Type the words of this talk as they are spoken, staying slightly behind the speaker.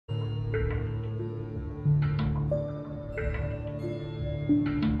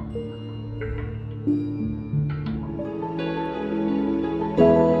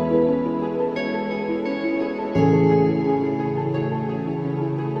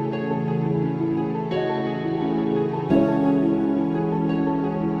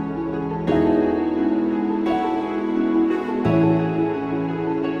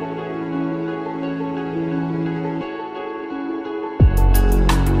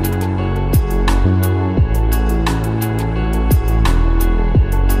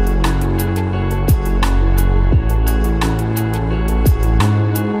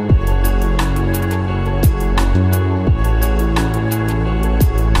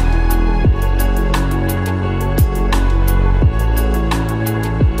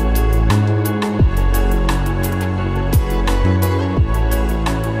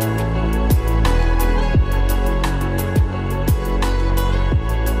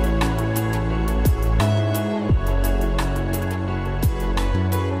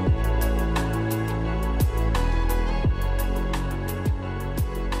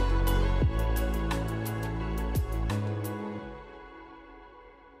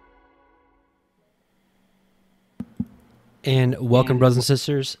And welcome, brothers and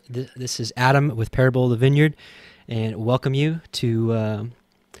sisters. This is Adam with Parable of the Vineyard, and welcome you to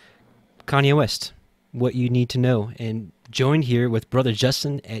Kanye West, What You Need to Know. And joined here with Brother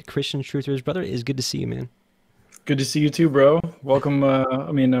Justin at Christian Truthers. Brother, it's good to see you, man. Good to see you too, bro. Welcome.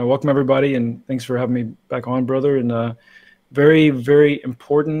 Welcome everybody, and thanks for having me back on, brother. And very, very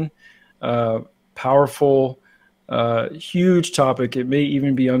important, powerful, huge topic. It may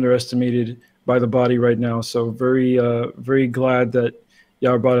even be underestimated by the body right now. So very, very glad that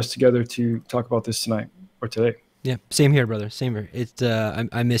y'all brought us together to talk about this tonight or today. Yeah, same here, brother. Same here.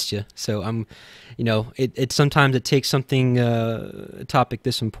 I missed you. So it sometimes it takes something, a topic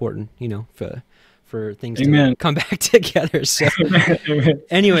this important, for things to come back together. So,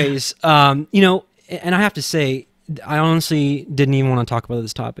 anyways, and I have to say, I honestly didn't even want to talk about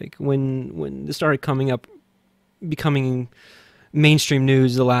this topic when this started coming up, becoming mainstream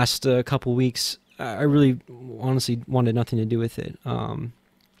news the last couple weeks. I really honestly wanted nothing to do with it.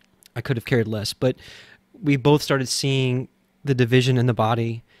 I could have cared less, but we both started seeing the division in the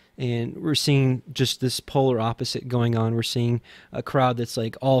body, and we're seeing just this polar opposite going on. We're seeing a crowd that's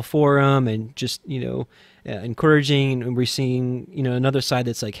like all for him and just, encouraging, and we're seeing, another side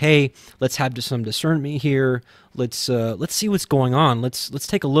that's like, hey, let's have some discernment here. Let's see what's going on. Let's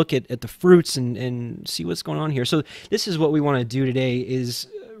take a look at the fruits and see what's going on here. So this is what we want to do today, is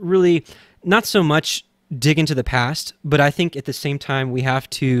really not so much dig into the past, but I think at the same time we have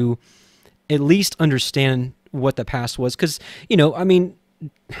to at least understand what the past was. Because,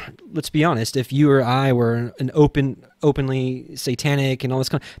 let's be honest, if you or I were an openly satanic and all this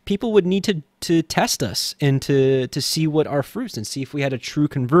kind of, people would need to test us and to see what our fruits and see if we had a true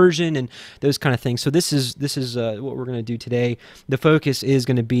conversion and those kind of things. So this is what we're going to do today. The focus is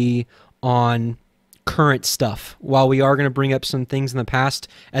going to be on current stuff. While we are going to bring up some things in the past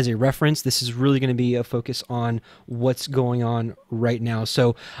as a reference, this is really going to be a focus on what's going on right now.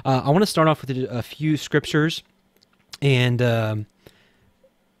 So I want to start off with a few scriptures and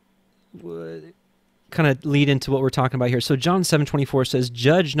kind of lead into what we're talking about here. So John 7:24 says,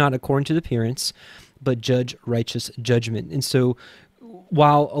 "Judge not according to the appearance, but judge righteous judgment." And so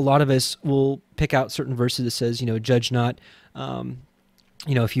while a lot of us will pick out certain verses that says, judge not,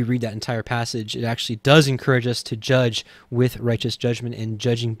 if you read that entire passage, it actually does encourage us to judge with righteous judgment and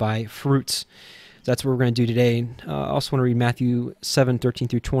judging by fruits. That's what we're going to do today. I also want to read Matthew 7:13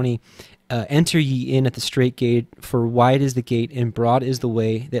 through 20. "Enter ye in at the straight gate, for wide is the gate, and broad is the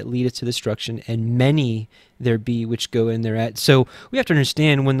way that leadeth to destruction, and many there be which go in thereat." So we have to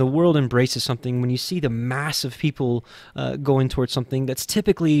understand, when the world embraces something, when you see the mass of people going towards something, that's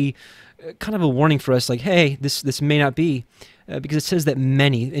typically kind of a warning for us, like, hey, this may not be, because it says that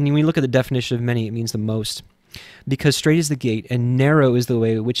many, and when you look at the definition of many, it means the most. "Because straight is the gate, and narrow is the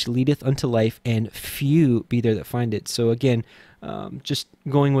way which leadeth unto life, and few be there that find it." So again, just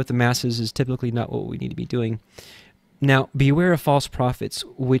going with the masses is typically not what we need to be doing. "Now beware of false prophets,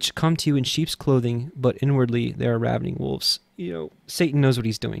 which come to you in sheep's clothing, but inwardly they are ravening wolves." Satan knows what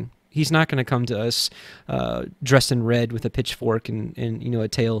he's doing. He's not going to come to us dressed in red with a pitchfork and a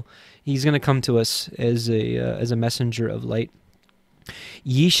tail. He's going to come to us as a messenger of light.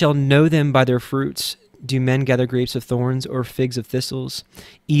 "Ye shall know them by their fruits. Do men gather grapes of thorns or figs of thistles?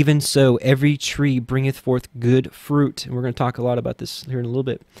 Even so, every tree bringeth forth good fruit." And we're going to talk a lot about this here in a little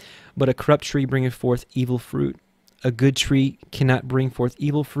bit. "But a corrupt tree bringeth forth evil fruit. A good tree cannot bring forth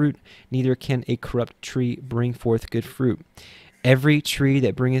evil fruit, neither can a corrupt tree bring forth good fruit. Every tree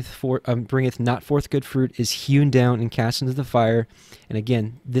that bringeth not forth good fruit is hewn down and cast into the fire." And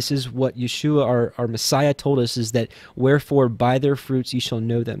again, this is what Yeshua, our Messiah, told us, is that wherefore by their fruits ye shall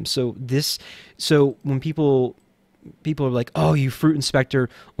know them. So when people are like, "Oh, you fruit inspector,"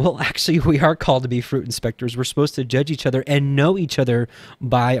 well, actually we are called to be fruit inspectors. We're supposed to judge each other and know each other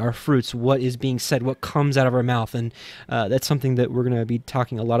by our fruits, what is being said, what comes out of our mouth. And that's something that we're going to be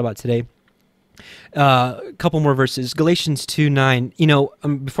talking a lot about today. A couple more verses. Galatians 2:9.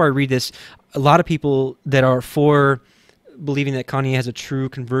 Before I read this, a lot of people that are for believing that Kanye has a true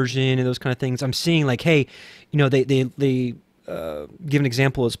conversion and those kind of things, I'm seeing like, hey, they give an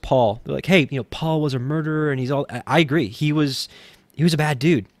example as Paul. They're like, hey, Paul was a murderer, and he's all. I agree. He was a bad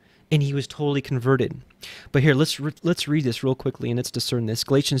dude, and he was totally converted. But here, let's read this real quickly, and let's discern this.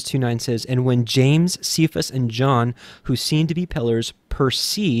 Galatians 2:9 says, "And when James, Cephas, and John, who seemed to be pillars,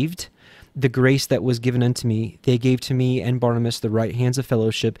 perceived the grace that was given unto me, they gave to me and Barnabas the right hands of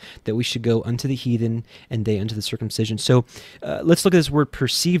fellowship, that we should go unto the heathen, and they unto the circumcision." So let's look at this word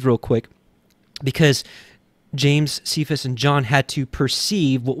 "perceive" real quick, because James, Cephas, and John had to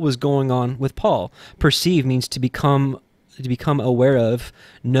perceive what was going on with Paul. Perceive means to become aware of,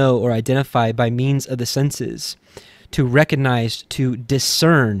 know, or identify by means of the senses. to recognize, to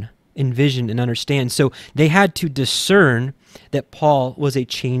discern, envision, and understand. So they had to discern that Paul was a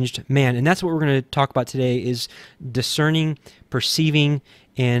changed man. And that's what we're going to talk about today, is discerning, perceiving,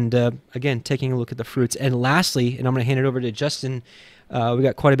 and again, taking a look at the fruits. And lastly, and I'm going to hand it over to Justin, we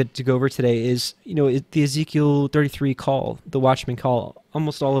got quite a bit to go over today, is, the Ezekiel 33 call, the watchman call.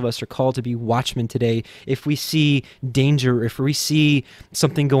 Almost all of us are called to be watchmen today. If we see danger, if we see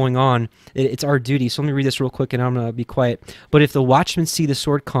something going on, it's our duty. So let me read this real quick and I'm going to be quiet. But if the watchmen see the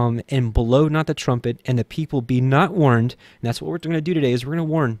sword come and blow not the trumpet, and the people be not warned, and that's what we're going to do today, is we're going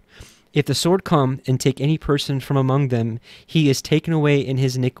to warn. If the sword come and take any person from among them, he is taken away in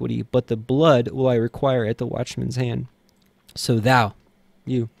his iniquity, but the blood will I require at the watchman's hand. So thou,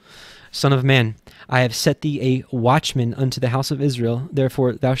 you, son of man, I have set thee a watchman unto the house of Israel.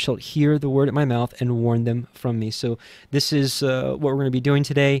 Therefore thou shalt hear the word at my mouth and warn them from me. So this is what we're going to be doing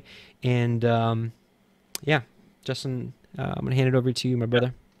today. And yeah, Justin, I'm going to hand it over to you, my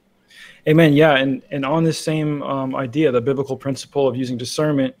brother. Amen. Yeah, and on this same idea, the biblical principle of using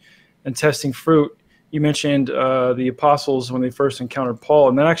discernment and testing fruit, you mentioned the apostles when they first encountered Paul,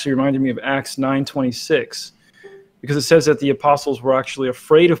 and that actually reminded me of Acts 9:26. Because it says that the apostles were actually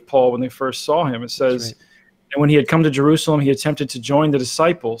afraid of Paul when they first saw him. It says, and when he had come to Jerusalem, he attempted to join the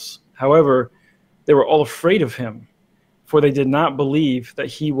disciples. However, they were all afraid of him, for they did not believe that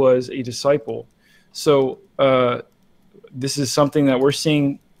he was a disciple. So this is something that we're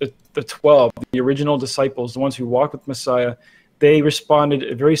seeing the 12, the original disciples, the ones who walked with Messiah. They responded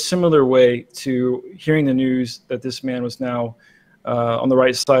a very similar way to hearing the news that this man was now on the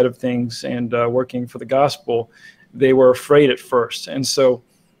right side of things and working for the gospel. They were afraid at first. And so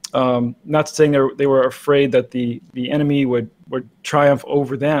not saying they were afraid that the enemy would triumph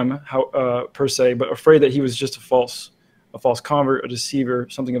over them per se, but afraid that he was just a false convert, a deceiver,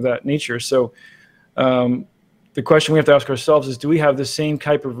 something of that nature. So the question we have to ask ourselves is, do we have the same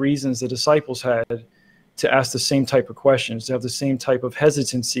type of reasons the disciples had to ask the same type of questions, to have the same type of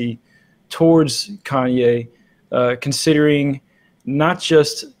hesitancy towards Kanye, considering not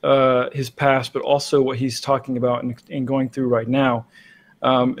just his past, but also what he's talking about and going through right now.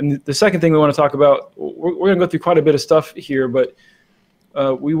 And the second thing we want to talk about, we're going to go through quite a bit of stuff here, but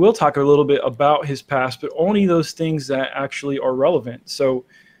we will talk a little bit about his past, but only those things that actually are relevant. So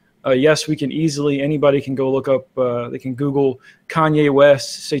yes, we can easily, anybody can go look up, they can Google Kanye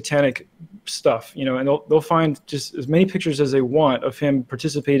West satanic stuff, and they'll find just as many pictures as they want of him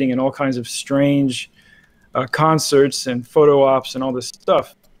participating in all kinds of strange concerts and photo ops and all this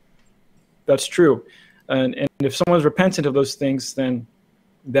stuff. That's true. And if someone's repentant of those things, then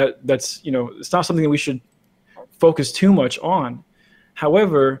that's it's not something that we should focus too much on.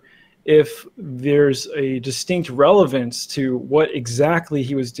 However, if there's a distinct relevance to what exactly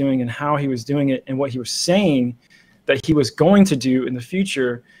he was doing and how he was doing it and what he was saying that he was going to do in the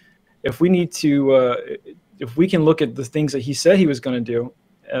future, if we need to if we can look at the things that he said he was going to do,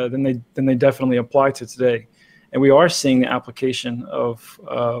 then they definitely apply to today. And we are seeing the application of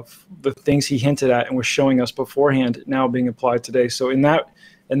the things he hinted at and was showing us beforehand now being applied today. So in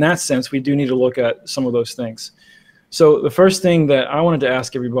that sense, we do need to look at some of those things. So the first thing that I wanted to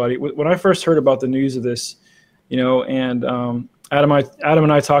ask everybody, when I first heard about the news of this, and Adam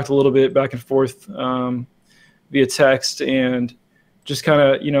and I talked a little bit back and forth via text, and just kind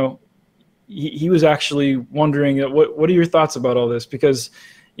of, he was actually wondering what are your thoughts about all this? Because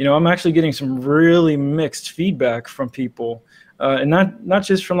I'm actually getting some really mixed feedback from people, and not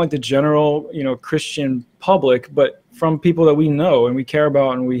just from like the general, Christian public, but from people that we know and we care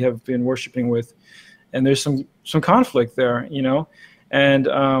about and we have been worshiping with. And there's some conflict there, and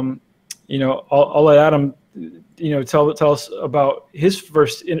I'll let Adam, tell us about his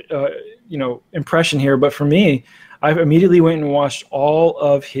first, impression here. But for me, I immediately went and watched all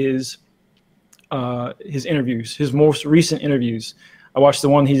of his interviews, his most recent interviews. I watched the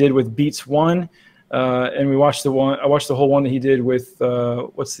one he did with Beats One, and I watched the whole one that he did with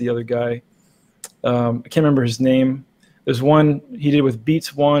what's the other guy? I can't remember his name. There's one he did with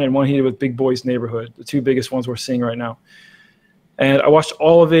Beats One and one he did with Big Boy's Neighborhood, the two biggest ones we're seeing right now. And I watched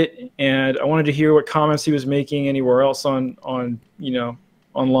all of it, and I wanted to hear what comments he was making anywhere else on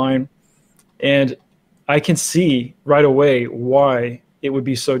online. And I can see right away why it would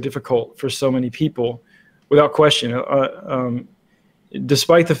be so difficult for so many people, without question.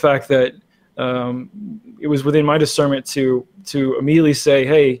 Despite the fact that it was within my discernment to immediately say,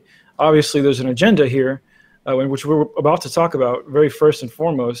 hey, obviously there's an agenda here, which we're about to talk about very first and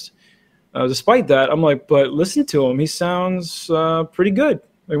foremost. Despite that, I'm like, but listen to him. He sounds pretty good.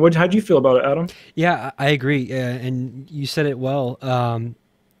 I mean, how do you feel about it, Adam? Yeah, I agree. And you said it well.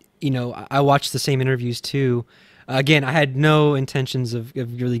 I watched the same interviews too. Again, I had no intentions of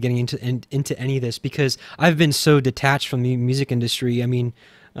really getting into any of this because I've been so detached from the music industry. I mean,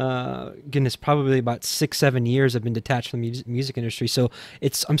 goodness, probably about 6-7 years I've been detached from the music industry. So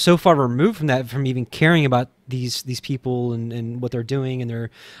I'm so far removed from that, from even caring about these people and what they're doing and their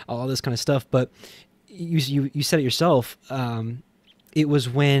all this kind of stuff. But you said it yourself. It was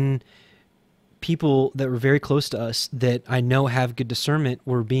when people that were very close to us that I know have good discernment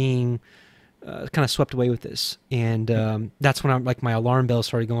were being kind of swept away with this, and that's when I'm like my alarm bells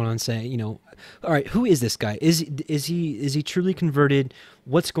started going on, saying, all right, who is this guy? Is he truly converted?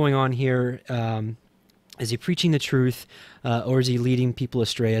 What's going on here? Is he preaching the truth, or is he leading people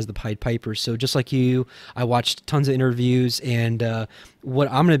astray as the Pied Piper? So just like you, I watched tons of interviews, and what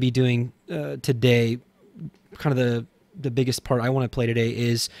I'm going to be doing today, kind of the biggest part I want to play today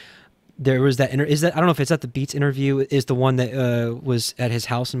is. There was that I don't know if it's at the Beats interview, is the one that was at his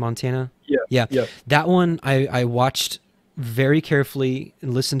house in Montana. Yeah. That one I watched very carefully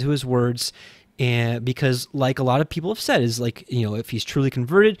and listened to his words, and because like a lot of people have said, is like, if he's truly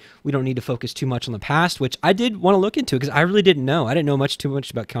converted, we don't need to focus too much on the past, which I did want to look into because I really didn't know. I didn't know too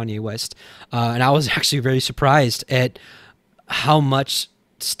much about Kanye West, and I was actually very surprised at how much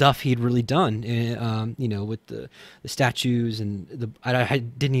stuff he'd really done, with the statues and I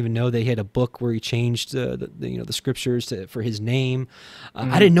didn't even know that he had a book where he changed the scriptures for his name.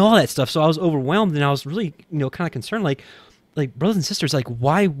 I didn't know all that stuff, so I was overwhelmed, and I was really kind of concerned, like brothers and sisters, like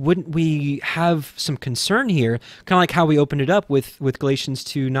why wouldn't we have some concern here? Kind of like how we opened it up with Galatians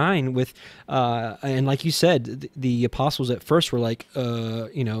 2:9 with and like you said, the apostles at first were like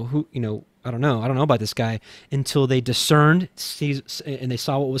I don't know about this guy, until they discerned, and they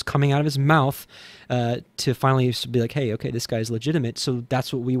saw what was coming out of his mouth, to finally be like, hey, okay, this guy's legitimate. So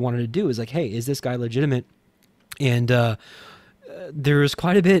that's what we wanted to do, is like, hey, is this guy legitimate? And there was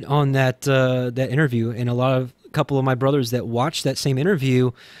quite a bit on that interview, and a couple of my brothers that watched that same interview,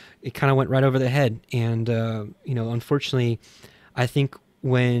 it kind of went right over their head. And unfortunately, I think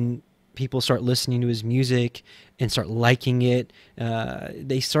when people start listening to his music and start liking it,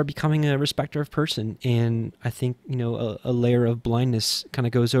 they start becoming a respecter of person. And I think, a layer of blindness kind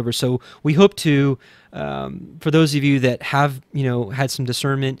of goes over. So we hope to, for those of you that have, had some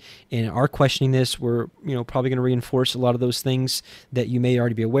discernment and are questioning this, we're, probably going to reinforce a lot of those things that you may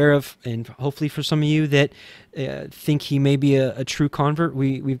already be aware of. And hopefully for some of you that think he may be a true convert,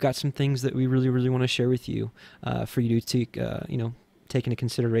 we've got some things that we really, really want to share with you, for you to take into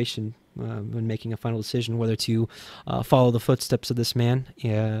consideration when making a final decision, whether to follow the footsteps of this man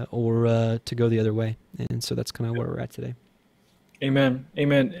or to go the other way. And so that's kind of where we're at today. Amen.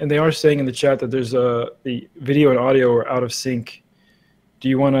 And they are saying in the chat that there's the video and audio are out of sync. Do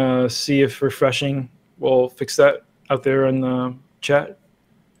you want to see if refreshing will fix that out there in the chat?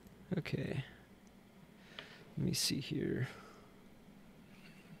 Okay. Let me see here.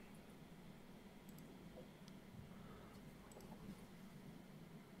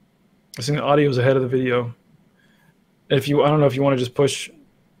 I think the audio is ahead of the video. I don't know if you want to just push,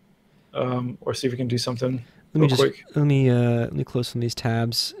 or see if we can do something quick. Let me close some of these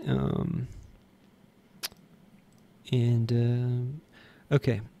tabs.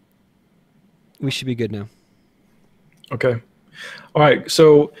 Okay, we should be good now. Okay, all right.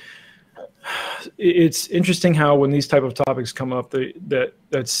 So it's interesting how when these type of topics come up,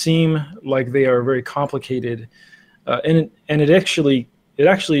 that seem like they are very complicated, and it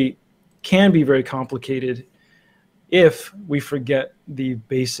actually can be very complicated if we forget the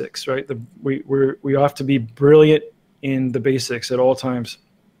basics, right? We have to be brilliant in the basics at all times.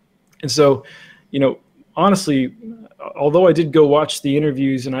 And so, honestly, although I did go watch the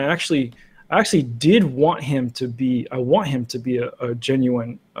interviews, and I actually did want him to be, a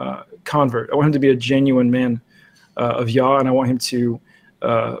genuine convert. I want him to be a genuine man of Yah, and I want him to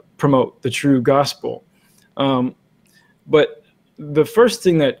promote the true gospel. But the first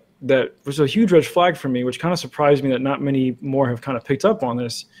thing that was a huge red flag for me, which kind of surprised me that not many more have kind of picked up on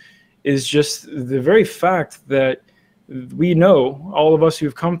this, is just the very fact that we know, all of us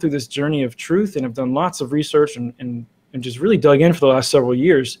who've come through this journey of truth and have done lots of research and just really dug in for the last several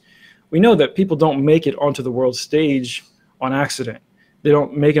years, we know that people don't make it onto the world stage on accident. They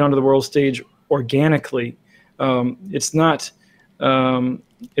don't make it onto the world stage organically. It's not within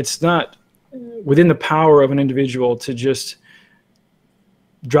the power of an individual to just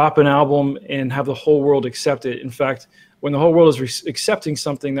drop an album and have the whole world accept it. In fact, when the whole world is accepting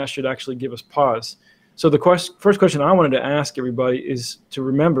something, that should actually give us pause. So the first question I wanted to ask everybody is to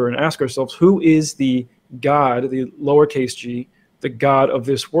remember and ask ourselves, who is the God, the lowercase g, the God of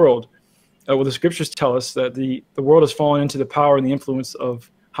this world? Well, the scriptures tell us that the world has fallen into the power and the influence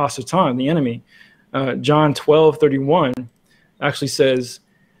of Hasatan, the enemy. John 12:31 actually says,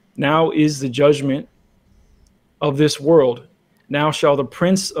 now is the judgment of this world. Now shall the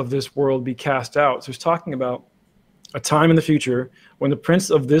prince of this world be cast out. So he's talking about a time in the future when the prince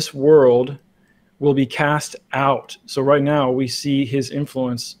of this world will be cast out. So right now we see his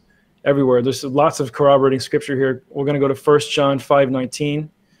influence everywhere. There's lots of corroborating scripture here. We're going to go to 1 John 5:19.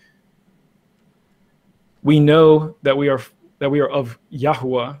 We know that we are of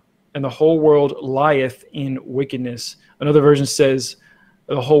Yahuwah, and the whole world lieth in wickedness. Another version says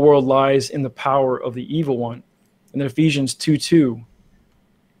the whole world lies in the power of the evil one. And then Ephesians 2:2,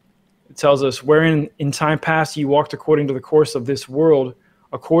 it tells us, wherein in time past ye walked according to the course of this world,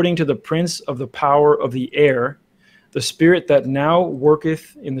 according to the prince of the power of the air, the spirit that now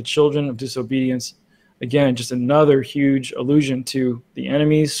worketh in the children of disobedience. Again, just another huge allusion to the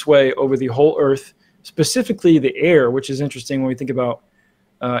enemy's sway over the whole earth, specifically the air, which is interesting when we think about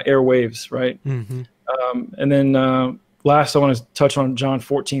airwaves, right? Mm-hmm. And then last, I want to touch on John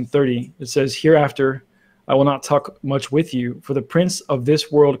 14:30. It says, hereafter I will not talk much with you, for the prince of this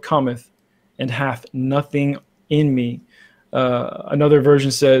world cometh and hath nothing in me. Another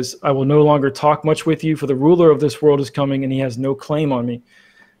version says, I will no longer talk much with you, for the ruler of this world is coming and he has no claim on me.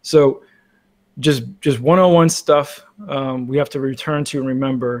 So just 101 stuff. We have to return to and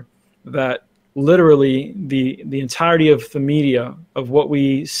remember that literally the entirety of the media, of what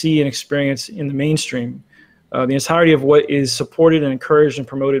we see and experience in the mainstream, the entirety of what is supported and encouraged and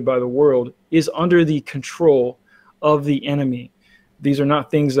promoted by the world is under the control of the enemy. These are not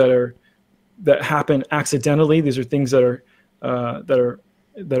things that happen accidentally. These are things that are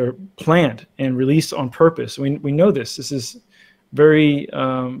planned and released on purpose. We know this. This is very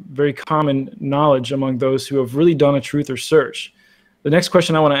very common knowledge among those who have really done a truth or search. The next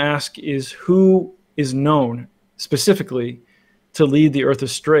question I want to ask is, who is known specifically to lead the earth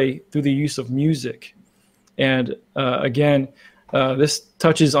astray through the use of music? And again, this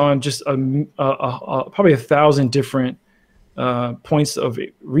touches on just probably 1,000 different points of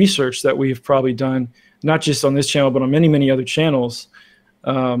research that we've probably done, not just on this channel, but on many, many other channels.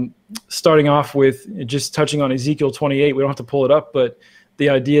 Starting off with just touching on Ezekiel 28, we don't have to pull it up, but the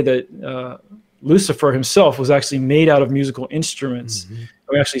idea that Lucifer himself was actually made out of musical instruments. Mm-hmm.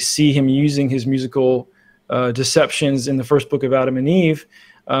 We actually see him using his musical deceptions in the first book of Adam and Eve.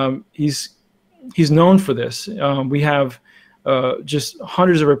 He's known for this. We have just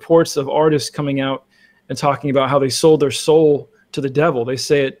hundreds of reports of artists coming out and talking about how they sold their soul to the devil. They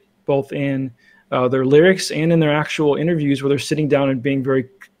say it both in their lyrics and in their actual interviews, where they're sitting down and being very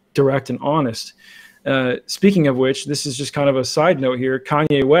direct and honest. Speaking of which, this is just kind of a side note here.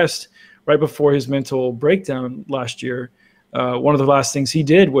 Kanye West, right before his mental breakdown last year, one of the last things he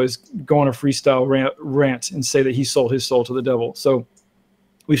did was go on a freestyle rant and say that he sold his soul to the devil. So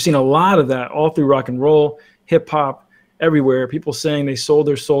we've seen a lot of that all through rock and roll, hip hop, everywhere. People saying they sold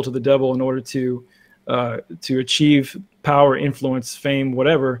their soul to the devil in order to achieve power, influence, fame,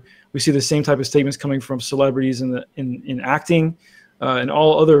 whatever. We see the same type of statements coming from celebrities in acting and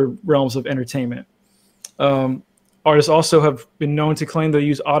all other realms of entertainment. Artists also have been known to claim they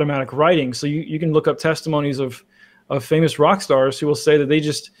use automatic writing. So you can look up testimonies of famous rock stars who will say that they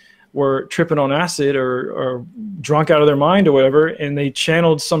just were tripping on acid or drunk out of their mind or whatever, and they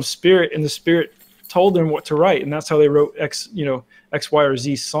channeled some spirit, and the spirit told them what to write, and that's how they wrote X, Y, or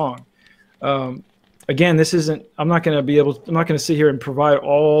Z song. Again, this isn't. I'm not going to sit here and provide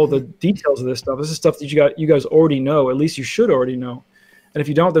all the details of this stuff. This is stuff that you guys already know. At least you should already know. And if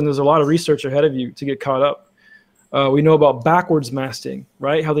you don't, then there's a lot of research ahead of you to get caught up. We know about backwards masking,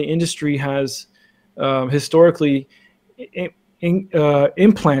 right? How the industry has historically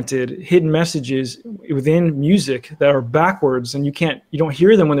implanted hidden messages within music that are backwards, and you don't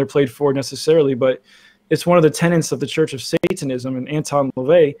hear them when they're played forward necessarily, but it's one of the tenets of the Church of Satanism and Anton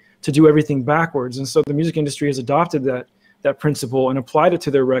LaVey to do everything backwards. And so the music industry has adopted that principle and applied it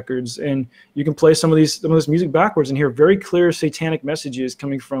to their records. And you can play some of this music backwards and hear very clear satanic messages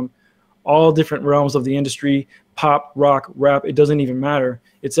coming from all different realms of the industry: pop, rock, rap. It doesn't even matter.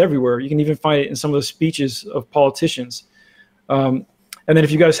 It's everywhere. You can even find it in some of the speeches of politicians. And then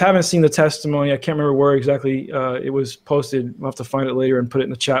if you guys haven't seen the testimony, I can't remember where exactly it was posted. We'll have to find it later and put it in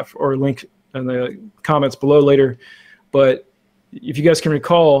the chat or link in the comments below later. But if you guys can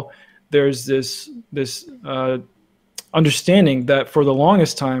recall, there's this understanding that for the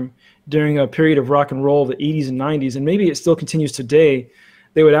longest time during a period of rock and roll, the 80s and 90s, and maybe it still continues today,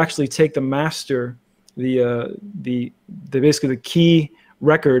 they would actually take the master, basically the key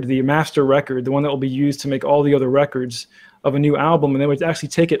record, the master record, the one that will be used to make all the other records of a new album, and they would actually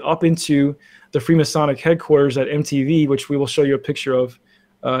take it up into the Freemasonic headquarters at MTV, which we will show you a picture of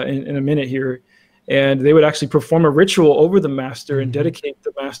in a minute here. and they would actually perform a ritual over the master and dedicate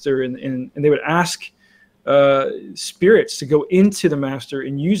the master, and they would ask spirits to go into the master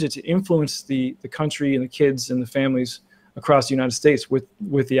and use it to influence the country and the kids and the families across the United States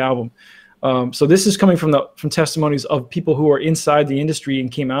with the album. So this is coming from testimonies of people who are inside the industry and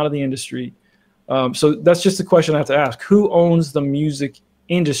came out of the industry. So that's just the question I have to ask: who owns the music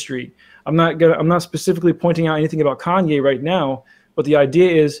industry? I'm not specifically pointing out anything about Kanye right now, but the idea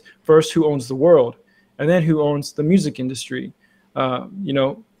is first who owns the world, and then who owns the music industry. You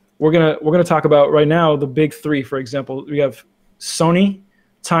know, we're gonna talk about right now the big three. For example, we have Sony,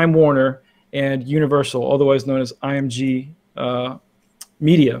 Time Warner, and Universal, otherwise known as IMG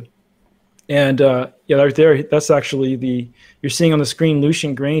Media. And yeah, right there, that's actually you're seeing on the screen,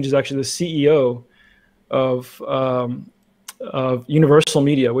 Lucian Grange is actually the CEO of Universal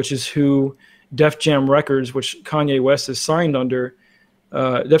Media, which is who Def Jam Records, which Kanye West is signed under.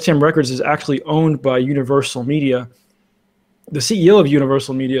 Def Jam Records is actually owned by Universal Media. The CEO of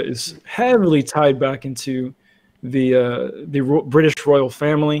Universal Media is heavily tied back into the British royal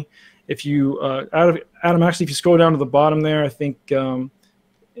family. If you, Adam, actually, if you scroll down to the bottom there, I think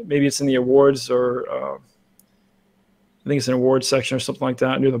maybe it's in the awards, or I think it's an awards section or something like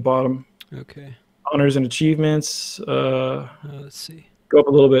that near the bottom. Okay. Honors and achievements. Let's see. Go up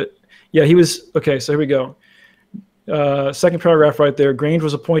a little bit. Yeah, he was, okay, so here we go. Second paragraph right there. Grange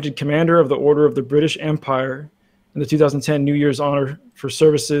was appointed Commander of the Order of the British Empire in the 2010 New Year's Honor for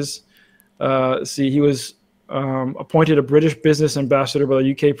Services. He was appointed a British Business Ambassador by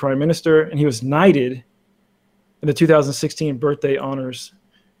the UK Prime Minister, and he was knighted in the 2016 Birthday Honors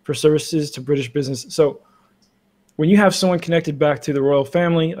for services to British business. So when you have someone connected back to the royal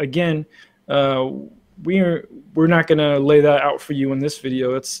family, again, we're not going to lay that out for you in this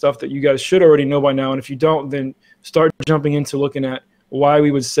video. It's stuff that you guys should already know by now. And if you don't, then start jumping into looking at why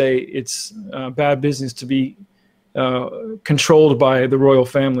we would say it's bad business to be controlled by the royal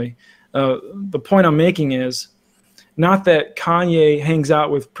family. The point I'm making is not that Kanye hangs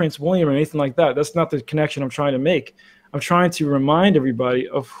out with Prince William or anything like that. That's not the connection I'm trying to make. I'm trying to remind everybody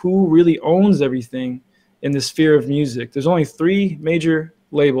of who really owns everything in the sphere of music. There's only 3 major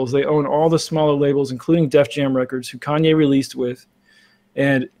labels. They own all the smaller labels, including Def Jam Records, who Kanye released with.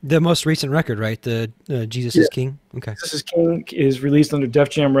 And the most recent record, right? The Jesus is King. Okay. Jesus is King is released under Def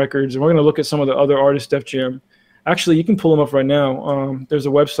Jam Records, and we're going to look at some of the other artists Def Jam. Actually, you can pull them up right now. There's a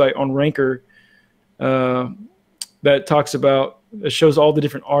website on Ranker that talks about, it shows all the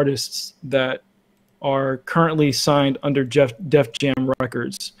different artists that are currently signed under Def Jam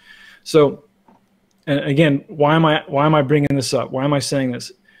Records. So, and again, why am I bringing this up? Why am I saying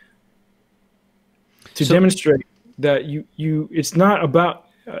this? To demonstrate that it's not about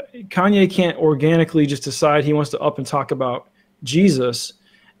Kanye can't organically just decide he wants to up and talk about Jesus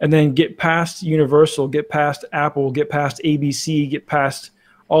and then get past Universal, get past Apple, get past ABC, get past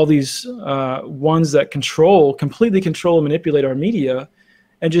all these ones that completely control and manipulate our media,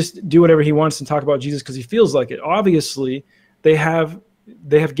 and just do whatever he wants and talk about Jesus because he feels like it. Obviously, they have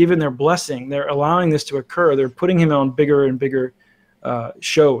given their blessing. They're allowing this to occur. They're putting him on bigger and bigger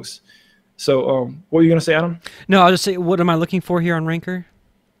shows. So what were you going to say, Adam? No, I'll just say, what am I looking for here on Ranker?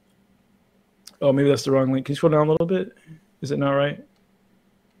 Oh, maybe that's the wrong link. Can you scroll down a little bit? Is it not right?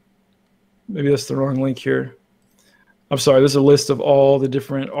 Maybe that's the wrong link here. I'm sorry. There's a list of all the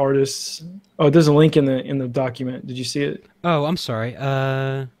different artists. Oh, there's a link in the document. Did you see it? Oh, I'm sorry.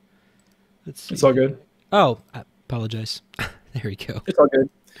 Let's see. It's all good. Oh, I apologize. There we go. It's all good.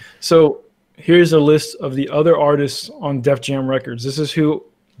 So here's a list of the other artists on Def Jam Records. This is who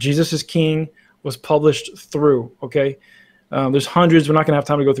Jesus is King was published through. Okay, there's hundreds. We're not going to have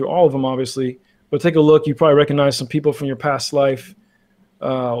time to go through all of them, obviously. But take a look. You probably recognize some people from your past life.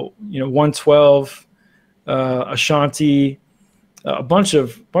 112. Ashanti, a bunch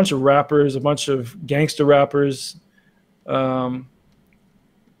of rappers, a bunch of gangster rappers. There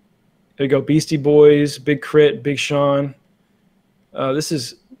you go, Beastie Boys, Big Crit, Big Sean. This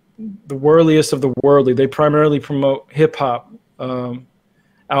is the worldliest of the worldly. They primarily promote hip hop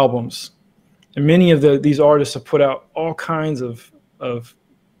albums, and many of these artists have put out all kinds of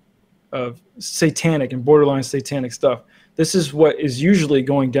satanic and borderline satanic stuff. This is what is usually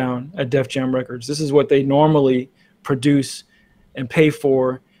going down at Def Jam Records. This is what they normally produce and pay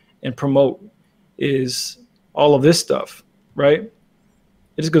for and promote, is all of this stuff, right?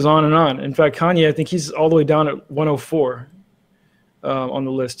 It just goes on and on. In fact, Kanye, I think he's all the way down at 104 on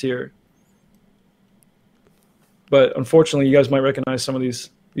the list here. But unfortunately, you guys might recognize some of these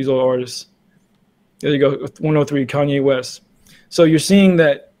old artists. There you go, 103, Kanye West. So you're seeing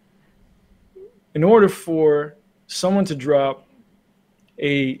that in order for someone to drop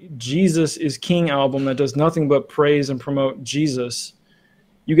a Jesus is King album that does nothing but praise and promote Jesus,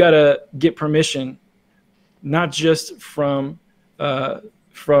 you got to get permission, not just from Def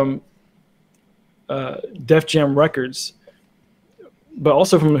Jam Records, but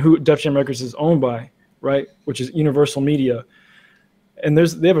also from who Def Jam Records is owned by, right? Which is Universal Media. And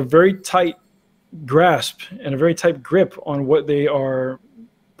they have a very tight grasp and a very tight grip on what they are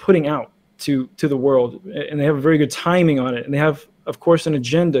putting out to the world. And they have a very good timing on it. And they have, of course, an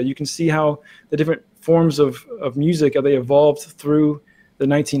agenda. You can see how the different forms of music, how they evolved through the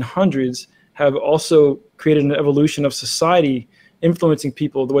 1900s, have also created an evolution of society, influencing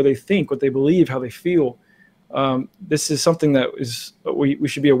people, the way they think, what they believe, how they feel. This is something that we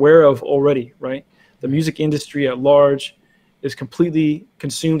should be aware of already, right? The music industry at large is completely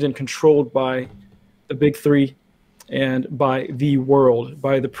consumed and controlled by the big three and by the world,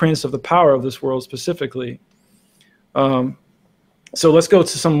 by the prince of the power of this world specifically. So let's go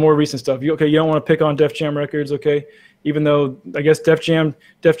to some more recent stuff. You don't want to pick on Def Jam Records, okay? Even though I guess Def Jam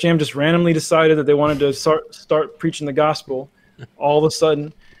just randomly decided that they wanted to start preaching the gospel all of a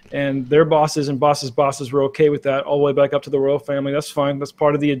sudden, and their bosses and bosses were okay with that all the way back up to the royal family. That's fine. That's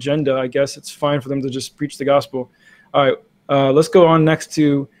part of the agenda, I guess. It's fine for them to just preach the gospel. All right, let's go on next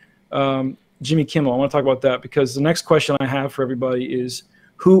to Jimmy Kimmel. I want to talk about that because the next question I have for everybody is,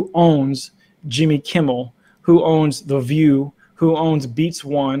 who owns Jimmy Kimmel? Who owns The View? Who owns Beats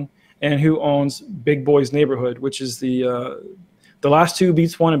One? And who owns Big Boy's Neighborhood, which is the last two,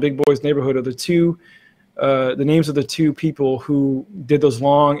 Beats One and Big Boy's Neighborhood, are the names of the two people who did those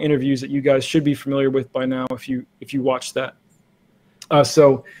long interviews that you guys should be familiar with by now if you watched that.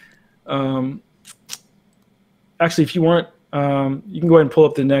 Actually, if you weren't, you can go ahead and pull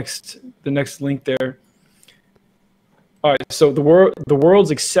up the next link there. All right, so the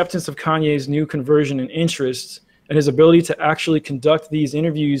world's acceptance of Kanye's new conversion and interest, and his ability to actually conduct these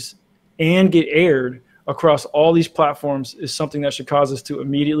interviews and get aired across all these platforms is something that should cause us to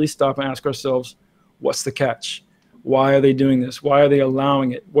immediately stop and ask ourselves, what's the catch? Why are they doing this? Why are they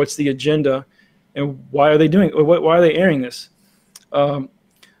allowing it? What's the agenda? And why are they doing it? Why are they airing this?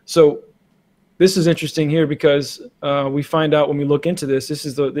 So this is interesting here because we find out when we look into this. This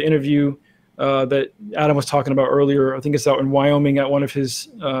is the interview that Adam was talking about earlier. I think it's out in Wyoming at one of his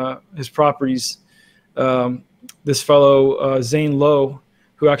properties. This fellow, Zane Lowe,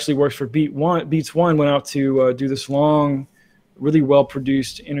 who actually works for Beats One, went out to do this long, really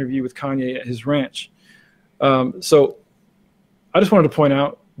well-produced interview with Kanye at his ranch. So I just wanted to point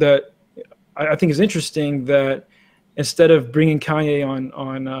out that I think it's interesting that instead of bringing Kanye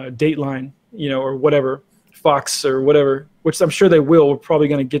on Dateline, or whatever, Fox or whatever, which I'm sure they will, we're probably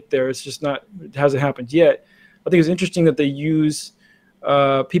going to get there. It's just it hasn't happened yet. I think it's interesting that they use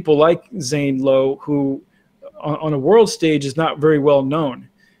people like Zane Lowe, who on a world stage is not very well known.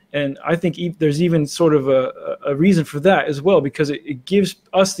 And I think there's even sort of a reason for that as well, because it gives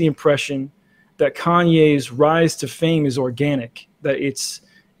us the impression that Kanye's rise to fame is organic, that it's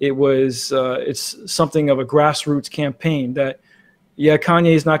something of a grassroots campaign, that, yeah,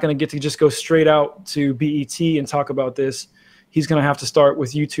 Kanye is not going to get to just go straight out to BET and talk about this. He's going to have to start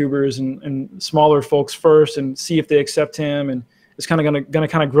with YouTubers and smaller folks first and see if they accept him. And it's kind of going to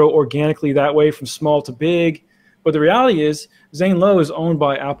kind of grow organically that way from small to big. But the reality is Zane Lowe is owned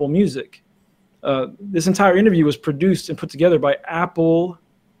by Apple Music. This entire interview was produced and put together by Apple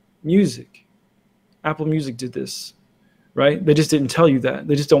Music. Apple Music did this, right? They just didn't tell you that.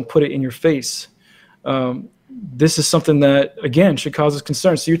 They just don't put it in your face. This is something that, again, should cause us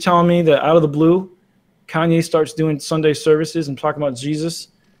concern. So you're telling me that out of the blue, Kanye starts doing Sunday services and talking about Jesus,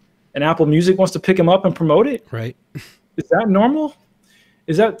 and Apple Music wants to pick him up and promote it? Right. Is that normal?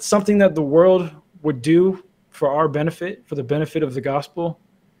 Is that something that the world would do for our benefit, for the benefit of the gospel?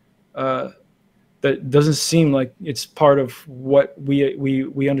 That doesn't seem like it's part of what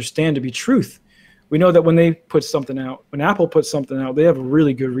we understand to be truth. We know that when they put something out, when Apple puts something out, they have a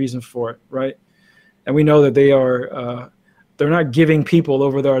really good reason for it, right? And we know that they're not giving people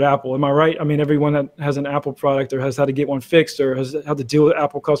over there at Apple. Am I right? I mean, everyone that has an Apple product or has had to get one fixed or has had to deal with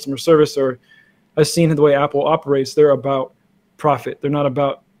Apple customer service or has seen the way Apple operates, they're about profit. They're not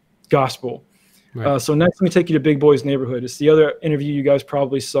about gospel. Right. So next, let me take you to Big Boy's Neighborhood. It's the other interview you guys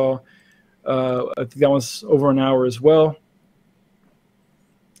probably saw. I think that one's over an hour as well.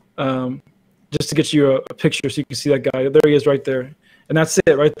 Just to get you a picture so you can see that guy. There he is right there. And that's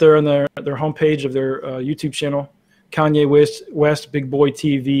it right there on their homepage of their YouTube channel, Kanye West, Big Boy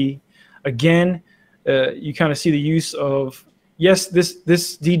TV. Again, you kind of see the use of, yes, this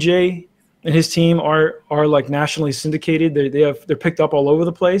DJ and his team are like nationally syndicated. They're picked up all over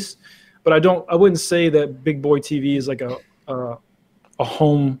the place. But I wouldn't say that Big Boy TV is like a a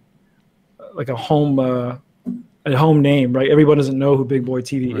home, like a home name, right? Everyone doesn't know who Big Boy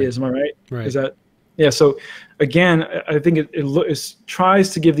TV is. Am I right? Right. Is that, yeah. So again, I think it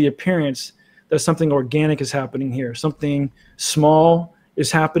tries to give the appearance that something organic is happening here. Something small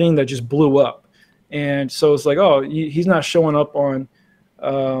is happening that just blew up. And so it's like, oh, he's not showing up on,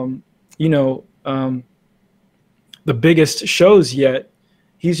 the biggest shows yet.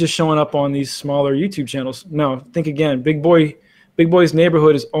 He's just showing up on these smaller YouTube channels. No, think again. Big Boy's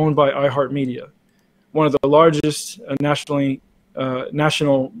Neighborhood is owned by iHeartMedia, one of the largest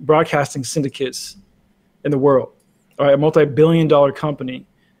national broadcasting syndicates in the world. All right, a multi-billion-dollar company.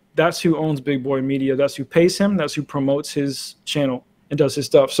 That's who owns Big Boy Media. That's who pays him. That's who promotes his channel and does his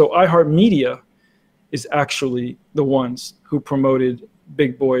stuff. So iHeartMedia is actually the ones who promoted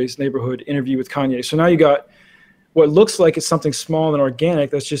Big Boy's Neighborhood interview with Kanye. So now you got what looks like it's something small and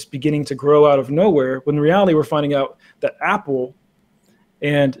organic that's just beginning to grow out of nowhere, when in reality we're finding out that Apple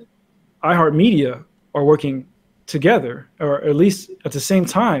and iHeartMedia are working together, or at least at the same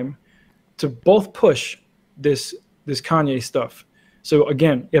time, to both push this Kanye stuff. So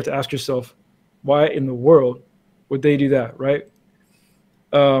again, you have to ask yourself, why in the world would they do that, right?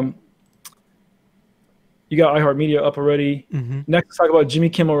 You got iHeartMedia up already. Mm-hmm. Next, let's talk about Jimmy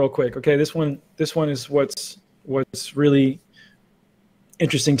Kimmel real quick. Okay, this one is what's really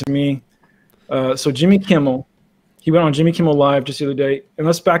interesting to me. So Jimmy Kimmel, he went on Jimmy Kimmel Live just the other day, and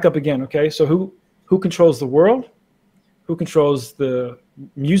let's back up again. Okay, so who controls the world? Who controls the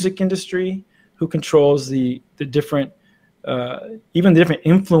music industry? Who controls the different even the different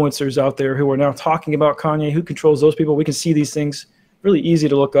influencers out there who are now talking about Kanye? Who controls those people? We can see these things really easy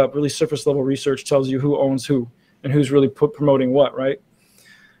to look up. Really surface level research tells you who owns who and who's really promoting what, right?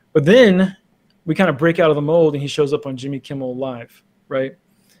 But then we kind of break out of the mold, and he shows up on Jimmy Kimmel Live, right?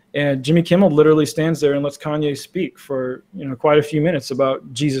 And Jimmy Kimmel literally stands there and lets Kanye speak for quite a few minutes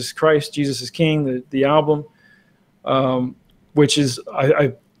about Jesus Christ, Jesus is King, the album, which is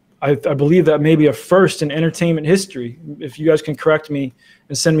I believe that may be a first in entertainment history. If you guys can correct me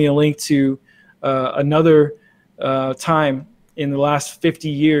and send me a link to another time in the last 50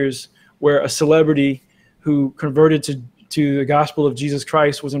 years where a celebrity who converted to the gospel of Jesus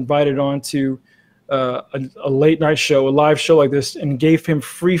Christ was invited on to a late night show, a live show like this, and gave him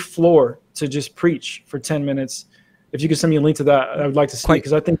free floor to just preach for 10 minutes. If you could send me a link to that, I would like to see,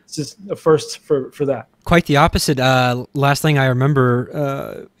 because I think this is a first for that. Quite the opposite. Last thing I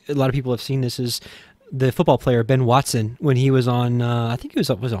remember, a lot of people have seen this, is the football player Ben Watson, when he was on, I think it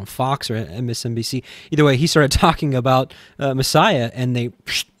was on Fox or MSNBC. Either way, he started talking about Messiah, and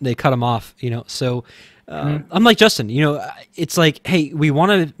they cut him off. So I'm like Justin. It's like, hey, we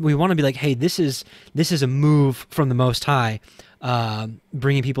want to be like, hey, this is a move from the Most High,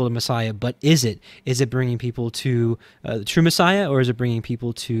 bringing people to Messiah. But is it bringing people to the true Messiah, or is it bringing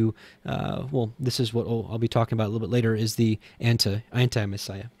people to well, this is what I'll be talking about a little bit later, is the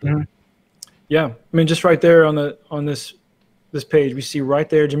anti-Messiah. Mm-hmm. Yeah, I mean, just right there on this page, we see right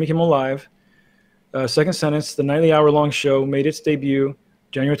there Jimmy Kimmel Live, second sentence, the nightly hour-long show made its debut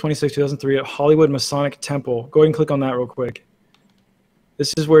January 26, 2003 at Hollywood Masonic Temple. Go ahead and click on that real quick.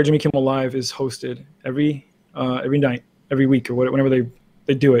 This is where Jimmy Kimmel Live is hosted every night, every week, or whenever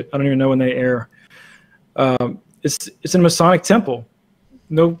they do it. I don't even know when they air. It's in a Masonic Temple.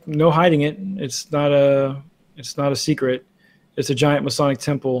 No hiding it. It's not a secret. It's a giant Masonic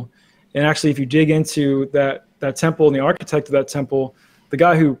temple. And actually, if you dig into that temple and the architect of that temple, the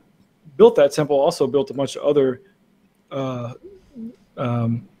guy who built that temple also built a bunch of other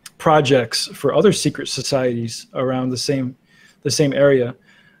projects for other secret societies around the same area,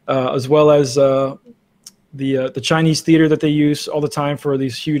 as well as the Chinese theater that they use all the time for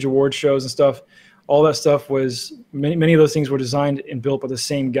these huge award shows and stuff. All that stuff was, many of those things were designed and built by the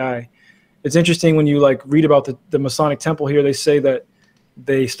same guy. It's interesting when you read about the Masonic temple here. They say that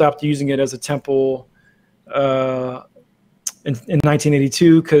they stopped using it as a temple in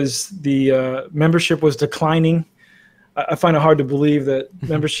 1982 because the membership was declining. I find it hard to believe that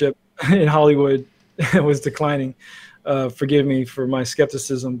membership in Hollywood was declining. Forgive me for my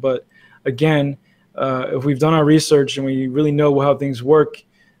skepticism, but again, if we've done our research and we really know how things work,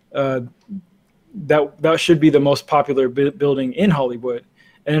 that should be the most popular building in Hollywood.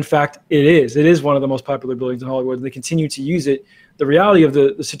 And in fact, it is. It is one of the most popular buildings in Hollywood. And they continue to use it. The reality of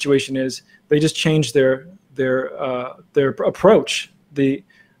the situation is they just changed their approach. The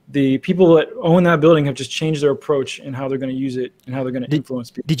people that own that building have just changed their approach and how they're going to use it and how they're going to influence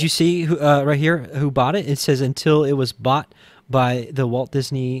people. Did you see right here who bought it? It says until it was bought by the Walt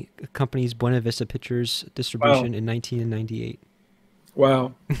Disney Company's Buena Vista Pictures distribution in 1998.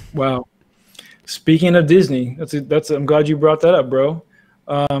 Wow. Wow. Speaking of Disney, I'm glad you brought that up, bro.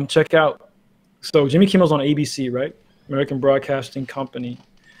 check out. So Jimmy Kimmel's on ABC, right? American Broadcasting Company.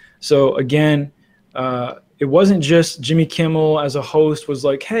 So again, it wasn't just Jimmy Kimmel as a host was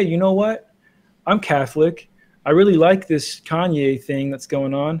like, hey, you know what? I'm Catholic. I really like this Kanye thing that's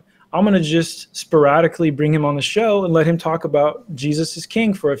going on. I'm going to just sporadically bring him on the show and let him talk about Jesus is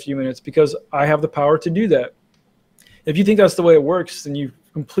King for a few minutes because I have the power to do that. If you think that's the way it works, then you've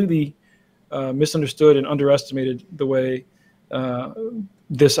completely misunderstood and underestimated the way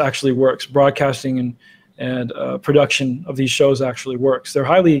this actually works. Broadcasting and production of these shows actually works. They're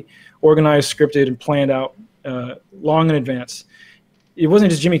highly organized, scripted, and planned out long in advance. It wasn't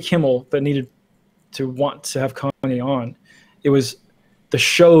just Jimmy Kimmel that needed to want to have Kanye on. It was the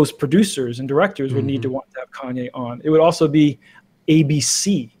show's producers and directors would need to want to have Kanye on. It would also be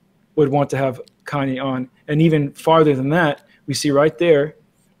ABC would want to have Kanye on. And even farther than that, we see right there,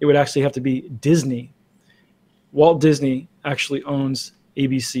 it would actually have to be Disney. Walt Disney actually owns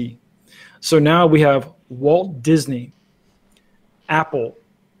ABC. So now we have Walt Disney, Apple,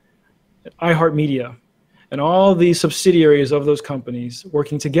 iHeartMedia, and all these subsidiaries of those companies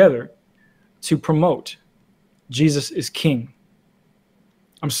working together to promote Jesus is King.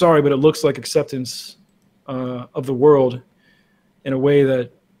 I'm sorry, but it looks like acceptance of the world in a way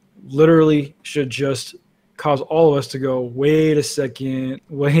that literally should just cause all of us to go, wait a second,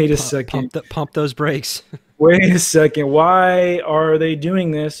 Pump those brakes. Wait a second. Why are they doing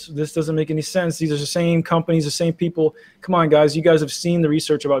this? This doesn't make any sense. These are the same companies, the same people. Come on, guys. You guys have seen the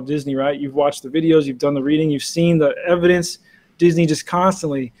research about Disney, right? You've watched the videos. You've done the reading. You've seen the evidence. Disney just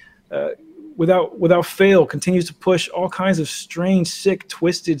constantly, without fail, continues to push all kinds of strange, sick,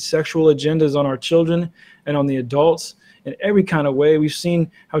 twisted sexual agendas on our children and on the adults in every kind of way. We've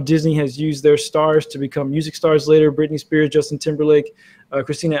seen how Disney has used their stars to become music stars later. Britney Spears, Justin Timberlake,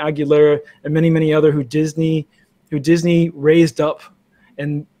 Christina Aguilera, and many, many other who Disney raised up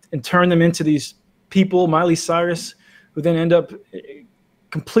and turned them into these people. Miley Cyrus, who then end up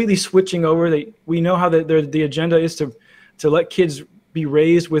completely switching over. We know how the agenda is to let kids be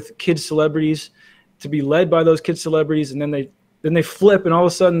raised with kids celebrities, to be led by those kids celebrities, and then they flip, and all of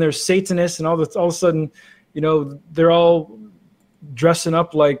a sudden they're Satanists, and all of a sudden, they're all dressing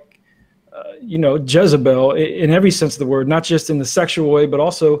up like Jezebel in every sense of the word, not just in the sexual way, but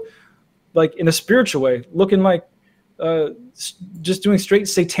also like in a spiritual way, looking like just doing straight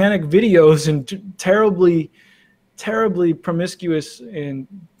satanic videos and terribly, terribly promiscuous and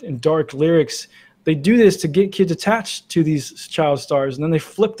dark lyrics. They do this to get kids attached to these child stars, and then they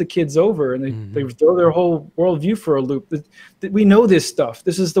flip the kids over and they throw their whole worldview for a loop. We know this stuff.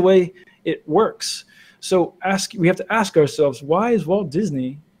 This is the way it works. So we have to ask ourselves, why is Walt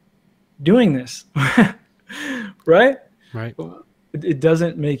Disney doing this? Right? Right. It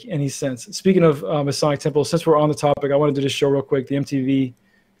doesn't make any sense. Speaking of Masonic Temple, since we're on the topic, I wanted to just show real quick the MTV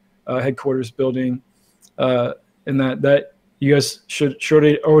headquarters building, and that you guys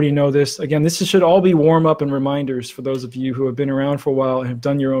should already know this. Again, this should all be warm up and reminders for those of you who have been around for a while and have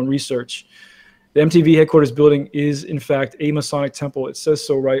done your own research. The MTV headquarters building is, in fact, a Masonic temple. It says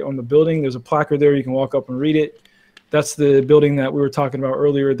so right on the building. There's a placard there. You can walk up and read it. That's the building that we were talking about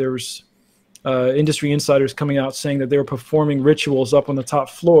earlier. There was industry insiders coming out saying that they were performing rituals up on the top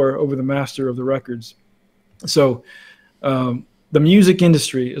floor over the master of the records. So the music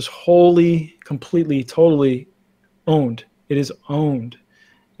industry is wholly, completely, totally owned. It is owned.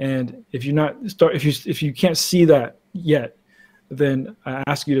 And if you can't see that yet, then I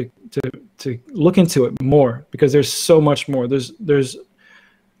ask you to look into it more, because there's so much more. There's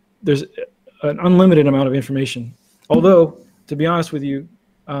an unlimited amount of information. Although, to be honest with you,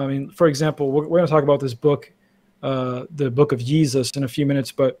 I mean, for example, we're going to talk about this book, the Book of Jesus, in a few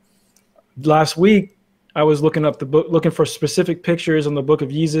minutes. But last week, I was looking up the book, looking for specific pictures on the Book of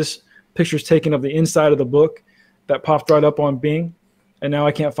Jesus, pictures taken of the inside of the book that popped right up on Bing. And now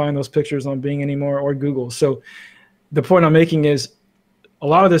I can't find those pictures on Bing anymore or Google. So the point I'm making is a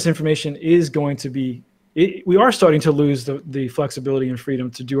lot of this information is going to be, we are starting to lose the flexibility and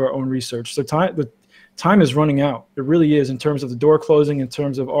freedom to do our own research. So the time is running out. It really is, in terms of the door closing, in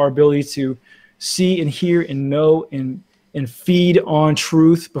terms of our ability to see and hear and know and feed on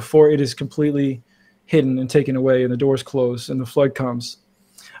truth before it is completely hidden and taken away and the doors close and the flood comes.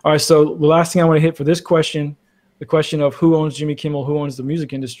 All right, so the last thing I want to hit for this question, the question of who owns Jimmy Kimmel, who owns the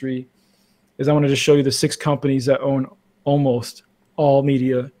music industry, is I want to just show you the 6 companies that own almost all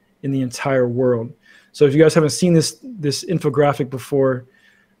media in the entire world. So if you guys haven't seen this infographic before,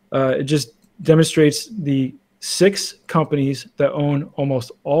 it just demonstrates the 6 companies that own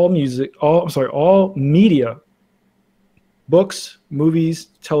almost all all media, books, movies,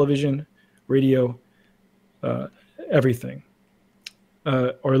 television, radio, everything.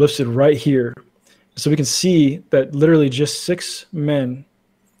 are listed right here. So we can see that literally just 6 men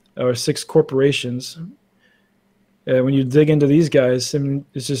or 6 corporations. When you dig into these guys, I mean,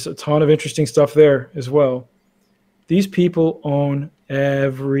 it's just a ton of interesting stuff there as well. These people own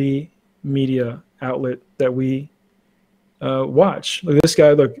every media outlet that we watch. Look, this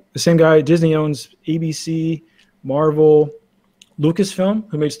guy, look, the same guy, Disney owns ABC, Marvel, Lucasfilm,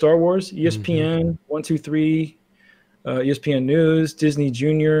 who made Star Wars, ESPN, 123, ESPN News, Disney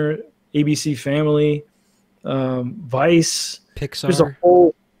Junior, ABC Family, Vice. Pixar. There's a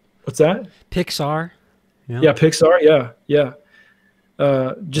whole, what's that? Pixar. Yeah, Pixar. Yeah.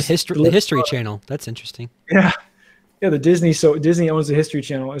 Just the History Channel. That's interesting. Yeah, the Disney. So Disney owns the History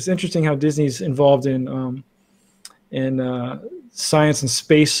Channel. It's interesting how Disney's involved in science and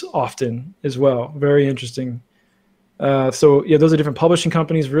space often as well. Very interesting. So yeah, those are different publishing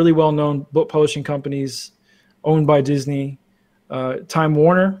companies, really well-known book publishing companies, owned by Disney. Time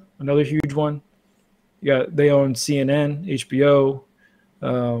Warner, another huge one. They own CNN, HBO,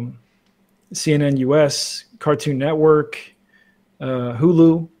 CNN US, Cartoon Network,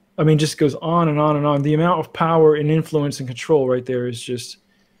 Hulu. I mean, just goes on and on and on. The amount of power and influence and control right there is just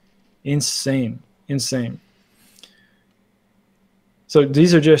insane. So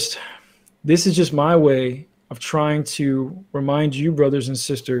this is just my way of trying to remind you, brothers and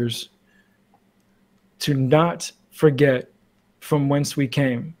sisters, to not forget from whence we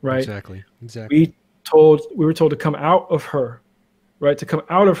came, right? Exactly. We were told to come out of her, right? To come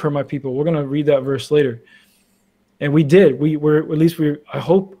out of her, my people. We're going to read that verse later. And we did. I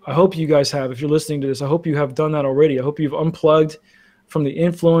hope you guys have, if you're listening to this, I hope you have done that already. I hope you've unplugged from the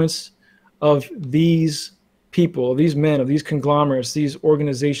influence of these people, these men, of these conglomerates, these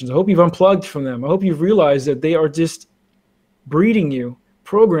organizations. I hope you've unplugged from them. I hope you've realized that they are just breeding you,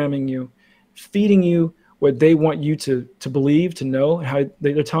 programming you, feeding you what they want you to believe, to know, how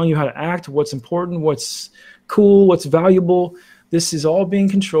they're telling you how to act, what's important, what's cool, what's valuable. This is all being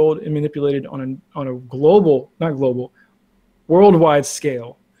controlled and manipulated on a global, not global, worldwide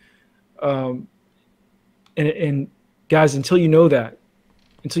scale. And guys, until you know that,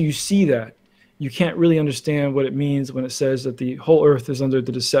 until you see that, you can't really understand what it means when it says that the whole earth is under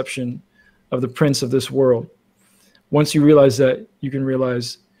the deception of the prince of this world. Once you realize that, you can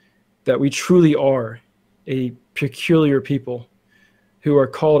realize that we truly are a peculiar people who are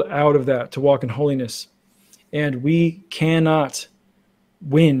called out of that to walk in holiness. And we cannot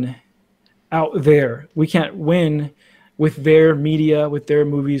win out there. We can't win with their media, with their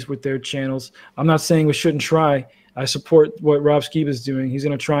movies, with their channels. I'm not saying we shouldn't try. I support what Rob Skiba is doing. He's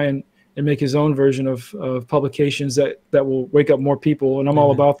going to try and make his own version of publications that will wake up more people. And I'm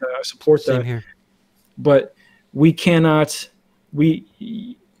all about that. I support that. Here. But we cannot,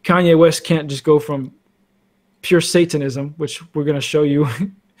 Kanye West can't just go from pure Satanism, which we're going to show you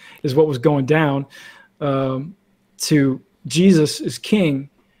is what was going down, to Jesus is king,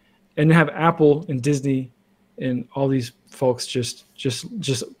 and have Apple and Disney and all these folks just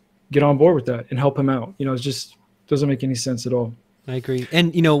get on board with that and help him out. It just doesn't make any sense at all. I agree.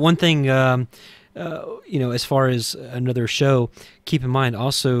 And, one thing, as far as another show, keep in mind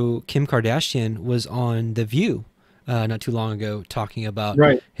also Kim Kardashian was on The View not too long ago talking about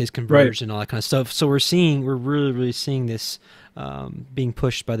his conversion and all that kind of stuff. So we're really, really seeing this being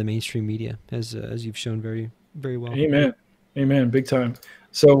pushed by the mainstream media, as you've shown very, very well. Amen. Big time.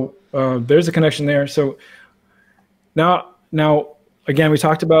 So there's a connection there. So now again,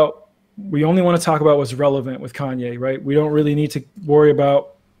 we only want to talk about what's relevant with Kanye, right? We don't really need to worry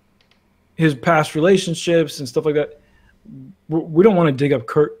about his past relationships and stuff like that. We don't want to dig up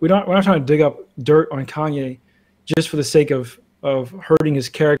we're not trying to dig up dirt on Kanye just for the sake of hurting his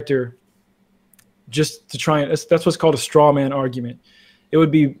character, just to try and that's what's called a straw man argument. It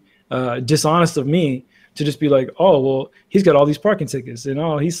would be dishonest of me to just be like, oh, well, he's got all these parking tickets and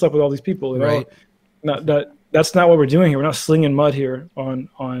oh, he slept with all these people. And that's not what we're doing here. We're not slinging mud here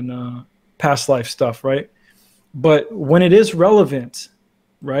on past life stuff, right? But when it is relevant,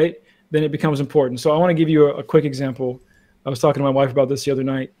 right, then it becomes important. So I want to give you a quick example. I was talking to my wife about this the other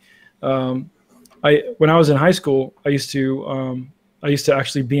night. When I was in high school, I used to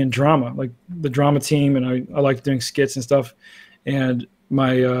actually be in drama, like the drama team, and I liked doing skits and stuff. And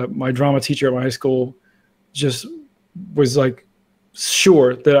my drama teacher at my high school just was like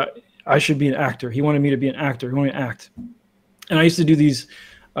sure that I should be an actor. He wanted me to be an actor. He wanted me to act. And I used to do these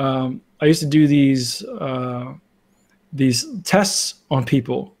tests on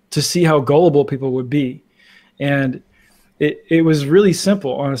people to see how gullible people would be. And it was really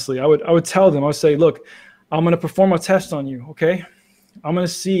simple, honestly. I would tell them, I would say, look, I'm going to perform a test on you, okay? I'm going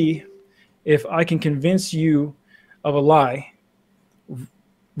to see if I can convince you of a lie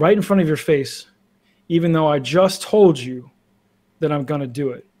right in front of your face, even though I just told you that I'm going to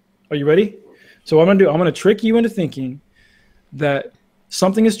do it. Are you ready? So what I'm going to do, I'm going to trick you into thinking that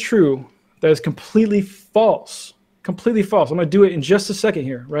something is true that is completely false. Completely false. I'm going to do it in just a second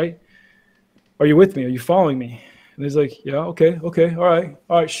here, right? Are you with me? Are you following me? And he's like, yeah, okay, all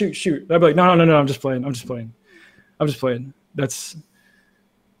right, shoot. I'd be like, no, I'm just playing. That's,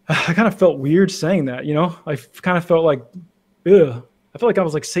 I kind of felt weird saying that, you know? I kind of felt like, ugh. I felt like I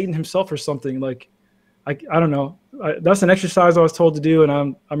was like Satan himself or something. Like, I don't know. That's an exercise I was told to do, and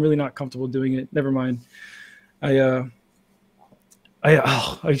I'm really not comfortable doing it. Never mind. I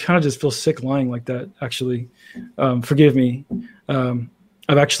kind of just feel sick lying like that. Actually, forgive me.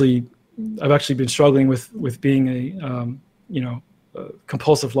 I've actually been struggling with being a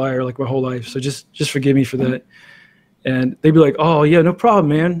compulsive liar like my whole life. So just forgive me for that. And they'd be like, oh yeah, no problem,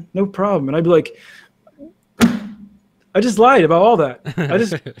 man, no problem. And I'd be like, I just lied about all that. I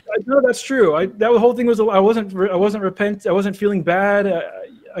know that's true. That whole thing was, I wasn't feeling bad.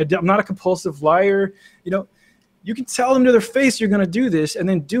 I'm not a compulsive liar. You know, you can tell them to their face you're going to do this, and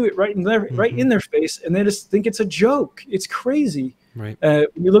then do it right in their face, and they just think it's a joke. It's crazy. Right. When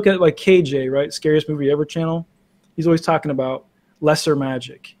you look at like KJ, right, Scariest Movie Ever channel, he's always talking about lesser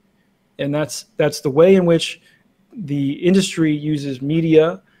magic, and that's the way in which the industry uses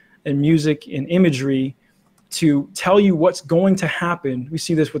media and music and imagery to tell you what's going to happen. We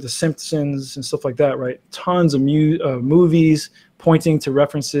see this with The Simpsons and stuff like that, right? Tons of movies pointing to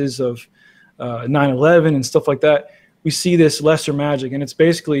references of 9/11 and stuff like that. We see this lesser magic, and it's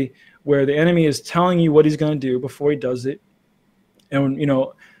basically where the enemy is telling you what he's going to do before he does it. And you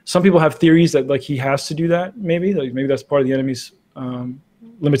know, some people have theories that like he has to do that. Maybe that's part of the enemy's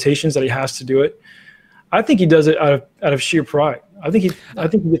limitations, that he has to do it. I think he does it out of sheer pride. I think he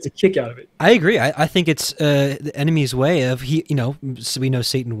gets a kick out of it. I agree. I think it's the enemy's way of so we know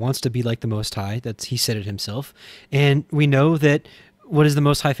Satan wants to be like the Most High. He said it himself, and we know that what is the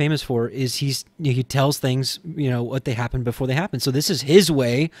Most High famous for is he tells things, what they happen before they happen. So this is his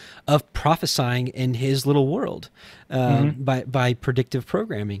way of prophesying in his little world by predictive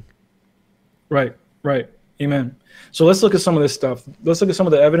programming. Right. Amen. So let's look at some of this stuff. Let's look at some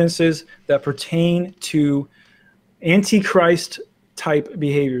of the evidences that pertain to Antichrist type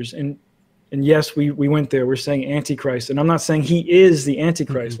behaviors. And yes, we went there. We're saying Antichrist. And I'm not saying he is the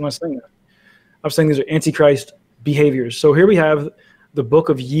Antichrist. I'm not saying that. I'm saying these are Antichrist behaviors. So here we have the Book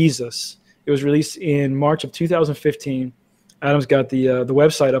of Jesus. It was released in March of 2015. Adam's got the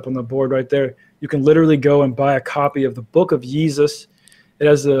website up on the board right there. You can literally go and buy a copy of the Book of Jesus. It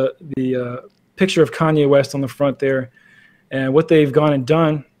has the picture of Kanye West on the front there. And what they've gone and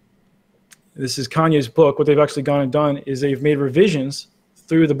done, this is Kanye's book, what they've actually gone and done is they've made revisions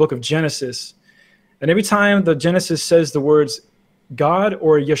through the book of Genesis. And every time the Genesis says the words God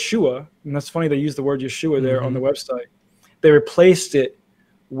or Yeshua, and that's funny they use the word Yeshua there on the website, they replaced it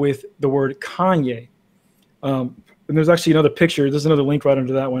with the word Kanye. And there's actually another picture. There's another link right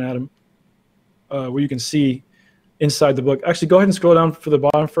under that one, Adam, where you can see inside the book. Actually, go ahead and scroll down for the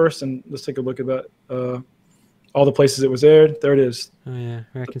bottom first, and let's take a look at that. All the places it was aired. There it is. Oh yeah,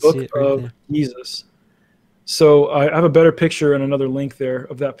 I can see it right there. Jesus. So I have a better picture and another link there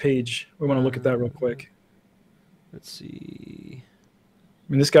of that page. We want to look at that real quick. Let's see.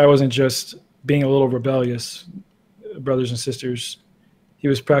 I mean, this guy wasn't just being a little rebellious, brothers and sisters. He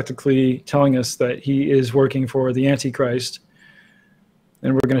was practically telling us that he is working for the Antichrist,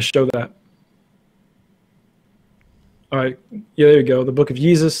 and we're going to show that. All right, yeah, there you go. The Book of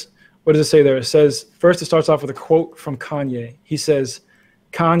Jesus. What does it say there? It says, first it starts off with a quote from Kanye.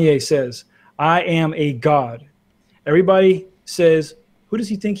 Kanye says, I am a God. Everybody says, who does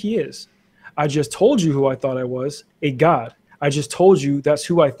he think he is? I just told you who I thought I was, a God. I just told you that's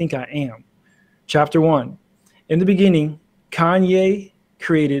who I think I am. Chapter 1. In the beginning, Kanye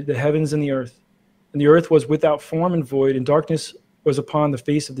created the heavens and the earth was without form and void, and darkness was upon the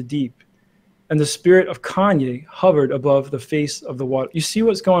face of the deep. And the spirit of Kanye hovered above the face of the water. You see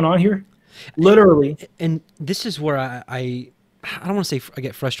what's going on here? Literally. And this is where I don't want to say I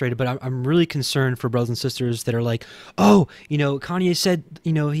get frustrated, but I'm really concerned for brothers and sisters that are like, oh, Kanye said,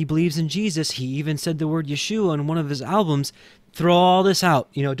 he believes in Jesus. He even said the word Yeshua on one of his albums. Throw all this out.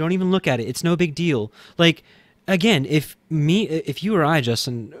 Don't even look at it. It's no big deal. Like, again, if you or I,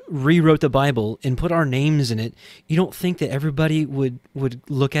 Justin, rewrote the Bible and put our names in it, you don't think that everybody would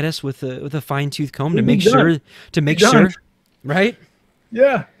look at us with a fine-tooth comb to make sure, right?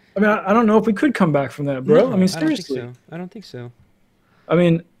 Yeah. I mean, I don't know if we could come back from that, bro. No, I mean, seriously. I don't think so. I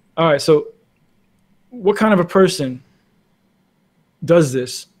mean, all right. So what kind of a person does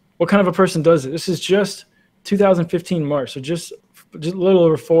this? What kind of a person does it? This is just 2015 March. So just just a little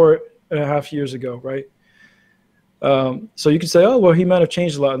over 4.5 years ago, right? So you could say, oh, well, he might have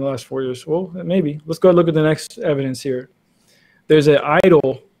changed a lot in the last 4 years. Well, maybe. Let's go look at the next evidence here. There's an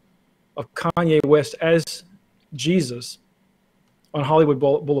idol of Kanye West as Jesus on Hollywood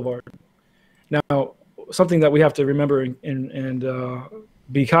Boulevard. Now, something that we have to remember and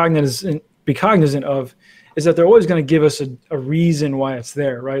be cognizant of is that they're always going to give us a reason why it's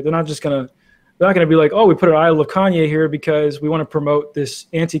there, right? They're not going to be like, oh, we put an idol of Kanye here because we want to promote this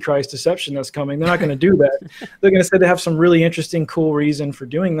Antichrist deception that's coming. They're not going to do that. They're going to say they have some really interesting, cool reason for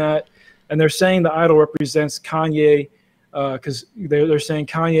doing that. And they're saying the idol represents Kanye because they're saying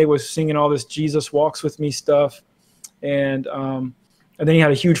Kanye was singing all this Jesus walks with me stuff. And then he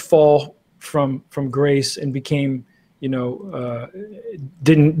had a huge fall from grace and became,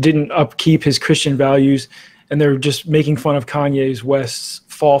 didn't upkeep his Christian values. And they're just making fun of Kanye West's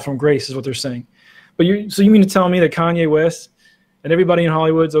fall from grace is what they're saying. But so you mean to tell me that Kanye West and everybody in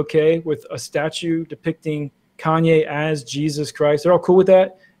Hollywood's okay with a statue depicting Kanye as Jesus Christ? They're all cool with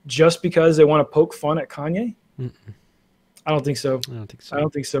that just because they want to poke fun at Kanye? Mm-mm. I don't think so. I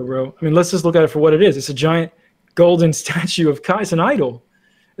don't think so, bro. I mean, let's just look at it for what it is. It's a giant golden statue of Kanye. It's an idol.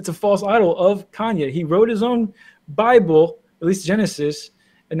 It's a false idol of Kanye. He wrote his own Bible, at least Genesis,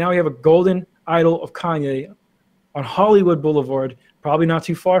 and now we have a golden idol of Kanye on Hollywood Boulevard, probably not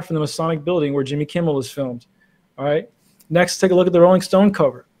too far from the Masonic building where Jimmy Kimmel is filmed. All right. Next, take a look at the Rolling Stone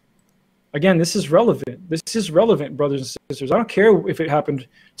cover. Again, this is relevant. This is relevant, brothers and sisters. I don't care if it happened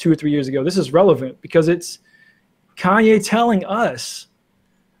 2 or 3 years ago. This is relevant because it's Kanye telling us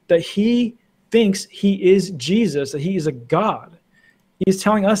that he thinks he is Jesus, that he is a God. He's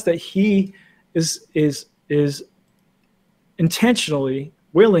telling us that he is intentionally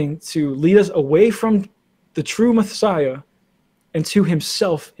willing to lead us away from the true Messiah and to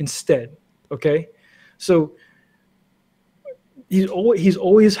himself instead. Okay, so he's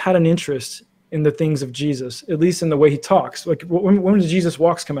always had an interest in the things of Jesus, at least in the way he talks. Like when did Jesus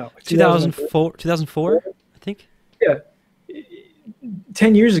Walks come out? Like 2004, I think. Yeah,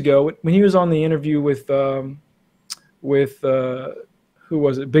 10 years ago when he was on the interview with who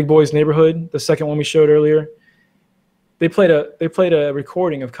was it? Big Boy's Neighborhood, the second one we showed earlier. They played a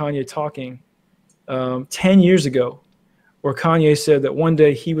recording of Kanye talking 10 years ago, where Kanye said that one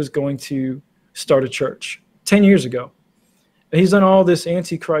day he was going to start a church. 10 years ago, and he's done all this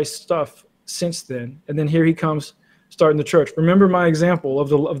Antichrist stuff since then. And then here he comes starting the church. Remember my example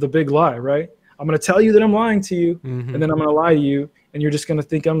of the big lie, right? I'm going to tell you that I'm lying to you, and then I'm going to lie to you, and you're just going to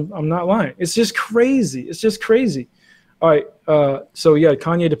think I'm not lying. It's just crazy. It's just crazy. All right. So yeah,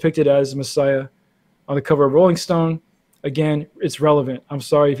 Kanye depicted as Messiah on the cover of Rolling Stone. Again, it's relevant. I'm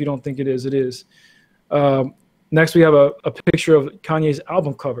sorry if you don't think it is. It is. Next, we have a picture of Kanye's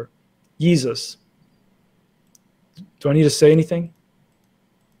album cover, Jesus. Do I need to say anything?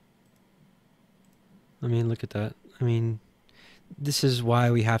 I mean, look at that. I mean, this is why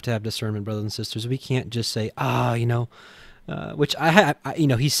we have to have discernment, brothers and sisters. We can't just say, which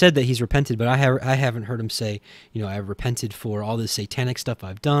he said that he's repented, but I haven't heard him say, I've repented for all this satanic stuff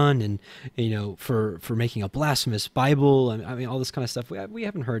I've done, and for making a blasphemous Bible, and I mean all this kind of stuff. We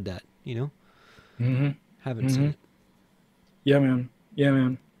haven't heard that, haven't seen it. Yeah, man. Yeah,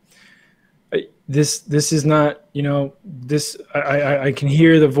 man. This is not, this. I can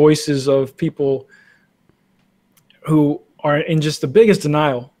hear the voices of people who are in just the biggest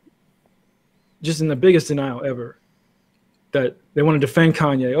denial, just in the biggest denial ever. That they want to defend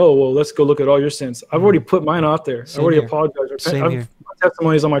Kanye. Oh, well, let's go look at all your sins. I've already put mine out there. I already apologized. My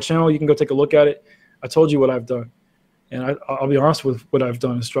testimonies on my channel. You can go take a look at it. I told you what I've done. And I'll be honest with what I've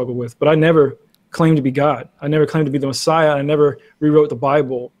done and struggled with. But I never claimed to be God. I never claimed to be the Messiah. I never rewrote the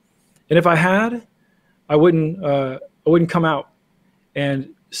Bible. And if I had, I wouldn't come out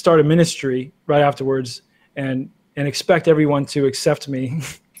and start a ministry right afterwards and expect everyone to accept me.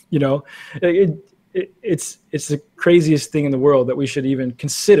 It's the craziest thing in the world that we should even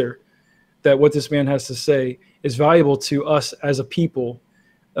consider that what this man has to say is valuable to us as a people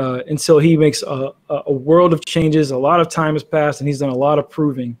until he makes a world of changes. A lot of time has passed and he's done a lot of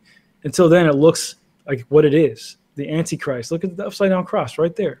proving. Until then, it looks like what it is, the Antichrist. Look at the upside down cross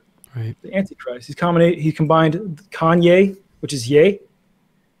right there. Right. The Antichrist. He combined Kanye, which is Ye,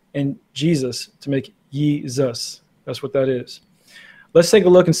 and Jesus to make Ye-zus. That's what that is. Let's take a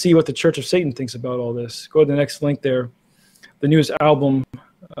look and see what the Church of Satan thinks about all this. Go to the next link there. The newest album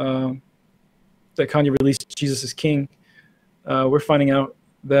that Kanye released, Jesus is King. We're finding out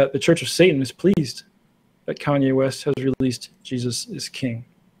that the Church of Satan is pleased that Kanye West has released Jesus is King.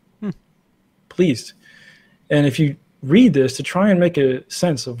 Pleased. And if you read this to try and make a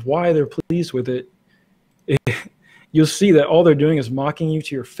sense of why they're pleased with it, you'll see that all they're doing is mocking you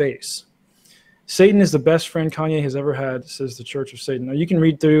to your face. Satan is the best friend Kanye has ever had, says the Church of Satan. Now, you can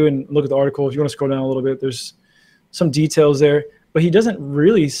read through and look at the article. If you want to scroll down a little bit, there's some details there. But he doesn't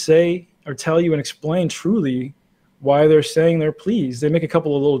really say or tell you and explain truly why they're saying they're pleased. They make a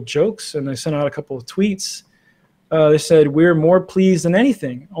couple of little jokes, and they sent out a couple of tweets. They said, we're more pleased than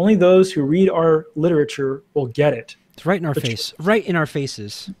anything. Only those who read our literature will get it. It's right in our face. Right in our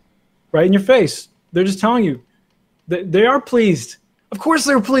faces. Right in your face. They're just telling you. They are pleased. Of course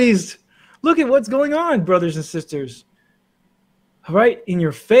they're pleased. Look at what's going on, brothers and sisters. Right in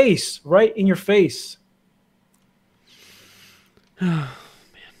your face. Right in your face. Oh,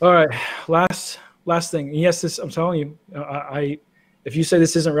 all right. Last thing. And yes, this, I'm telling you, if you say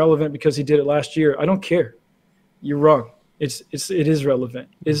this isn't relevant because he did it last year, I don't care. You're wrong. It is relevant.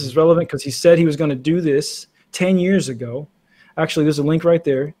 This is relevant because he said he was going to do this 10 years ago. Actually, there's a link right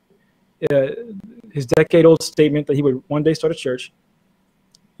there. His decade-old statement that he would one day start a church.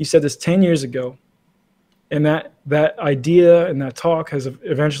 He said this 10 years ago, and that idea and that talk has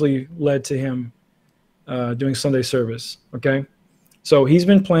eventually led to him doing Sunday service. Okay, so he's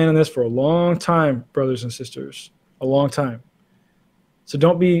been planning this for a long time, brothers and sisters, a long time. So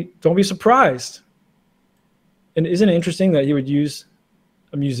don't be surprised. And isn't it interesting that he would use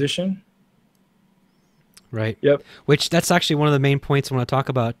a musician? Right. Yep. Which that's actually one of the main points I want to talk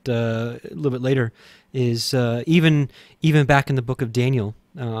about a little bit later. Is even back in the book of Daniel,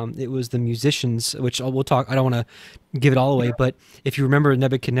 it was the musicians, which we'll talk. I don't want to give it all away, but if you remember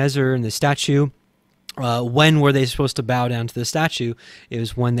Nebuchadnezzar and the statue, when were they supposed to bow down to the statue? It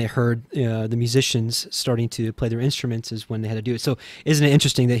was when they heard the musicians starting to play their instruments is when they had to do it. So isn't it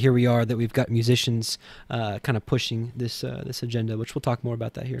interesting that here we are, that we've got musicians kind of pushing this agenda, which we'll talk more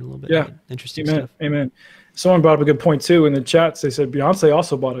about that here in a little bit. Yeah. Interesting Amen. stuff. Amen. Someone brought up a good point too in the chats. They said Beyonce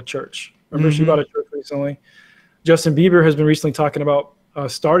also bought a church. Remember she bought a church recently. Justin Bieber has been recently talking about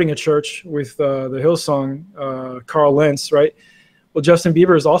starting a church with the Hillsong, Carl Lentz, right? Well, Justin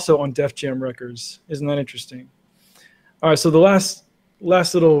Bieber is also on Def Jam Records. Isn't that interesting? All right, so the last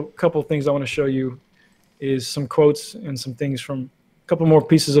little couple of things I want to show you is some quotes and some things from a couple more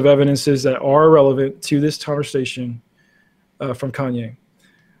pieces of evidences that are relevant to this conversation from Kanye.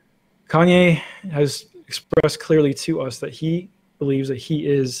 Kanye has expressed clearly to us that he believes that he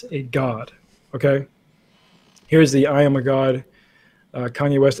is a God, okay? Here's the I Am a God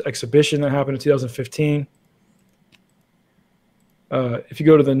Kanye West exhibition that happened in 2015. If you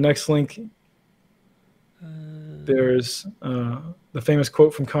go to the next link, there's the famous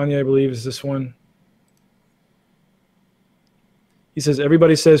quote from Kanye, I believe, is this one. He says,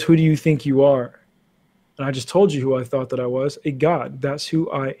 everybody says, who do you think you are? And I just told you who I thought that I was, a God. That's who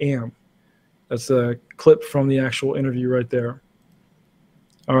I am. That's a clip from the actual interview right there.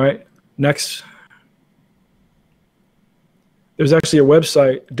 All right, next. There's actually a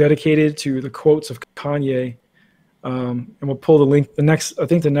website dedicated to the quotes of Kanye. And we'll pull the link. I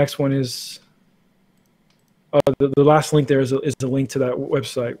think the next one is the last link there is a link to that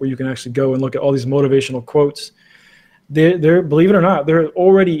website where you can actually go and look at all these motivational quotes. There, believe it or not, there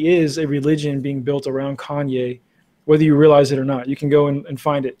already is a religion being built around Kanye, whether you realize it or not. You can go and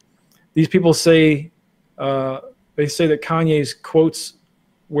find it. These people say they say that Kanye's quotes,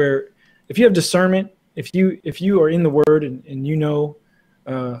 where if you have discernment, if you are in the Word and you know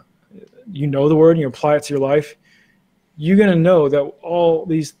the Word and you apply it to your life, you're going to know that all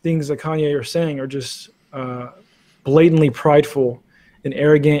these things that Kanye are saying are just blatantly prideful and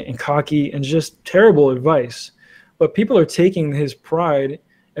arrogant and cocky and just terrible advice. But people are taking his pride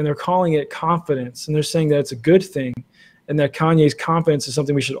and they're calling it confidence, and they're saying that it's a good thing and that Kanye's confidence is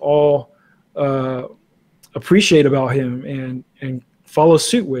something we should all appreciate about him and follow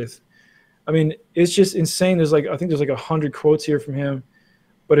suit with. I mean, it's just insane. I think there's like 100 quotes here from him.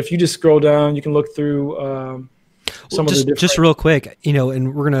 But if you just scroll down, you can look through just real quick,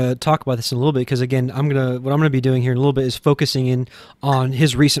 and we're going to talk about this in a little bit, because again, what I'm going to be doing here in a little bit is focusing in on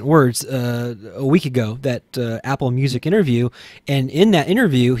his recent words a week ago, that Apple Music interview. And in that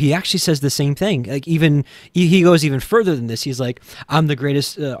interview, he actually says the same thing. Like he goes even further than this. He's like, I'm the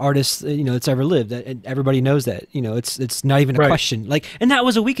greatest artist, that's ever lived. And everybody knows that, it's not even a question. Like, and that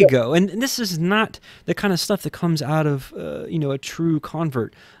was a week ago. And this is not the kind of stuff that comes out of, a true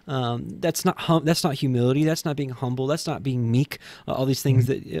convert. That's not humility. That's not being humble. That's not being meek. All these things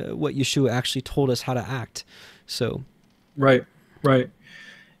that what Yeshua actually told us how to act. So, right. Yeah,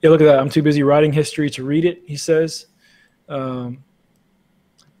 look at that. I'm too busy writing history to read it, he says. We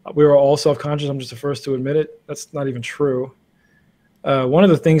are all self-conscious. I'm just the first to admit it. That's not even true. One of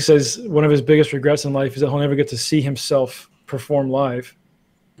the things says one of his biggest regrets in life is that he'll never get to see himself perform live.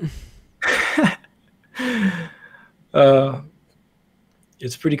 Uh,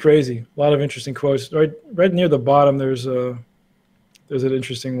 it's pretty crazy. A lot of interesting quotes. Right near the bottom, there's an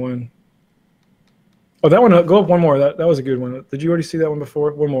interesting one. Oh, that one. Go up one more. That was a good one. Did you already see that one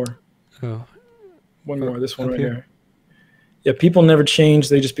before? One more. Oh, One more. This one up right here? here. Yeah, people never change.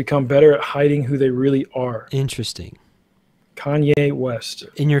 They just become better at hiding who they really are. Interesting. Kanye West.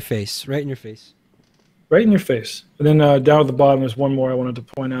 In your face. Right in your face. Right in your face. And then down at the bottom, there's one more I wanted to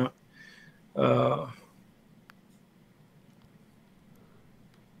point out.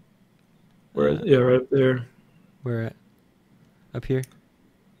 Yeah, right there. Where at? Up here?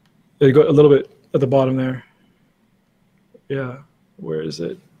 Yeah, you go a little bit at the bottom there. Yeah. Where is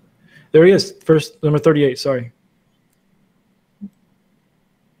it? There he is. First, number 38. Sorry.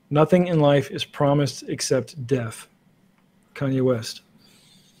 Nothing in life is promised except death. Kanye West.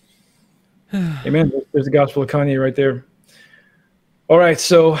 Amen. There's the gospel of Kanye right there. All right,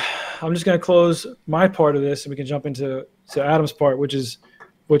 so I'm just going to close my part of this, and we can jump into Adam's part, which is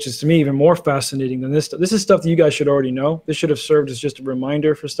to me even more fascinating than this stuff. This is stuff that you guys should already know. This should have served as just a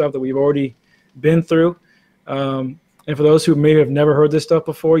reminder for stuff that we've already been through. And for those who maybe have never heard this stuff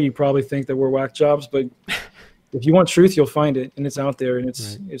before, you probably think that we're whack jobs, but if you want truth, you'll find it, and it's out there, and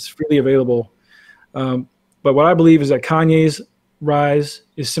it's freely available. But what I believe is that Kanye's rise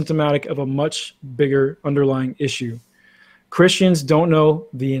is symptomatic of a much bigger underlying issue. Christians don't know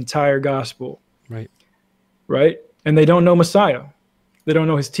the entire gospel. Right? And they don't know Messiah. They don't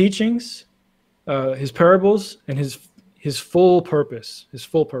know his teachings, his parables, and his full purpose.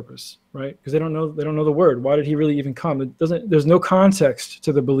 Right? Because they don't know the word. Why did he really even come? There's no context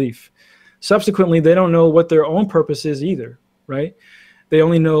to the belief. Subsequently, they don't know what their own purpose is either, right? They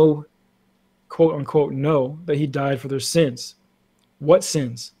only know, quote unquote, know that he died for their sins. What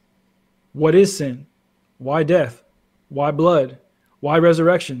sins? What is sin? Why death? Why blood? Why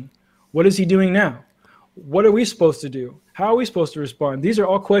resurrection? What is he doing now? What are we supposed to do? How are we supposed to respond? These are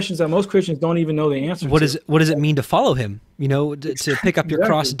all questions that most Christians don't even know the answer to. What does it mean to follow him? You know, to pick up your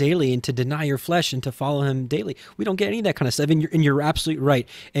cross daily and to deny your flesh and to follow him daily. We don't get any of that kind of stuff. And you're absolutely right.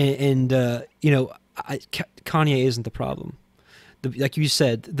 And you know, Kanye isn't the problem. Like you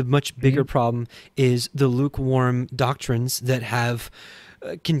said, the much bigger problem is the lukewarm doctrines that have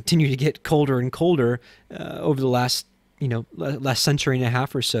continued to get colder and colder over the last century and a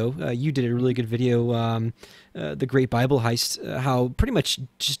half or so. You did a really good video, The Great Bible Heist, how pretty much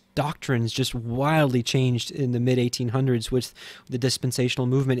just doctrines just wildly changed in the mid-1800s with the dispensational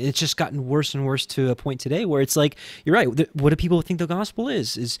movement. It's just gotten worse and worse to a point today where it's like, you're right, what do people think the gospel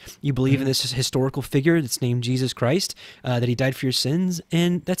is? Is you believe in this historical figure that's named Jesus Christ, that he died for your sins,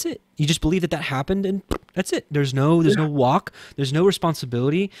 and that's it. You just believe that happened, and that's it. There's no walk, there's no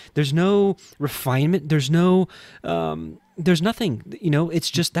responsibility, there's no refinement, there's nothing. It's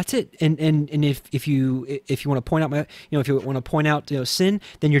just that's it. And if you want to point out if you want to point out sin,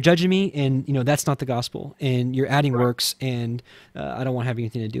 then you're judging me, and that's not the gospel, and you're adding works, and I don't want to have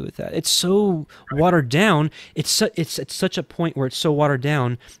anything to do with that. It's so watered down. It's at such a point where it's so watered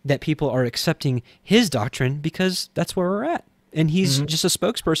down that people are accepting his doctrine because that's where we're at. And he's just a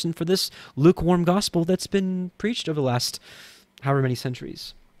spokesperson for this lukewarm gospel that's been preached over the last however many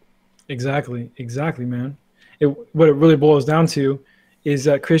centuries. Exactly, man. What it really boils down to is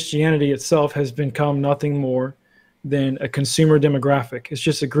that Christianity itself has become nothing more than a consumer demographic. It's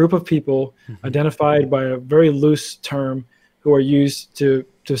just a group of people identified by a very loose term who are used to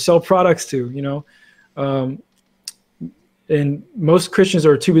sell products to, and most Christians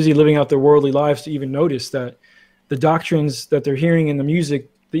are too busy living out their worldly lives to even notice that the doctrines that they're hearing in the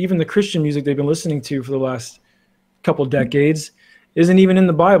music, even the Christian music they've been listening to for the last couple decades, isn't even in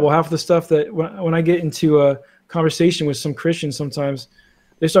the Bible. Half of the stuff that when I get into a conversation with some Christians, sometimes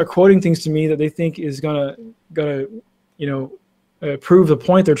they start quoting things to me that they think is gonna prove the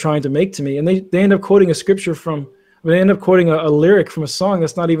point they're trying to make to me, and they end up quoting a scripture they end up quoting a lyric from a song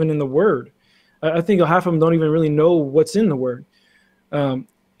that's not even in the Word. I think half of them don't even really know what's in the Word.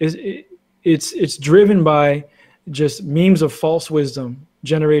 It's driven by just memes of false wisdom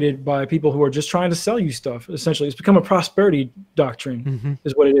generated by people who are just trying to sell you stuff. Essentially, it's become a prosperity doctrine,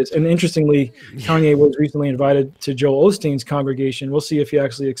 is what it is. And interestingly, Kanye was recently invited to Joel Osteen's congregation. We'll see if he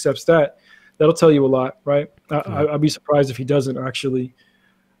actually accepts that. That'll tell you a lot, right? I'd be surprised if he doesn't actually.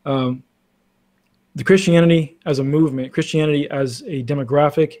 The Christianity as a movement, Christianity as a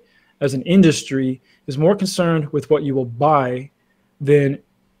demographic, as an industry, is more concerned with what you will buy than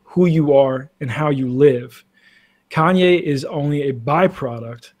who you are and how you live. Kanye is only a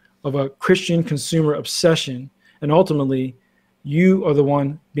byproduct of a Christian consumer obsession, and ultimately, you are the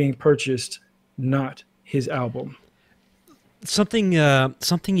one being purchased, not his album. Something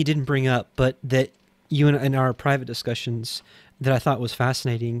you didn't bring up, but that you and in our private discussions that I thought was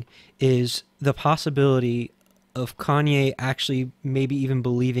fascinating is the possibility of Kanye actually maybe even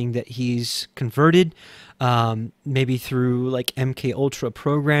believing that he's converted, maybe through like MK Ultra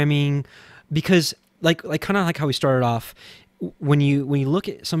programming, because like kind of like how we started off. When you look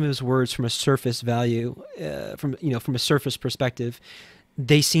at some of his words from a surface value, from a surface perspective,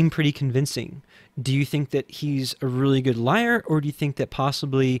 they seem pretty convincing. Do you think that he's a really good liar, or do you think that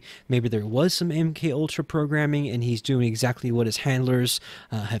possibly maybe there was some MK Ultra programming and he's doing exactly what his handlers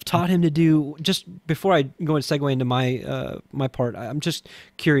have taught him to do? Just before I go and segue into my my part, I'm just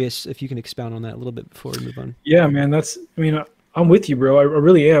curious if you can expound on that a little bit before we move on. Yeah, man, I'm with you, bro. I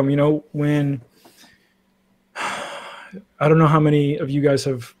really am. When I don't know how many of you guys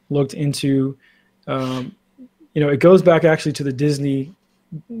have looked into, it goes back actually to the Disney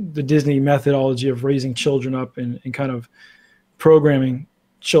methodology of raising children up and kind of programming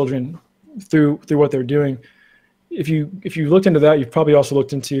children through what they're doing. If you looked into that, you've probably also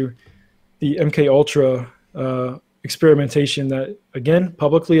looked into the MK Ultra experimentation, that, again,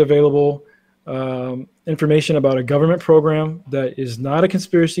 publicly available information about a government program that is not a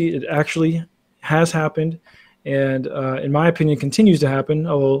conspiracy. It actually has happened, and in my opinion continues to happen,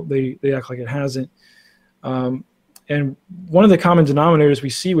 although they act like it hasn't. And one of the common denominators we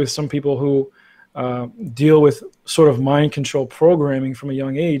see with some people who deal with sort of mind control programming from a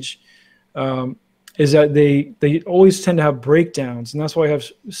young age is that they always tend to have breakdowns. And that's why I have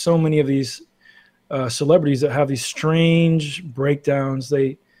so many of these celebrities that have these strange breakdowns.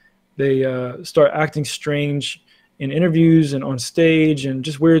 They start acting strange in interviews and on stage, and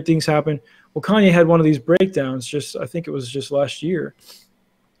just weird things happen. Well, Kanye had one of these breakdowns I think it was just last year.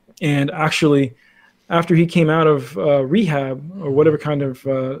 And actually, after he came out of rehab or whatever kind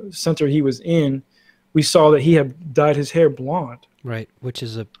of center he was in, we saw that he had dyed his hair blonde. Right, which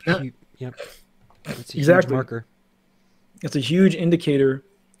is that's a exactly. huge marker. It's a huge indicator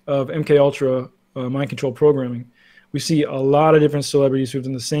of MK Ultra mind control programming. We see a lot of different celebrities who've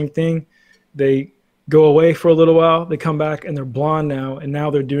done the same thing. They go away for a little while, they come back, and they're blonde now, and now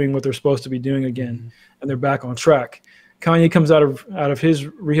they're doing what they're supposed to be doing again, and they're back on track. Kanye comes out of his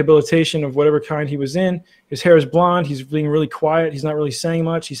rehabilitation of whatever kind he was in. His hair is blonde. He's being really quiet. He's not really saying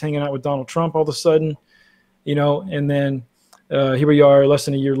much. He's hanging out with Donald Trump all of a sudden, and then here we are less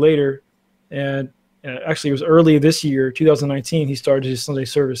than a year later. And actually, it was early this year, 2019, he started his Sunday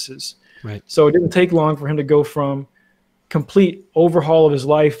services. Right. So it didn't take long for him to go from complete overhaul of his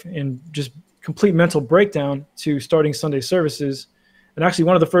life and just complete mental breakdown to starting Sunday services. And actually,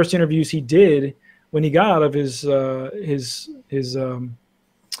 one of the first interviews he did when he got out of his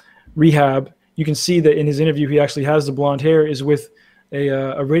rehab, you can see that in his interview he actually has the blonde hair, is with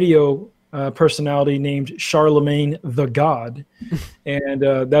a radio personality named Charlemagne the God, and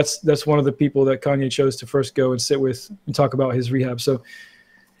that's one of the people that Kanye chose to first go and sit with and talk about his rehab. So,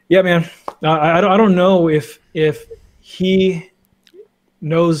 yeah, man, I don't know if he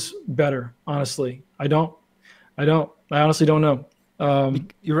knows better. Honestly, I honestly don't know.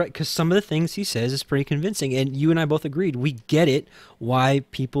 You're right, because some of the things he says is pretty convincing, and you and I both agreed. We get it, why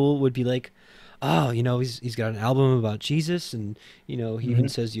people would be like, oh, he's got an album about Jesus, and he even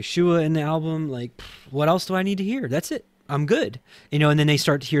says Yeshua in the album. Like, what else do I need to hear? That's it. I'm good. And then they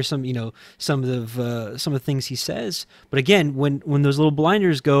start to hear some of the things he says. But again, when those little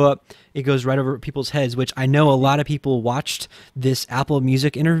blinders go up, it goes right over people's heads. Which I know a lot of people watched this Apple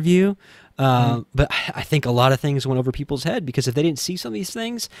Music interview. But I think a lot of things went over people's head, because if they didn't see some of these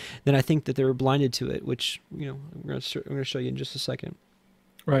things, then I think that they were blinded to it, which, we're going to show you in just a second.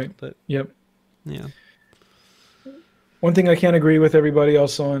 Right. But yep. Yeah. One thing I can't agree with everybody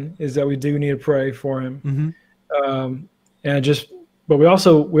else on is that we do need to pray for him. But we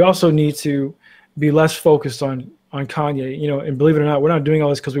also need to be less focused on Kanye, and believe it or not, we're not doing all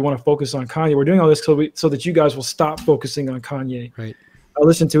this because we want to focus on Kanye. We're doing all this so that you guys will stop focusing on Kanye. Right. I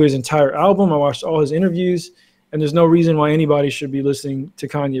listened to his entire album. I watched all his interviews, and there's no reason why anybody should be listening to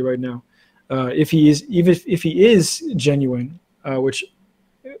Kanye right now. If he is genuine, which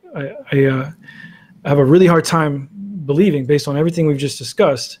I have a really hard time believing based on everything we've just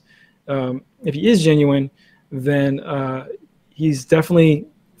discussed. If he is genuine, then he's definitely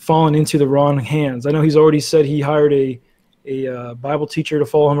fallen into the wrong hands. I know he's already said he hired a Bible teacher to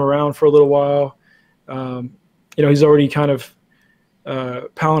follow him around for a little while. He's already kind of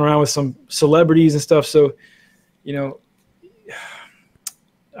palling around with some celebrities and stuff. So,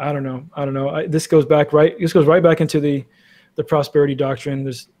 I don't know. This goes right back into the prosperity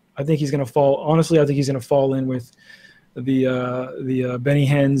doctrine. I think he's going to fall. Honestly, I think he's going to fall in with the Benny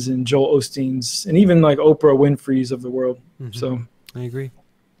Hinn's and Joel Osteen's and even like Oprah Winfrey's of the world. So I agree.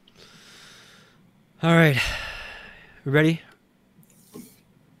 All right. Ready?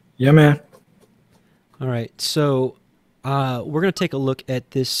 Yeah, man. All right. So we're going to take a look at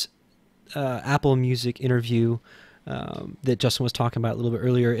this Apple Music interview that Justin was talking about a little bit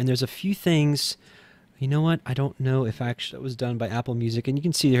earlier. And there's a few things. You know what? I don't know if actually it was done by Apple Music. And you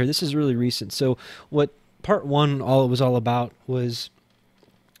can see here, this is really recent. So what part one all it was all about was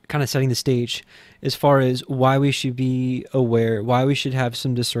kind of setting the stage as far as why we should be aware, why we should have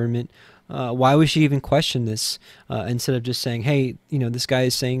some discernment, why we should even question this instead of just saying, hey, you know, this guy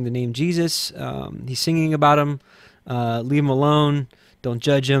is saying the name Jesus, he's singing about him, leave him alone, don't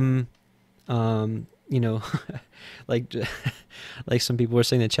judge him, you know, like like some people were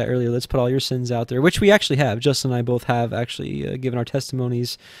saying in the chat earlier, let's put all your sins out there, which we actually have. Justin and I both have actually given our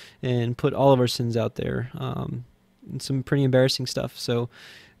testimonies and put all of our sins out there, and some pretty embarrassing stuff. So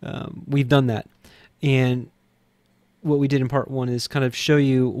we've done that. And what we did in part one is kind of show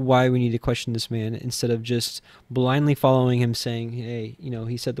you why we need to question this man instead of just blindly following him saying, hey, you know,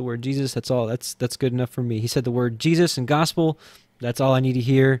 he said the word Jesus, that's all, that's good enough for me. He said the word Jesus and gospel, that's all I need to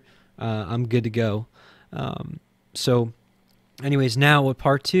hear. I'm good to go. So anyways, now with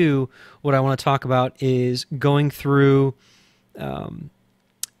part two, what I want to talk about is going through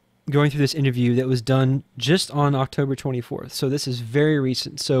this interview that was done just on October 24th. So this is very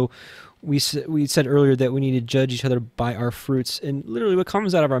recent. So we said earlier that we need to judge each other by our fruits and literally what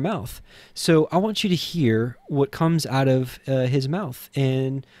comes out of our mouth. So I want you to hear what comes out of his mouth,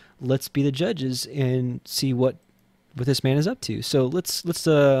 and let's be the judges and see what this man is up to. So let's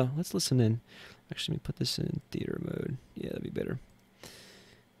listen in. Actually, let me put this in theater mode. Yeah, that'd be better.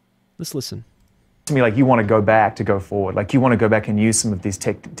 Let's listen. To me, like, you want to go back to go forward. Like, you want to go back and use some of these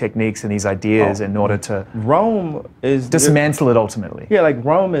techniques and these ideas in order to Rome is dismantle it ultimately. Yeah, like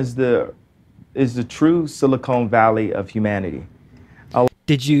Rome is the true Silicon Valley of humanity.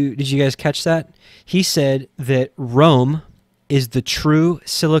 Did you guys catch that? He said that Rome is the true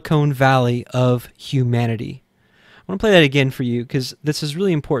Silicon Valley of humanity. I want to play that again for you because this is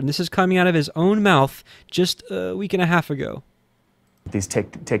really important. This is coming out of his own mouth just a week and a half ago. These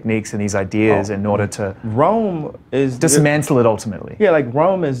techniques and these ideas in order to Rome is dismantle it ultimately. Yeah, like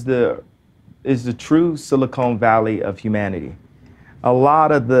Rome is the true Silicon Valley of humanity. A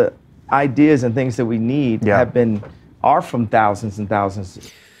lot of the ideas and things that we need are from thousands and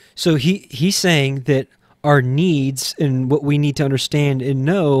thousands. So he's saying that our needs and what we need to understand and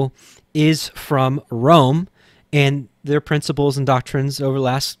know is from Rome and their principles and doctrines over the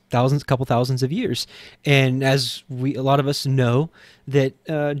last couple thousands of years. And as a lot of us know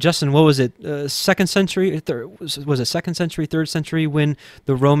that, Justin, what was it, second century, was it second century, third century, when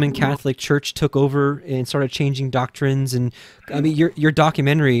the Roman Catholic Church took over and started changing doctrines? And I mean, your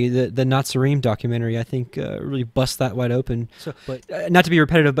documentary, the Nazarene documentary, I think really bust that wide open. So, but not to be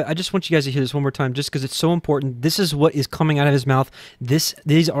repetitive, but I just want you guys to hear this one more time, just because it's so important. This is what is coming out of his mouth.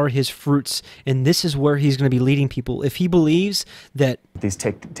 These are his fruits, and this is where he's going to be leading people. If he believes that these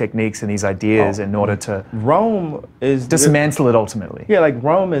techniques and these ideas in order to Rome is dismantle it ultimately. Yeah, like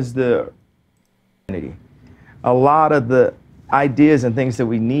Rome is the humanity. A lot of the ideas and things that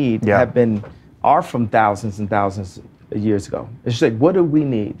we need are from thousands and thousands of years ago. It's just like, what do we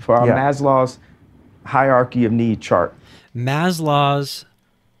need for our Maslow's hierarchy of need chart? Maslow's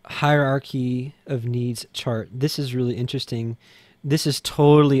hierarchy of needs chart. This is really interesting. This is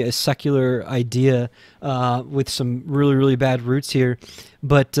totally a secular idea with some really, really bad roots here.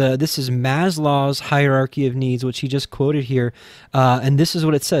 But this is Maslow's hierarchy of needs, which he just quoted here. And this is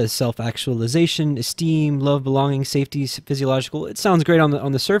what it says: self-actualization, esteem, love, belonging, safety, physiological. It sounds great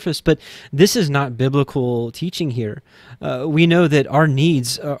on the surface, but this is not biblical teaching here. We know that our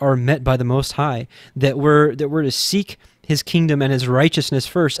needs are met by the Most High, that we're to seek his kingdom and his righteousness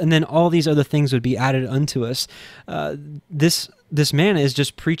first, and then all these other things would be added unto us. This man is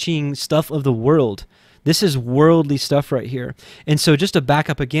just preaching stuff of the world. This is worldly stuff right here. And so just to back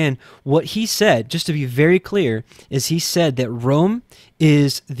up again, what he said, just to be very clear, is he said that Rome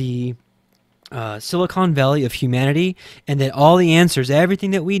is the Silicon Valley of humanity, and that all the answers,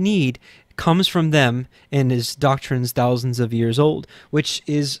 everything that we need, comes from them and his doctrines thousands of years old, which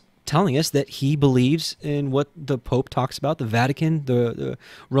is telling us that he believes in what the Pope talks about, the Vatican, the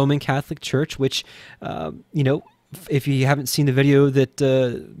Roman Catholic Church, which, you know, if you haven't seen the video that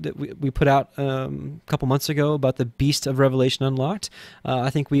that we put out a couple months ago about the Beast of Revelation Unlocked, I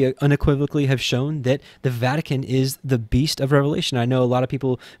think we unequivocally have shown that the Vatican is the Beast of Revelation. I know a lot of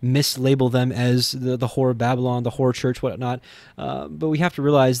people mislabel them as the whore of Babylon, the whore church, whatnot, but we have to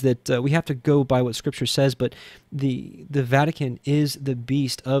realize that we have to go by what Scripture says. But the Vatican is the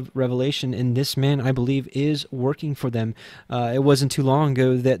Beast of Revelation, and this man, I believe, is working for them. It wasn't too long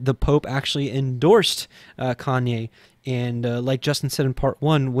ago that the Pope actually endorsed Kanye. And like Justin said in part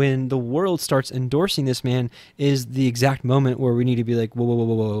 1, when the world starts endorsing this man is the exact moment where we need to be like, whoa, whoa, whoa,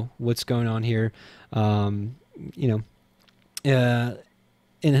 whoa, whoa, what's going on here? And then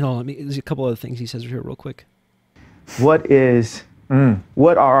hold on, there's a couple other things he says here real quick. What are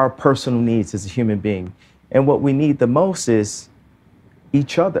our personal needs as a human being? And what we need the most is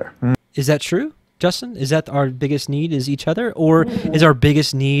each other. Is that true, Justin? Is that our biggest need, is each other? Or is our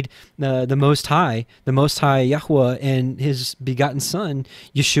biggest need the Most High Yahweh and his begotten Son,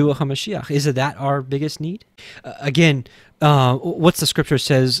 Yeshua HaMashiach? Is that our biggest need? Again, what's the Scripture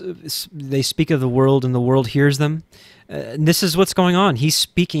says? They speak of the world and the world hears them. And this is what's going on. He's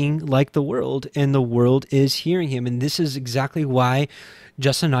speaking like the world, and the world is hearing him. And this is exactly why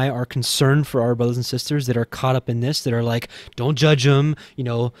Justin and I are concerned for our brothers and sisters that are caught up in this, that are like, don't judge him,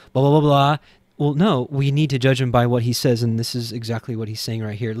 blah, blah, blah, blah. Well, no, we need to judge him by what he says, and this is exactly what he's saying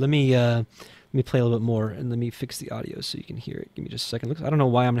right here. Let me play a little bit more, and let me fix the audio so you can hear it. Give me just a second. Look, I don't know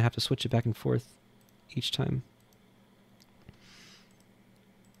why I'm going to have to switch it back and forth each time.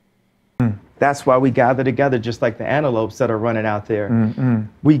 That's why we gather together, just like the antelopes that are running out there.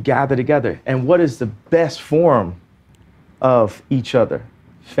 We gather together. And what is the best form of each other?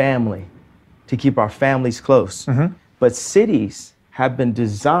 Family, to keep our families close. But cities have been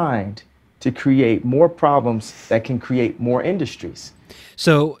designed to create more problems that can create more industries.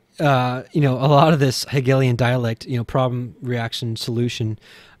 So, a lot of this Hegelian dialect, problem, reaction, solution,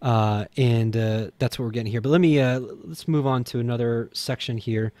 and that's what we're getting here. But let's move on to another section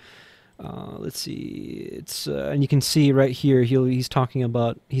here. Let's see. It's and you can see right here he's talking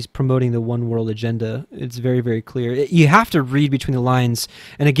about, he's promoting the one world agenda. It's very, very clear. You have to read between the lines.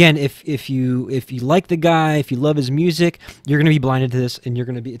 And again, if you like the guy, if you love his music, you're going to be blinded to this, and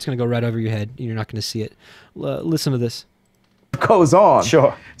it's going to go right over your head. You're not going to see it. Listen to this. Goes on.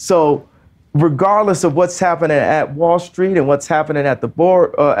 Sure. So regardless of what's happening at Wall Street and what's happening at the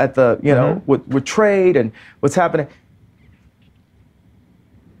board, with trade and what's happening,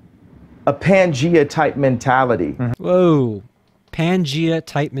 a Pangea type mentality. Whoa, Pangea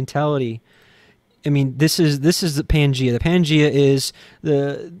type mentality. I mean, this is the Pangea. The Pangea is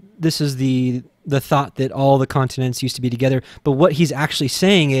the thought that all the continents used to be together. But what he's actually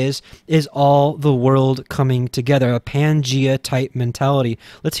saying is all the world coming together. A Pangea type mentality.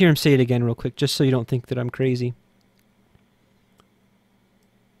 Let's hear him say it again real quick, just so you don't think that I'm crazy.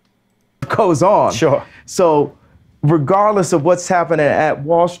 Goes on. Sure. So regardless of what's happening at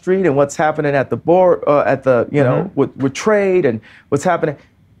Wall Street and what's happening at the board, with trade and what's happening,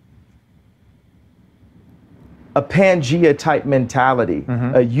 a Pangea type mentality,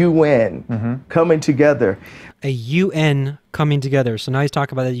 a UN coming together. A UN coming together. So now he's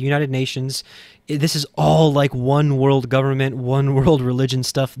talking about the United Nations. This is all like one world government, one world religion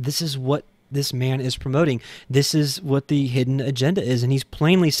stuff. This is what this man is promoting. This is what the hidden agenda is, and he's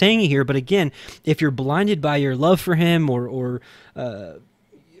plainly saying it here. But again, if you're blinded by your love for him, or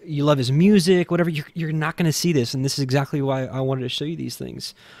you love his music, whatever, you're not going to see this. And this is exactly why I wanted to show you these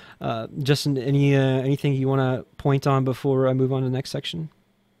things. Justin, anything you want to point on before I move on to the next section?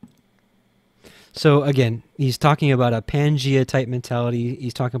 So again, he's talking about a Pangea type mentality.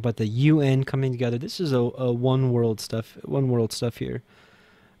 He's talking about the UN coming together. This is a one world stuff here.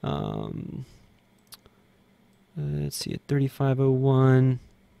 Let's see, at 3501.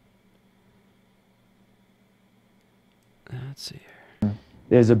 Let's see here.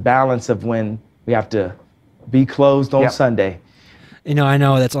 There's a balance of when we have to be closed on Sunday. I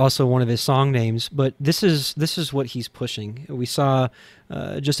know that's also one of his song names, but this is what he's pushing. We saw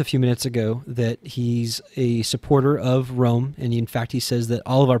just a few minutes ago that he's a supporter of Rome, and in fact he says that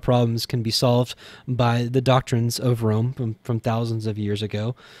all of our problems can be solved by the doctrines of Rome from thousands of years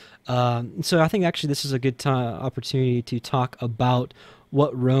ago. So I think actually this is a good opportunity to talk about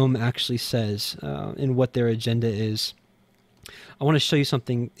what Rome actually says and what their agenda is. I want to show you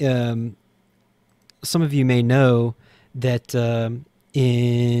something. Some of you may know that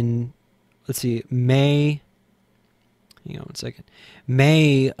in, let's see, May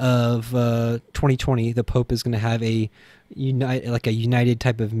of 2020, the Pope is going to have a united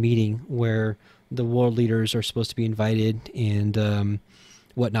type of meeting where the world leaders are supposed to be invited, and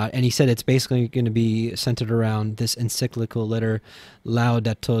whatnot. And he said it's basically going to be centered around this encyclical letter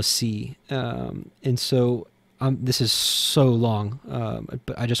Laudato Si. And so this is so long,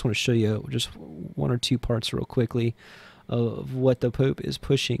 but I just want to show you just one or two parts real quickly of what the Pope is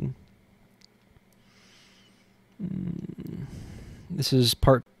pushing. This is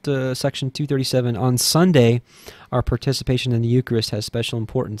section 237. On Sunday, our participation in the Eucharist has special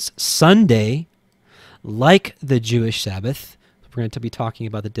importance. Sunday, like the Jewish Sabbath, we're going to be talking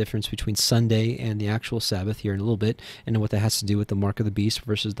about the difference between Sunday and the actual Sabbath here in a little bit, and what that has to do with the mark of the beast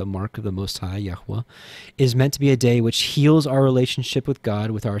versus the mark of the Most High, Yahweh, is meant to be a day which heals our relationship with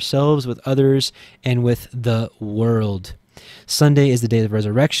God, with ourselves, with others, and with the world. Sunday is the day of the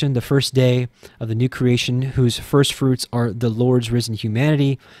resurrection, the first day of the new creation, whose first fruits are the Lord's risen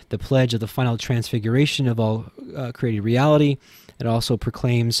humanity, the pledge of the final transfiguration of all created reality. It also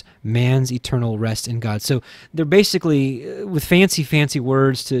proclaims man's eternal rest in God. So they're basically, with fancy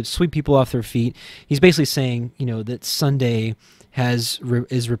words to sweep people off their feet, he's basically saying, that Sunday has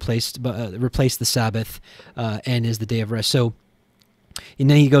replaced the Sabbath and is the day of rest. So, and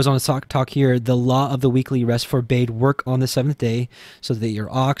then he goes on to talk here, the law of the weekly rest forbade work on the seventh day, so that your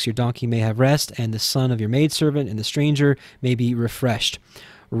ox, your donkey may have rest, and the son of your maidservant and the stranger may be refreshed.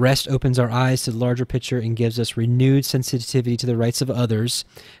 Rest opens our eyes to the larger picture and gives us renewed sensitivity to the rights of others.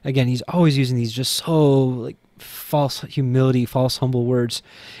 Again, he's always using these just so false humility, false humble words.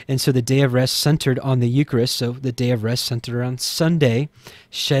 And so the day of rest centered on the Eucharist, so the day of rest centered around Sunday,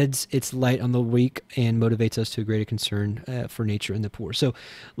 sheds its light on the weak and motivates us to a greater concern for nature and the poor. So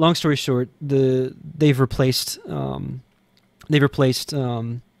long story short, they've replaced the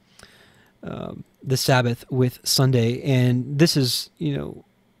Sabbath with Sunday, and this is,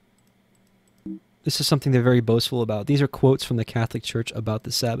 this is something they're very boastful about. These are quotes from the Catholic Church about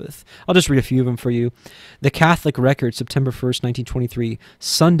the Sabbath. I'll just read a few of them for you. The Catholic Record, September 1st, 1923.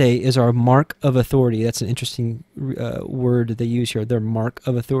 Sunday is our mark of authority. That's an interesting word that they use here, their mark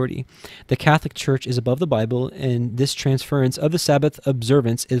of authority. The Catholic Church is above the Bible, and this transference of the Sabbath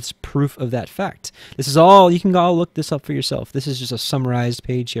observance is proof of that fact. This is all, you can all look this up for yourself. This is just a summarized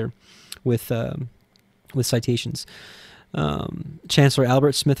page here with citations. Chancellor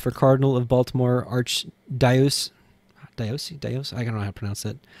Albert Smith for Cardinal of Baltimore Archdiocese, I don't know how to pronounce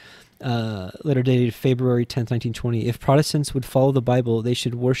that. Letter dated February 10th, 1920. If Protestants would follow the Bible, they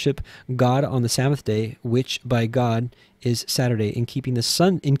should worship God on the Sabbath day, which by God is Saturday. In keeping the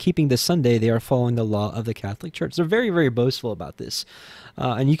Sunday, they are following the law of the Catholic Church. They're very, very boastful about this,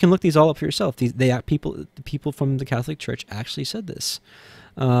 and you can look these all up for yourself. People from the Catholic Church actually said this.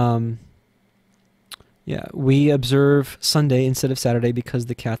 Yeah, we observe Sunday instead of Saturday because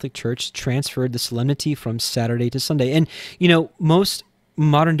the Catholic Church transferred the solemnity from Saturday to Sunday. And, most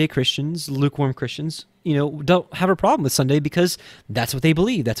modern-day Christians, lukewarm Christians, don't have a problem with Sunday because that's what they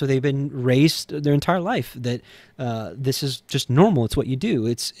believe. That's what they've been raised their entire life, that this is just normal. It's what you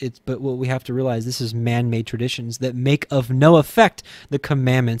do. But what we have to realize, this is man-made traditions that make of no effect the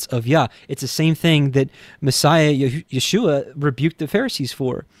commandments of Yah. It's the same thing that Messiah, Yeshua, rebuked the Pharisees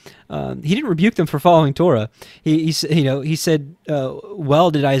for. He didn't rebuke them for following Torah. He said,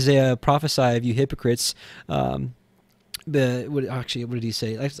 well did Isaiah prophesy of you hypocrites. What did he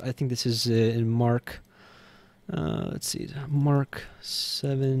say? I think this is in Mark. Let's see, Mark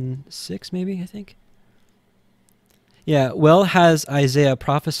 7:6 maybe, I think. Yeah, well has Isaiah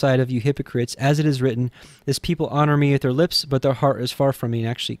prophesied of you hypocrites, as it is written, this people honor me with their lips, but their heart is far from me. And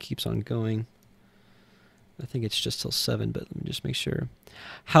actually keeps on going. I think it's just till 7, but let me just make sure.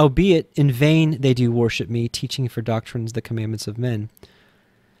 Howbeit, in vain they do worship me, teaching for doctrines the commandments of men.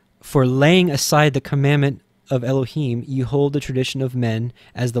 For laying aside the commandment of Elohim, you hold the tradition of men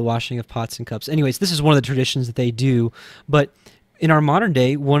as the washing of pots and cups. Anyways, this is one of the traditions that they do, but in our modern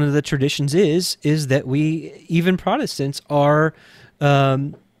day, one of the traditions is that we, even Protestants, are,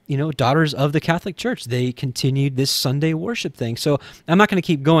 daughters of the Catholic Church. They continued this Sunday worship thing. So I'm not going to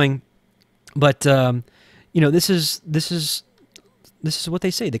keep going, but this is what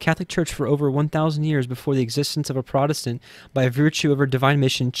they say. The Catholic Church, for over 1,000 years before the existence of a Protestant, by virtue of her divine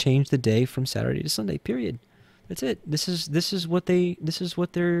mission, changed the day from Saturday to Sunday. Period. That's it. This is what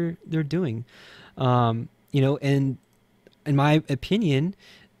they're doing. And in my opinion,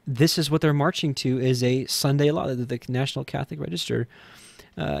 this is what they're marching to, is a Sunday law, the National Catholic Register,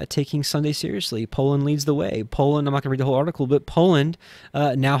 taking Sunday seriously. Poland leads the way. Poland, I'm not going to read the whole article, but Poland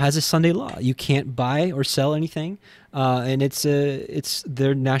now has a Sunday law. You can't buy or sell anything and it's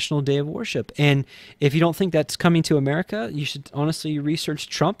their national day of worship. And if you don't think that's coming to America, you should honestly research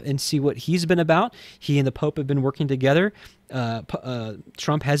Trump and see what he's been about. He and the Pope have been working together.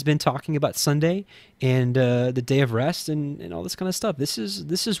 Trump has been talking about Sunday and the day of rest and all this kind of stuff. This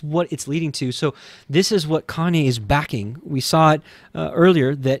is what it's leading to. So this is what Kanye is backing. We saw it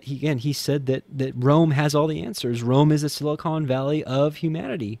earlier that he said that Rome has all the answers. Rome is the Silicon Valley of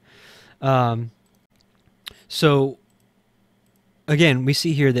humanity. So again, we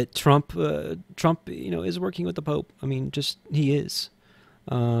see here that Trump is working with the Pope. I mean, just he is.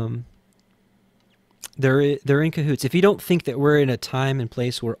 They're in cahoots. If you don't think that we're in a time and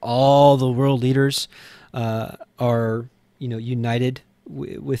place where all the world leaders are united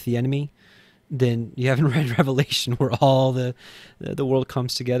with the enemy, then you haven't read Revelation, where all the world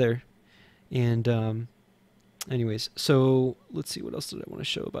comes together. And anyways, so let's see, what else did I want to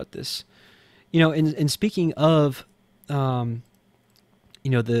show about this? And speaking of the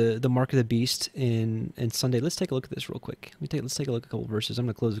mark of the beast in Sunday, let's take a look at this real quick. Let's take a look at a couple verses. I'm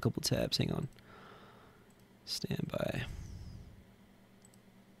going to close a couple tabs. Hang on. Stand by.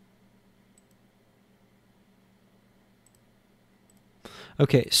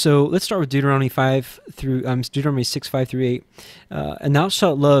 Okay, so let's start with Deuteronomy 6, 5 through 8. And thou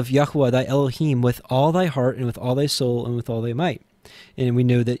shalt love Yahweh thy Elohim with all thy heart and with all thy soul and with all thy might. And we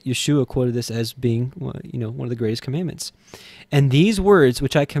know that Yeshua quoted this as being, one of the greatest commandments. And these words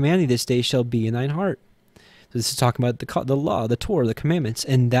which I command thee this day shall be in thine heart. So this is talking about the law, the Torah, the commandments.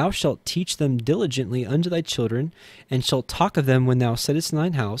 And thou shalt teach them diligently unto thy children, and shalt talk of them when thou sittest in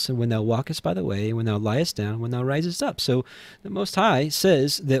thine house, and when thou walkest by the way, and when thou liest down, when thou risest up. So the Most High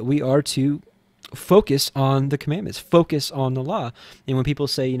says that we are to focus on the commandments, focus on the law. And when people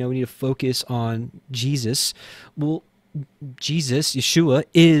say, we need to focus on Jesus, well, Jesus, Yeshua,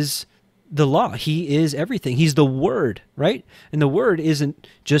 is the law. He is everything. He's the Word, right? And the Word isn't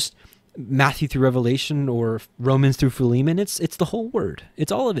just Matthew through Revelation or Romans through Philemon. It's the whole Word.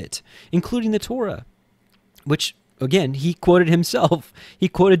 It's all of it, including the Torah, which, again, he quoted himself. He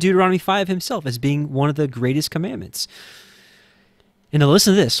quoted Deuteronomy 5 himself as being one of the greatest commandments. And now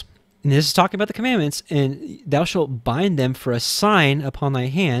listen to this. And this is talking about the commandments. And thou shalt bind them for a sign upon thy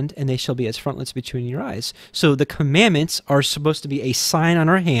hand, and they shall be as frontlets between your eyes. So the commandments are supposed to be a sign on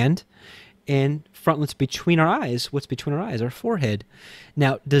our hand and frontlets between our eyes. What's between our eyes? Our forehead.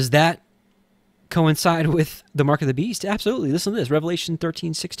 Now, does that coincide with the mark of the beast? Absolutely. Listen to this. Revelation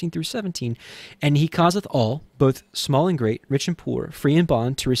 13, 16 through 17. And he causeth all, both small and great, rich and poor, free and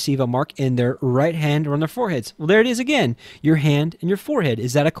bond, to receive a mark in their right hand or on their foreheads. Well, there it is again. Your hand and your forehead.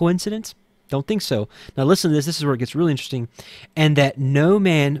 Is that a coincidence? Don't think so. Now listen to this. This is where it gets really interesting. And that no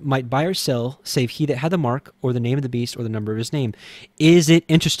man might buy or sell, save he that had the mark, or the name of the beast, or the number of his name. Is it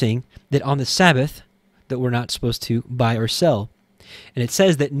interesting that on the Sabbath that we're not supposed to buy or sell? And it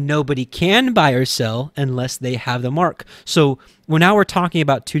says that nobody can buy or sell unless they have the mark. So now we're talking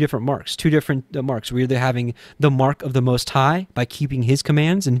about two different marks. We're either having the mark of the Most High by keeping his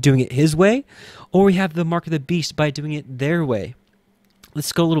commands and doing it his way, or we have the mark of the beast by doing it their way.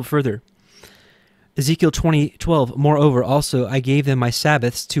 Let's go a little further. Ezekiel 20:12. Moreover, also I gave them my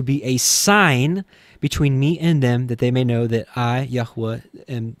Sabbaths to be a sign between me and them, that they may know that I, Yahweh,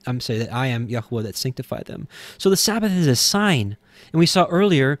 that I am Yahweh that sanctify them. So the Sabbath is a sign. And we saw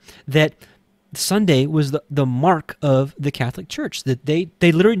earlier that Sunday was the mark of the Catholic Church, that they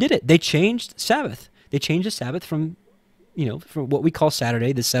literally did it. They changed Sabbath. They changed the Sabbath from what we call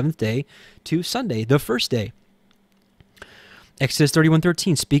Saturday, the seventh day, to Sunday, the first day. Exodus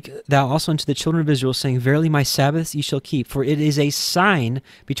 31:13, speak thou also unto the children of Israel, saying, verily my Sabbaths ye shall keep, for it is a sign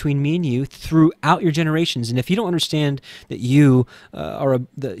between me and you throughout your generations. And if you don't understand that you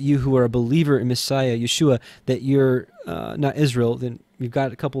who are a believer in Messiah, Yeshua, that you're not Israel, then you've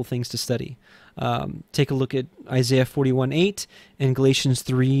got a couple of things to study. Take a look at Isaiah 41:8 and Galatians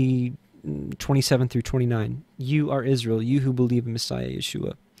 3:27 through 29. You are Israel, you who believe in Messiah,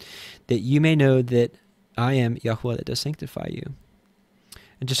 Yeshua, that you may know that I am Yahweh that does sanctify you.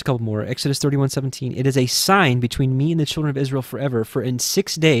 And just a couple more. Exodus 31:17. It is a sign between me and the children of Israel forever. For in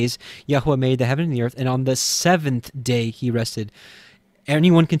 6 days Yahweh made the heaven and the earth, and on the seventh day he rested.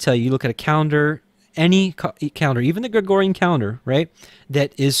 Anyone can tell you, look at a calendar, any calendar, even the Gregorian calendar, right,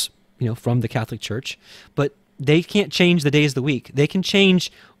 that is from the Catholic Church, but they can't change the days of the week. They can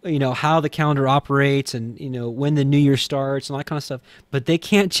change how the calendar operates and when the new year starts and all that kind of stuff, but they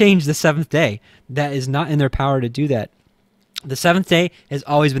can't change the seventh day. That is not in their power to do that. The seventh day has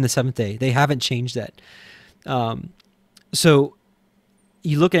always been the seventh day. They haven't changed that. So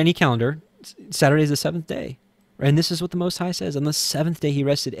you look at any calendar, Saturday is the seventh day, And this is what the Most High says. On the seventh day he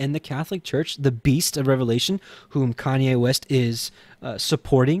rested. And the Catholic Church, the beast of Revelation, whom Kanye West is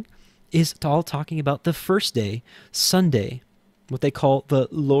supporting, is all talking about the first day, Sunday, what they call the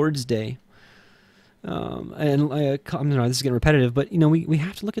Lord's Day. I'm sorry, this is getting repetitive, but we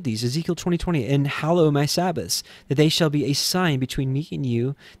have to look at these. Ezekiel 20:20, and hallow my Sabbaths, that they shall be a sign between me and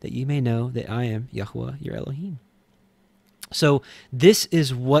you, that you may know that I am Yahuwah your Elohim. So this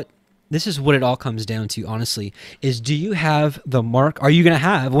is what it all comes down to, honestly, is do you have the mark? Are you going to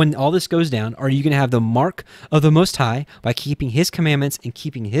have, when all this goes down, are you going to have the mark of the Most High by keeping his commandments and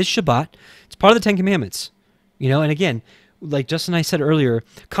keeping his Shabbat? It's part of the 10 Commandments, and again, like Justin and I said earlier,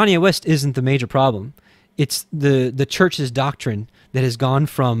 Kanye West isn't the major problem. It's the church's doctrine that has gone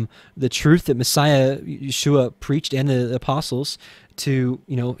from the truth that Messiah Yeshua preached and the apostles to,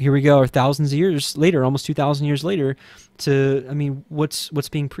 here we go, thousands of years later, almost 2,000 years later, to, what's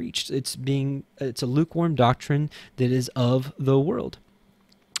being preached? It's a lukewarm doctrine that is of the world.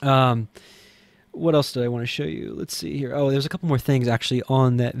 What else did I want to show you? Let's see here. Oh, there's a couple more things actually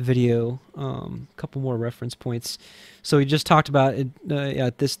on that video. A couple more reference points. So he just talked about it,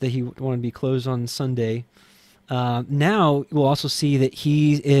 that he wanted to be closed on Sunday. Now we'll also see that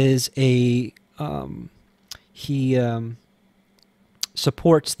he is he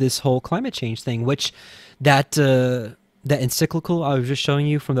supports this whole climate change thing, which that encyclical I was just showing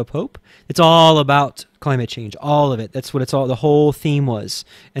you from the Pope, it's all about climate change, all of it. That's what the whole theme was.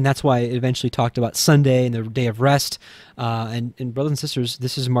 And that's why it eventually talked about Sunday and the day of rest. And brothers and sisters,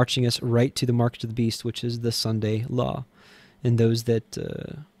 this is marching us right to the mark of the beast, which is the Sunday law and those that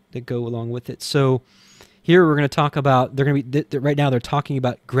go along with it. So here we're going to talk about, right now they're talking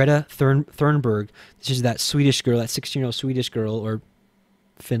about Greta Thunberg. This is that Swedish girl, that 16-year-old Swedish girl, or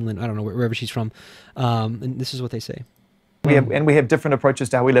Finland, I don't know, wherever she's from. And this is what they say. We have different approaches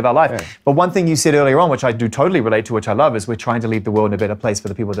to how we live our life. Yeah. But one thing you said earlier on, which I do totally relate to, which I love, is we're trying to leave the world in a better place for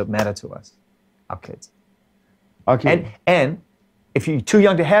the people that matter to us, our kids. Okay. And if you're too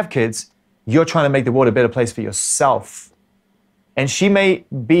young to have kids, you're trying to make the world a better place for yourself. And she may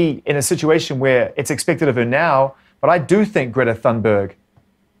be in a situation where it's expected of her now, but I do think Greta Thunberg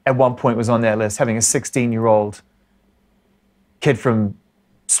at one point was on that list, having a 16-year-old kid from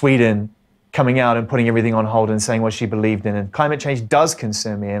Sweden coming out and putting everything on hold and saying what she believed in. And climate change does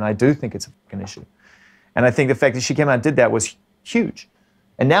concern me, and I do think it's a fucking issue. And I think the fact that she came out and did that was huge.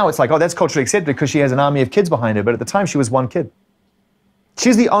 And now it's like, oh, that's culturally accepted because she has an army of kids behind her. But at the time, she was one kid.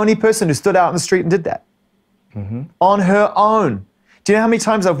 She's the only person who stood out in the street and did that. On her own. Do you know how many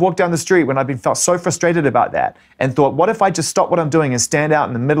times I've walked down the street when I've felt so frustrated about that and thought, what if I just stop what I'm doing and stand out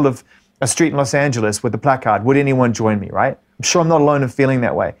in the middle of a street in Los Angeles with the placard? Would anyone join me, right? I'm sure I'm not alone in feeling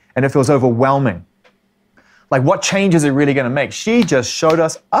that way. And it feels overwhelming. Like, what change is it really going to make? She just showed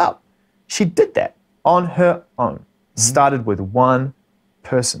us up. She did that on her own. Started with one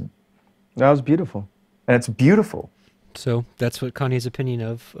person. That was beautiful. And it's beautiful. So that's what Kanye's opinion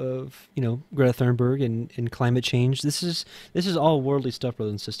of Greta Thunberg and climate change. This is all worldly stuff,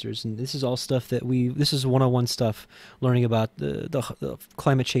 brothers and sisters, and this is all stuff that this is 101 stuff, learning about the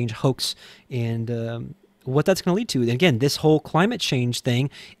climate change hoax and what that's going to lead to. And again, this whole climate change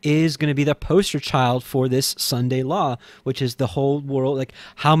thing is going to be the poster child for this Sunday law, which is the whole world. Like,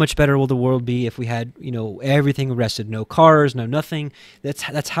 how much better will the world be if we had, everything arrested, no cars, no nothing.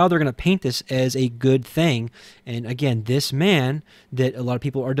 That's how they're going to paint this as a good thing. And again, this man that a lot of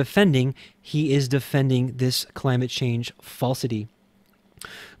people are defending, he is defending this climate change falsity.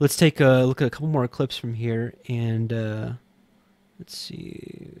 Let's take a look at a couple more clips from here, and let's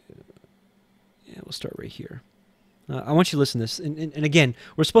see. Yeah, we'll start right here. I want you to listen to this. And again,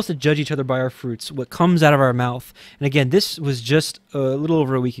 we're supposed to judge each other by our fruits, what comes out of our mouth. And again, this was just a little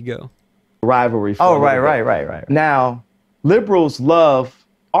over a week ago. Rivalry. Oh, right. Now, liberals love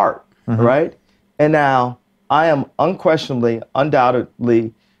art, right? And now, I am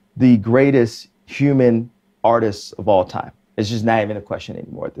undoubtedly, the greatest human artist of all time. It's just not even a question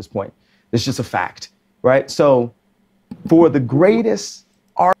anymore at this point. It's just a fact, right? So, for the greatest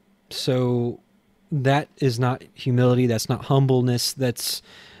art. So, that is not humility. That's not humbleness. That's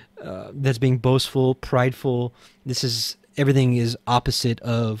being boastful, prideful. Everything is opposite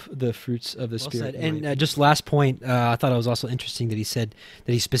of the fruits of the Spirit. And just last point, I thought it was also interesting that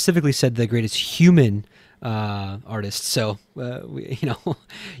he specifically said the greatest human artist. So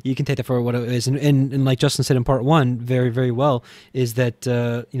you can take that for what it is. And like Justin said in part one, very, very well, is that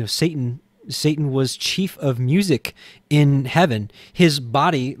Satan was chief of music in heaven. His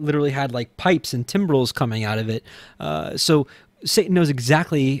body literally had like pipes and timbrels coming out of it. So Satan knows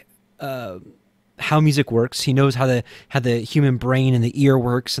exactly how music works. He knows how the human brain and the ear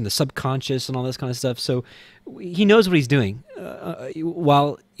works and the subconscious and all this kind of stuff. So he knows what he's doing.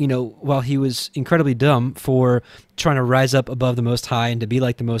 While he was incredibly dumb for trying to rise up above the Most High and to be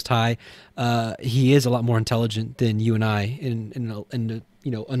like the Most High, he is a lot more intelligent than you and I in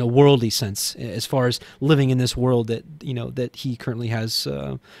a worldly sense, as far as living in this world that he currently has,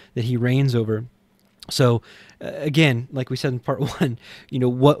 that he reigns over. So again, like we said in part one,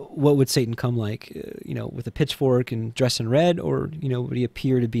 what would Satan come like, with a pitchfork and dressed in red, or, would he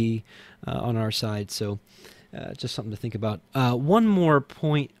appear to be on our side? So just something to think about. One more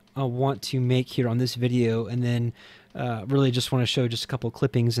point I want to make here on this video, and then really just want to show just a couple of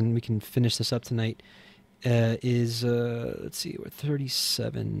clippings and we can finish this up tonight, is, let's see, we're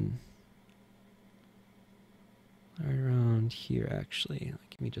 37, right around here actually.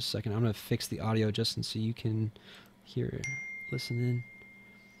 Give me just a second. I'm going to fix the audio, Justin, so you can hear, listen in.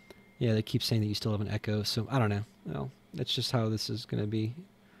 Yeah, they keep saying that you still have an echo, so I don't know. Well, that's just how this is going to be.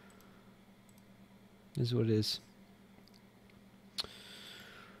 This is what it is.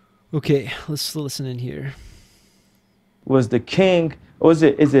 Okay, let's listen in here. Was the king, or is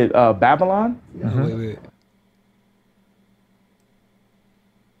it Babylon? Oh, wait.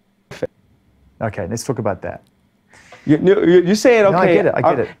 Okay, let's talk about that. You say it, okay. No, I get it. I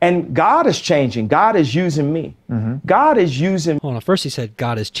get it. And God is changing. God is using me. God is using. Hold on. First, he said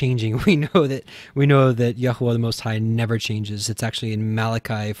God is changing. We know that Yahweh the Most High never changes. It's actually in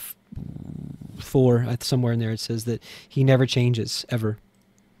Malachi 4, somewhere in there. It says that He never changes ever.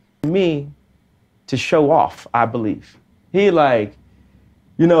 Me to show off, I believe. He God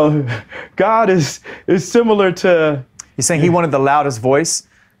is similar to. He's saying He wanted the loudest voice,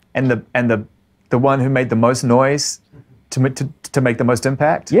 and the one who made the most noise to make the most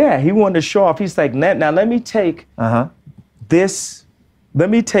impact. Yeah, He wanted to show off. He's like, now let me take this. Let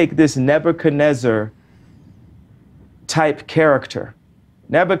me take this Nebuchadnezzar type character.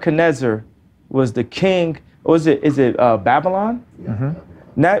 Nebuchadnezzar was the king. Is it Babylon?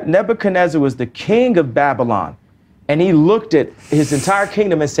 Nebuchadnezzar was the king of Babylon, and he looked at his entire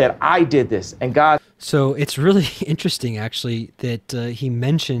kingdom and said, "I did this," and God. So it's really interesting, actually, that he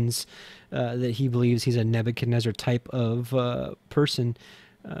mentions that he believes he's a Nebuchadnezzar type of person.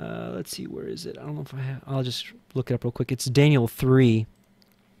 Let's see, where is it? I don't know if I have. I'll just look it up real quick. It's Daniel 3,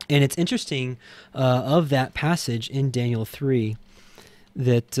 and it's interesting of that passage in Daniel 3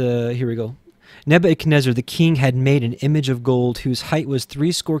 that here we go. Nebuchadnezzar the king had made an image of gold whose height was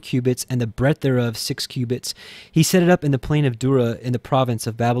 60 cubits and the breadth thereof 6 cubits. He set it up in the plain of Dura in the province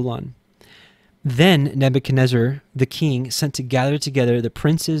of Babylon. Then Nebuchadnezzar the king sent to gather together the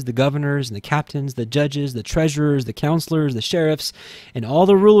princes, the governors, and the captains, the judges, the treasurers, the counselors, the sheriffs, and all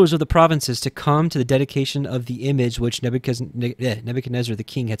the rulers of the provinces to come to the dedication of the image which Nebuchadnezzar the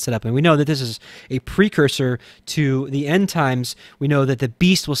king had set up. And we know that this is a precursor to the end times. We know that the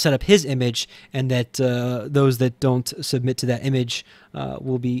beast will set up his image, and that those that don't submit to that image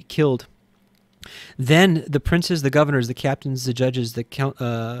will be killed. Then the princes, the governors, the captains, the judges, the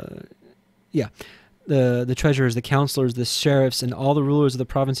the treasurers, the counselors, the sheriffs, and all the rulers of the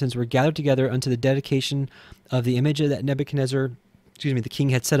provinces were gathered together unto the dedication of the image that Nebuchadnezzar, the king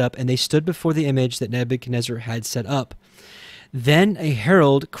had set up, and they stood before the image that Nebuchadnezzar had set up. Then a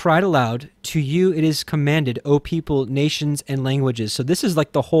herald cried aloud, "To you it is commanded, O people, nations, and languages." So this is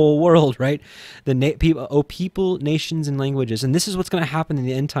like the whole world, right? O people, nations, and languages. And this is what's going to happen in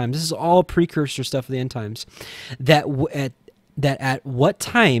the end times. This is all precursor stuff of the end times. That at what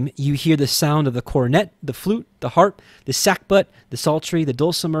time you hear the sound of the cornet, the flute, the harp, the sackbut, the psaltery, the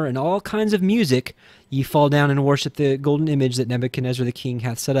dulcimer, and all kinds of music, ye fall down and worship the golden image that Nebuchadnezzar the king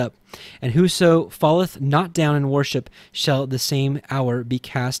hath set up. And whoso falleth not down and worship shall the same hour be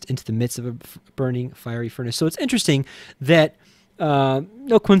cast into the midst of a burning fiery furnace. So it's interesting that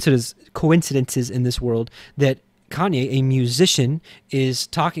no coincidences in this world that Kanye, a musician, is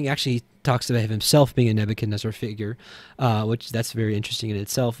actually talks about himself being a Nebuchadnezzar figure, which that's very interesting in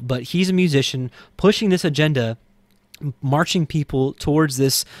itself. But he's a musician pushing this agenda, marching people towards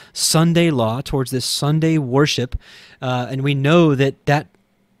this Sunday law, towards this Sunday worship, and we know that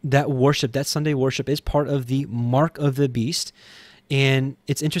worship, that Sunday worship, is part of the mark of the beast. And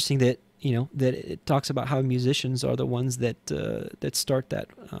it's interesting that that it talks about how musicians are the ones that start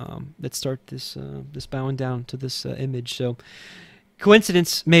this bowing down to this image. So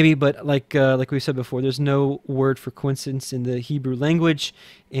coincidence maybe, but like we said before, there's no word for coincidence in the Hebrew language,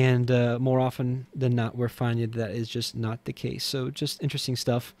 and more often than not, we're finding that is just not the case. So just interesting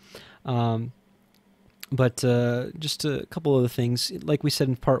stuff. But just a couple other things, like we said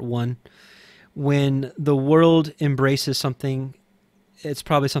in part one, when the world embraces something it's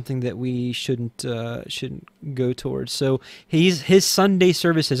probably something that we shouldn't go towards. So his Sunday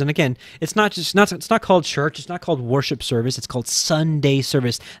services, and again, it's not called church, it's not called worship service, it's called Sunday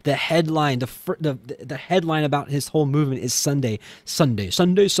service. The headline, the headline about his whole movement is Sunday.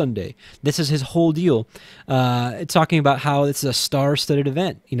 This is his whole deal. It's talking about how it's a star-studded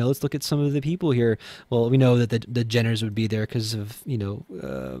event. You know, let's look at some of the people here. Well, we know that the Jenners would be there because of, you know,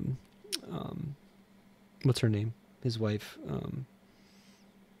 what's her name? His wife.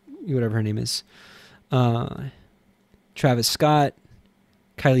 Whatever her name is, Travis Scott,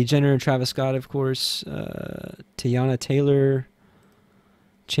 Kylie Jenner, Travis Scott, of course, Tiana Taylor,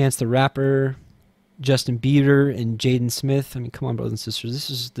 Chance the Rapper, Justin Bieber, and Jaden Smith. I mean, come on, brothers and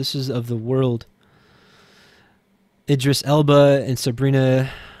sisters, this is of the world. Idris Elba and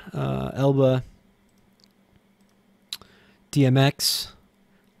Sabrina Elba, DMX,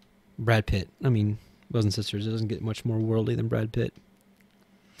 Brad Pitt. I mean, brothers and sisters, it doesn't get much more worldly than Brad Pitt.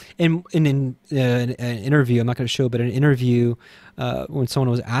 And in an interview, I'm not going to show, but an interview, when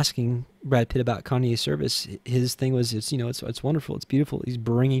someone was asking Brad Pitt about Kanye's service, his thing was, it's wonderful, it's beautiful. He's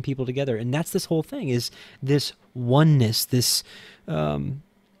bringing people together, and that's this whole thing, is this oneness, this, forsaking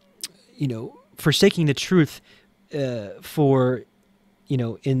the truth, for,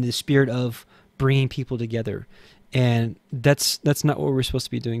 in the spirit of bringing people together, and that's not what we're supposed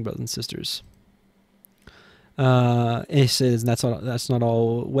to be doing, brothers and sisters. It says that's not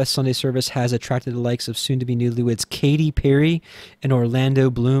all. West Sunday service has attracted the likes of soon-to-be newlyweds Katy Perry and Orlando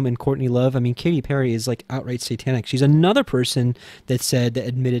Bloom and Courtney Love. I mean, Katy Perry is like outright satanic. She's another person that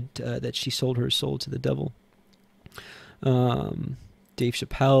admitted that she sold her soul to the devil. Dave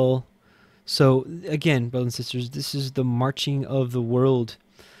Chappelle. So again, brothers and sisters, this is the marching of the world.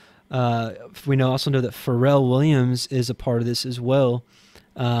 We also know that Pharrell Williams is a part of this as well.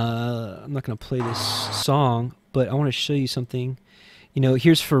 I'm not going to play this song, but I want to show you something.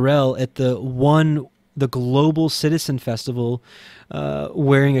 Here's Pharrell at the Global Citizen Festival,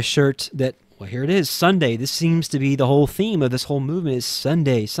 wearing a shirt that, well, here it is, Sunday. This seems to be the whole theme of this whole movement is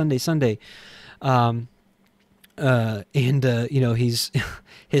Sunday, Sunday, Sunday. He's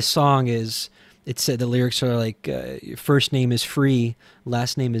his song is, it said the lyrics are like, your first name is free,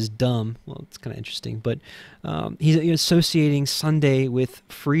 last name is dumb. Well, it's kind of interesting, but he's associating Sunday with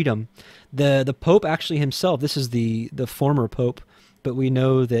freedom. The Pope actually himself, this is the former Pope, but we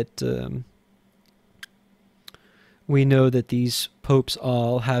know that these popes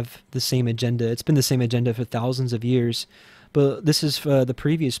all have the same agenda. It's been the same agenda for thousands of years, but this is the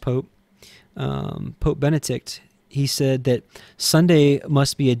previous Pope, Pope Benedict. He said that Sunday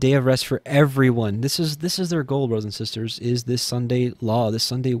must be a day of rest for everyone. This is their goal, brothers and sisters, is this Sunday law, this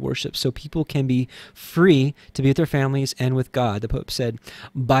Sunday worship, so people can be free to be with their families and with God. The Pope said,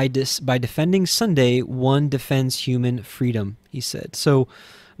 by defending Sunday, one defends human freedom, he said. So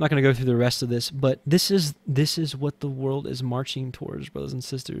I'm not going to go through the rest of this, but this is what the world is marching towards, brothers and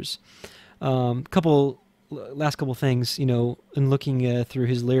sisters. Last couple things, in looking through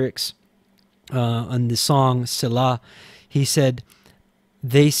his lyrics, on the song Selah, he said,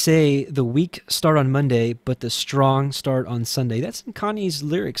 they say the weak start on Monday, but the strong start on Sunday. That's in Kanye's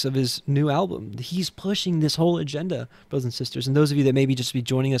lyrics of his new album. He's pushing this whole agenda, brothers and sisters. And those of you that maybe just be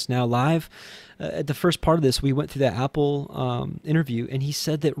joining us now live, at the first part of this, we went through that Apple interview, and he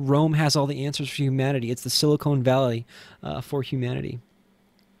said that Rome has all the answers for humanity. It's the Silicon Valley for humanity.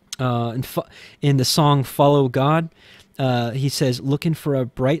 In the song Follow God, he says, looking for a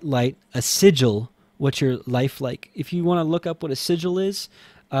bright light, a sigil, what's your life like? If you want to look up what a sigil is,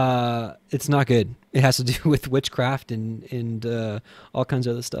 it's not good. It has to do with witchcraft and all kinds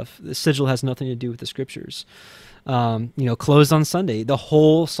of other stuff. The sigil has nothing to do with the scriptures. Closed on Sunday. The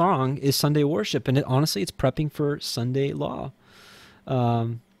whole song is Sunday worship, and honestly, it's prepping for Sunday law.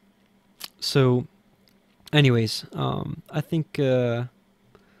 So, anyways, I think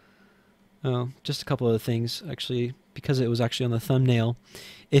just a couple of things, actually, because it was actually on the thumbnail.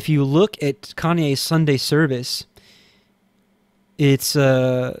 If you look at Kanye's Sunday service, it's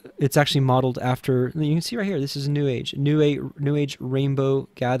actually modeled after, you can see right here, this is New Age Rainbow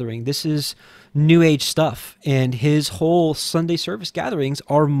Gathering. This is New Age stuff, and his whole Sunday service gatherings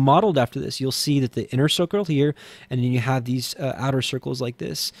are modeled after this. You'll see that the inner circle here, and then you have these outer circles like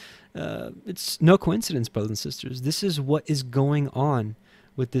this. It's no coincidence, brothers and sisters. This is what is going on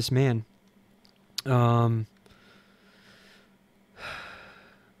with this man.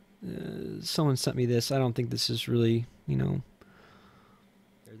 Someone sent me this. I don't think this is really, I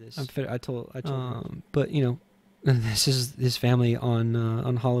told but this is his family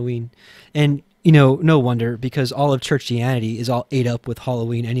on Halloween, and no wonder, because all of churchianity is all ate up with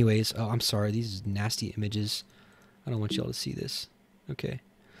Halloween anyways. Oh, I'm sorry, these nasty images. I don't want y'all to see this. Okay.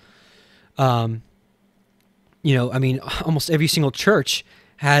 You know, I mean, almost every single church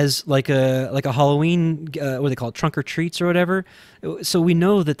has like a Halloween, what do they call it, trunk or treats or whatever. So we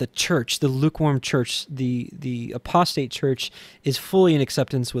know that the church, the lukewarm church, the apostate church, is fully in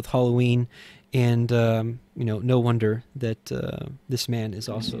acceptance with Halloween, and you know, no wonder that this man is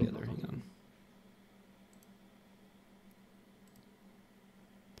also the other. Hang on.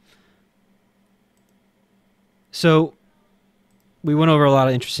 So we went over a lot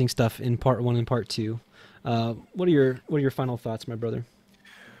of interesting stuff in part 1 and part 2. What are your final thoughts, my brother?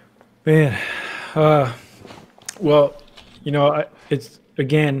 Man, well, you know, it's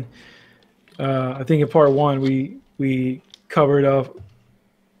again. I think in part 1 we covered up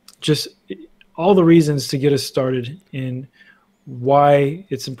just all the reasons to get us started in why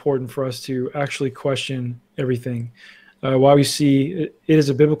it's important for us to actually question everything. Why we see it is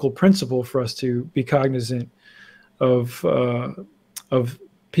a biblical principle for us to be cognizant of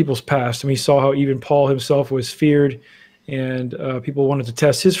people's past. And we saw how even Paul himself was feared, and people wanted to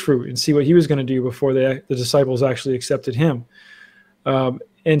test his fruit and see what he was going to do before the disciples actually accepted him.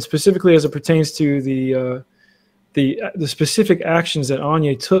 And specifically as it pertains to the specific actions that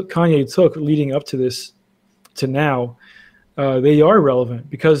Kanye took leading up to this, to now, they are relevant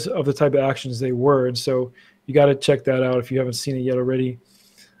because of the type of actions they were. And so you got to check that out if you haven't seen it yet already.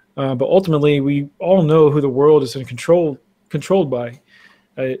 But ultimately, we all know who the world is controlled by.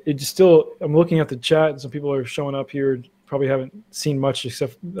 It just still, I'm looking at the chat, and some people are showing up here. Probably haven't seen much,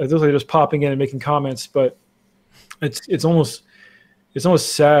 except those are just popping in and making comments. But it's almost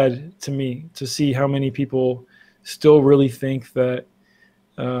sad to me to see how many people still really think that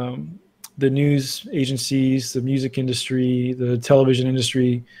the news agencies, the music industry, the television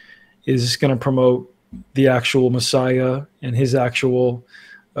industry is going to promote the actual Messiah and his actual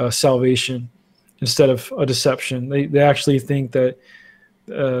salvation instead of a deception. They actually think that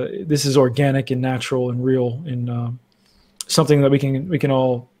this is organic and natural and real and something that we can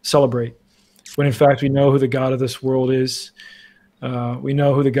all celebrate. When in fact we know who the God of this world is. We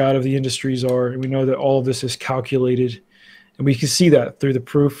know who the God of the industries are, and we know that all of this is calculated. And we can see that through the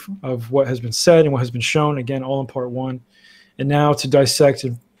proof of what has been said and what has been shown, again, all in part 1. And now to dissect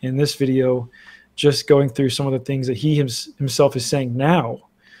in this video, just going through some of the things that he himself is saying now,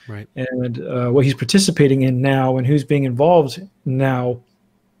 right, and what he's participating in now and who's being involved now.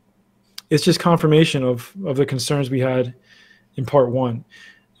 It's just confirmation of the concerns we had in part 1.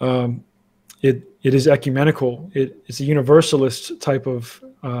 It is ecumenical. It's a universalist type of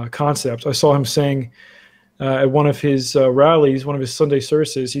concept. I saw him saying at one of his rallies, one of his Sunday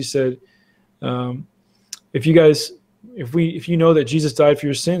services, he said, if you know that Jesus died for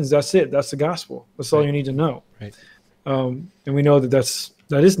your sins, that's it. That's the gospel. That's all you need to know. Right. And we know that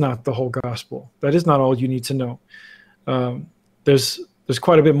is not the whole gospel. That is not all you need to know. There's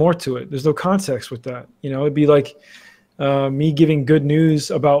quite a bit more to it. There's no context with that. You know, it'd be like me giving good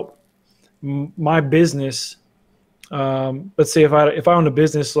news about my business. Let's say if I owned a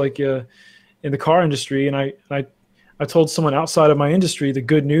business like in the car industry, and I told someone outside of my industry the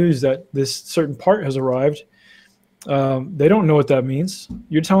good news that this certain part has arrived. They don't know what that means.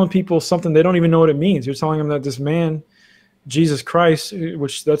 You're telling people something they don't even know what it means. You're telling them that this man, Jesus Christ,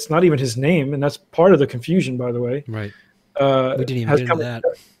 which that's not even his name, and that's part of the confusion, by the way. Right. We didn't even get into that.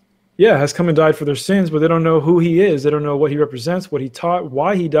 Yeah, has come and died for their sins, but they don't know who he is. They don't know what he represents, what he taught,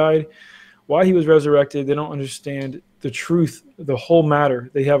 why he died, why he was resurrected. They don't understand the truth, the whole matter.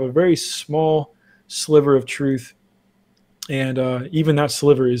 They have a very small sliver of truth, and even that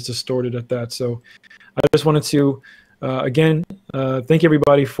sliver is distorted at that. So I just wanted to, again, thank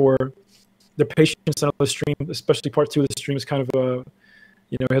everybody for the patience on the stream, especially part 2 of the stream is kind of,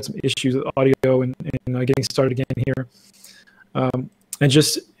 we had some issues with audio and getting started again here. And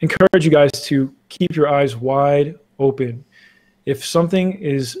just encourage you guys to keep your eyes wide open. If something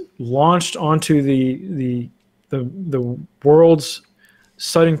is launched onto the world's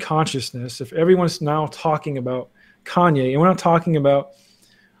sudden consciousness, if everyone's now talking about Kanye, and we're not talking about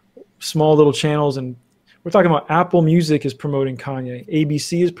small little channels, and we're talking about Apple Music is promoting Kanye,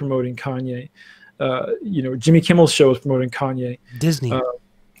 ABC is promoting Kanye, Jimmy Kimmel's show is promoting Kanye,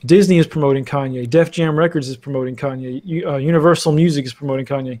 Disney is promoting Kanye, Def Jam Records is promoting Kanye, Universal Music is promoting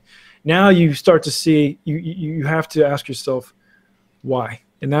Kanye. Now you start to see, you have to ask yourself why,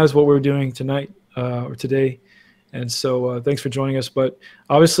 and that is what we're doing tonight or today. And so thanks for joining us. But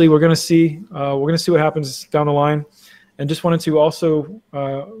obviously we're going to see what happens down the line. And just wanted to also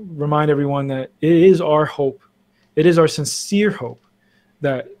remind everyone that it is our hope, it is our sincere hope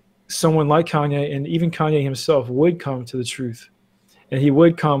that someone like Kanye and even Kanye himself would come to the truth, and he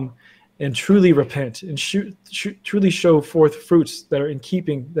would come and truly repent and truly show forth fruits that are in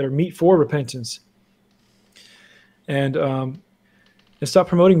keeping, that are meet for repentance. And stop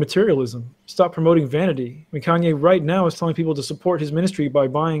promoting materialism. Stop promoting vanity. I mean, Kanye right now is telling people to support his ministry by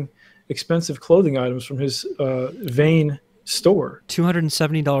buying expensive clothing items from his vain store.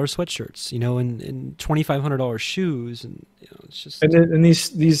 $270 sweatshirts, you know, and $2,500 shoes, and you know, it's just. And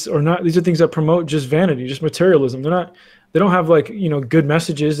these are things that promote just vanity, just materialism. They don't have, like, you know, good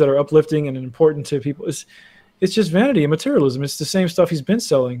messages that are uplifting and important to people. It's just vanity and materialism. It's the same stuff he's been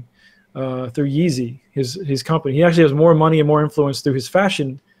selling through Yeezy, his company. He actually has more money and more influence through his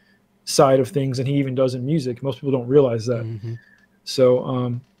fashion side of things than he even does in music. Most people don't realize that. Mm-hmm.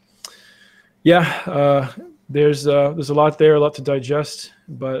 So there's a lot there, a lot to digest,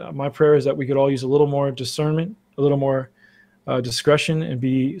 but my prayer is that we could all use a little more discernment, a little more discretion, and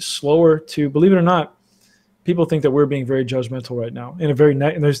be slower to, believe it or not, people think that we're being very judgmental right now in a very and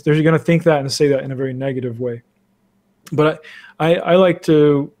they're going to think that and say that in a very negative way. But I like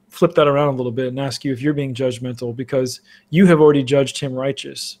to flip that around a little bit and ask you if you're being judgmental, because you have already judged him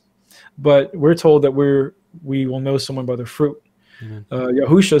righteous. But we're told that we will know someone by their fruit. Mm-hmm.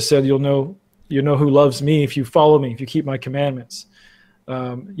 Yahusha said, you'll know who loves me if you follow me, if you keep my commandments.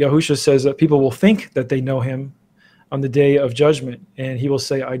 Yahusha says that people will think that they know him on the day of judgment, and he will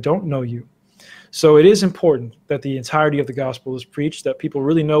say, I don't know you. So it is important that the entirety of the gospel is preached, that people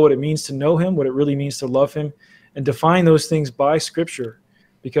really know what it means to know him, what it really means to love him, and define those things by Scripture,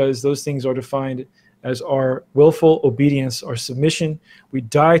 because those things are defined as our willful obedience, our submission. We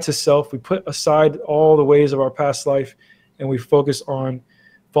die to self. We put aside all the ways of our past life, and we focus on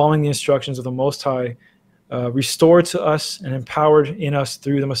following the instructions of the Most High, restored to us and empowered in us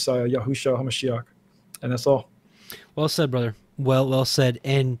through the Messiah, Yahushua HaMashiach. And that's all. Well said, brother. Well said.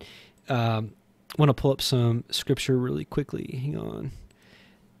 And I want to pull up some scripture really quickly. Hang on.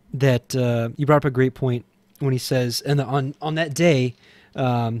 That you brought up a great point when he says, and on that day,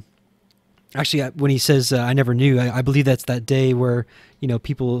 actually, when he says, I never knew, I believe that's that day where, you know,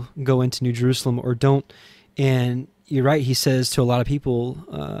 people go into New Jerusalem or don't. And you're right. He says to a lot of people,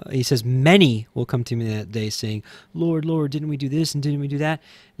 he says, many will come to me that day saying, Lord, Lord, didn't we do this and didn't we do that?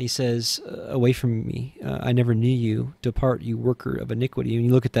 And he says, away from me, I never knew you. Depart, you worker of iniquity. And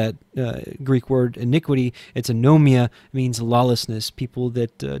you look at that Greek word iniquity, it's anomia, means lawlessness, people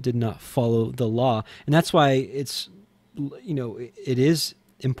that did not follow the law. And that's why it's, you know, it is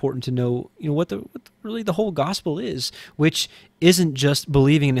important to know, you know, what really the whole gospel is, which isn't just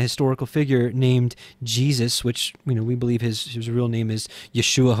believing in a historical figure named Jesus, which, you know, we believe his real name is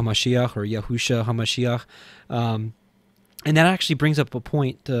Yeshua HaMashiach or Yahusha HaMashiach. And that actually brings up a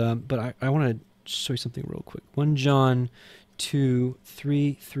point, but I want to show you something real quick. 1 John 2,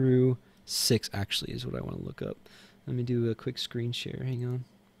 3 through 6 actually is what I want to look up. Let me do a quick screen share. Hang on.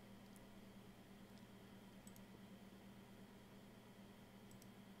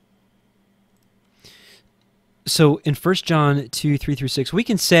 So in 1 John 2, 3 through 6, we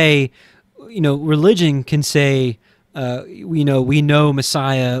can say, you know, religion can say, we know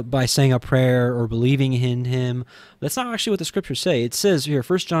Messiah by saying a prayer or believing in him. That's not actually what the scriptures say. It says here,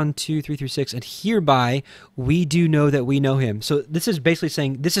 1 John 2, 3 through 6, and hereby we do know that we know him. So this is basically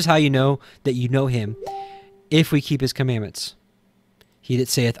saying, this is how you know that you know him, if we keep his commandments. He that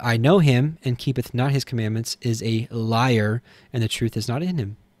saith, I know him, and keepeth not his commandments, is a liar, and the truth is not in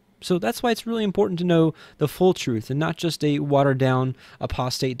him. So that's why it's really important to know the full truth and not just a watered-down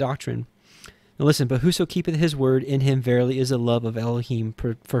apostate doctrine. Now listen, but whoso keepeth his word, in him verily is the love of Elohim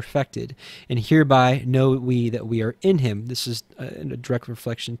perfected. And hereby know we that we are in him. This is a direct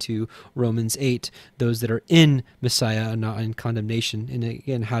reflection to Romans 8, those that are in Messiah are not in condemnation. And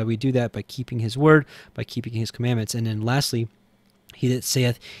again, how do we do that? By keeping his word, by keeping his commandments. And then lastly, he that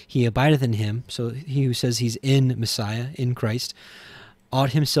saith he abideth in him, so he who says he's in Messiah, in Christ,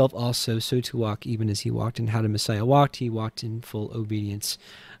 ought himself also so to walk even as he walked. And how did Messiah walk? He walked in full obedience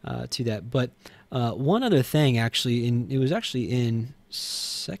to that. But one other thing, actually, it was actually in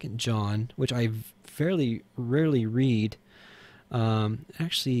 2 John, which I fairly rarely read.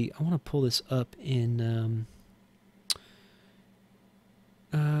 Actually, I want to pull this up in,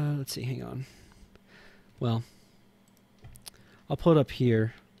 let's see, hang on. Well, I'll pull it up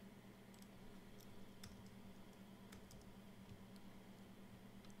here.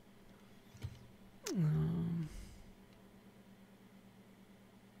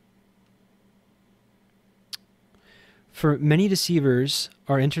 For many deceivers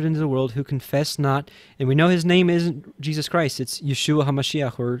are entered into the world who confess not, and we know his name isn't Jesus Christ, it's Yeshua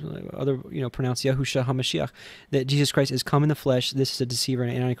HaMashiach, or other, pronounced Yahusha HaMashiach, that Jesus Christ is come in the flesh. This is a deceiver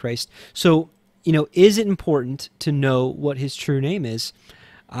and an antichrist. So, is it important to know what his true name is?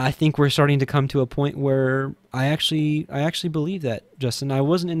 I think we're starting to come to a point where I actually believe that, Justin. I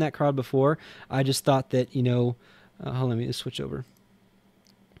wasn't in that crowd before. I just thought that, hold on, let me just switch over.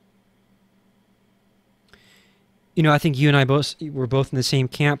 I think you and I were both in the same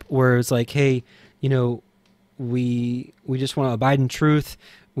camp where it's like, hey, we just want to abide in truth.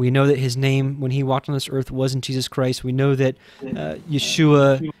 We know that his name, when he walked on this earth, wasn't Jesus Christ. We know that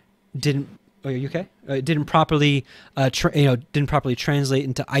Yeshua didn't. Oh, are you okay? Didn't properly, didn't properly translate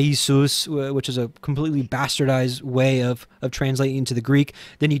into Iesous, which is a completely bastardized way of translating into the Greek.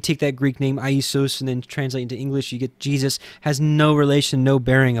 Then you take that Greek name Iesous and then translate into English. You get Jesus. Has no relation, no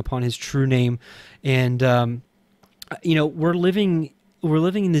bearing upon his true name, and we're living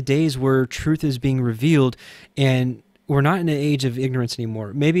in the days where truth is being revealed, and we're not in an age of ignorance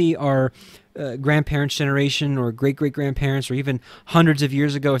anymore. Maybe our grandparents' generation or great-great-grandparents or even hundreds of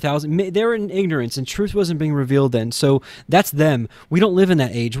years ago, they were in ignorance and truth wasn't being revealed then. So that's them. We don't live in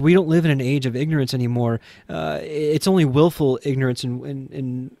that age. We don't live in an age of ignorance anymore. It's only willful ignorance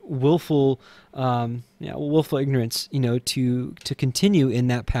and willful ignorance, to continue in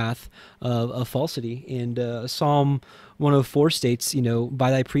that path of falsity. And Psalm 104 states,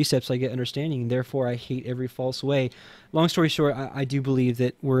 by thy precepts I get understanding, therefore I hate every false way. Long story short, I do believe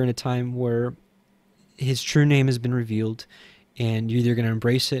that we're in a time where his true name has been revealed, and you're either going to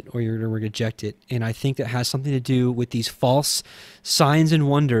embrace it or you're going to reject it. And I think that has something to do with these false signs and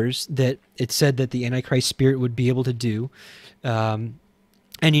wonders that it said that the Antichrist spirit would be able to do. And,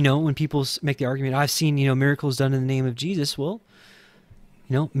 when people make the argument, I've seen, miracles done in the name of Jesus, well,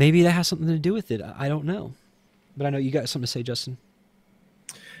 maybe that has something to do with it. I don't know. But I know you got something to say, Justin.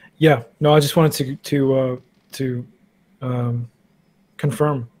 Yeah, no, I just wanted to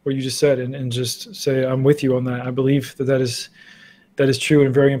confirm what you just said and just say I'm with you on that. I believe that is true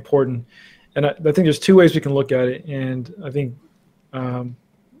and very important. And I think there's two ways we can look at it. And I think I'm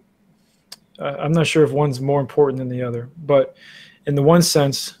not sure if one's more important than the other. But in the one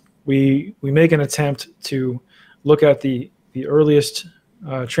sense, we make an attempt to look at the earliest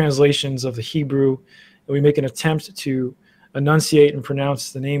translations of the Hebrew, and we make an attempt to enunciate and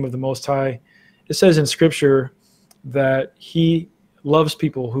pronounce the name of the Most High. It says in Scripture that he loves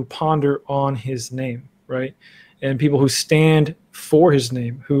people who ponder on his name, right? And people who stand for his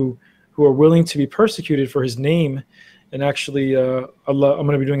name, who are willing to be persecuted for his name. And actually, I'm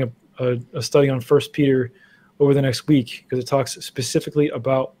going to be doing a study on 1 Peter over the next week because it talks specifically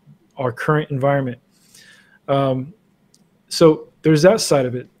about our current environment. So there's that side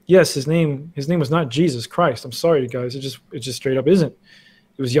of it. Yes, his name was not Jesus Christ. I'm sorry, guys. It just straight up isn't.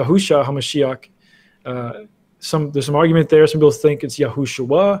 It was Yahusha HaMashiach. There's some argument there. Some people think it's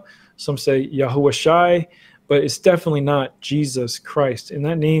Yahushua. Some say Yahushai, but it's definitely not Jesus Christ. And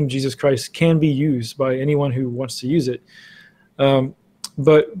that name, Jesus Christ, can be used by anyone who wants to use it.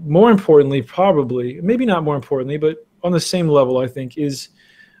 But more importantly, probably, maybe not more importantly, but on the same level, I think, is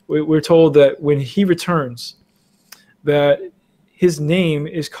we're told that when he returns, that his name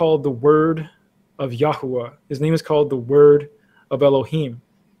is called the Word of Yahuwah. His name is called the Word of Elohim.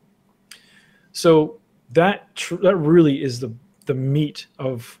 So that really is the meat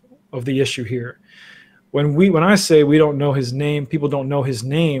of the issue here. When I say we don't know his name, people don't know his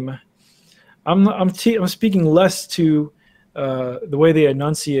name, I'm speaking less to the way they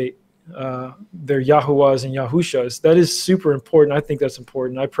enunciate their Yahuwahs and Yahushas. That is super important. I think that's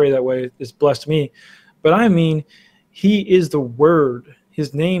important. I pray that way. It's blessed me. But I mean, he is the Word.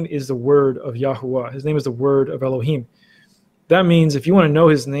 His name is the Word of Yahuwah. His name is the Word of Elohim. That means if you want to know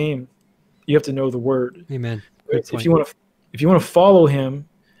his name, you have to know the Word. Amen. If you want to follow him,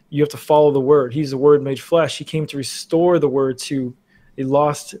 you have to follow the Word. He's the Word made flesh. He came to restore the Word to a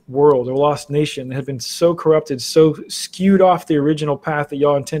lost world, a lost nation that had been so corrupted, so skewed off the original path that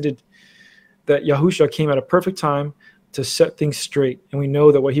y'all intended, that Yahusha came at a perfect time to set things straight. And we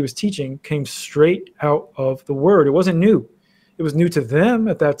know that what he was teaching came straight out of the Word. It wasn't new. It was new to them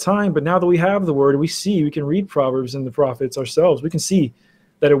at that time, but now that we have the Word, we can read Proverbs and the prophets ourselves. We can see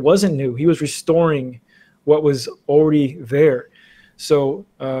that it wasn't new. He was restoring what was already there. So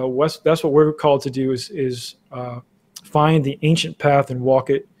that's what we're called to do is find the ancient path and walk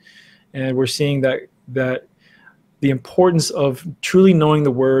it. And we're seeing that the importance of truly knowing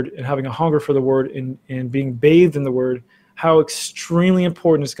the Word and having a hunger for the Word and being bathed in the Word, how extremely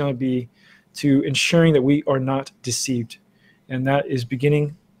important it's going to be to ensuring that we are not deceived. And that is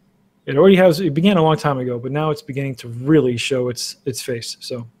beginning. It began a long time ago, but now it's beginning to really show its face.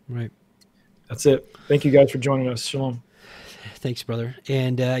 So right. That's it. Thank you guys for joining us. Shalom. Thanks, brother.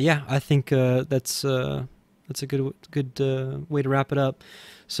 And I think that's That's a good way to wrap it up.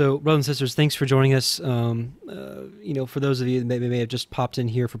 So, brothers and sisters, thanks for joining us. For those of you that may have just popped in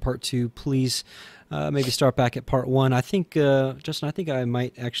here for part 2, please maybe start back at part 1. I think, Justin, I think I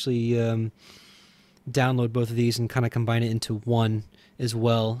might actually download both of these and kind of combine it into one as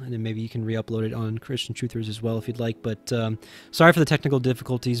well, and then maybe you can re-upload it on Christian Truthers as well if you'd like. But sorry for the technical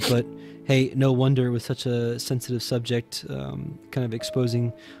difficulties, but hey, no wonder with such a sensitive subject, kind of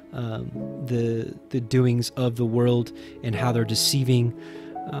exposing the doings of the world and how they're deceiving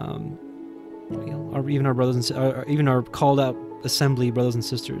even our brothers and even our called out assembly brothers and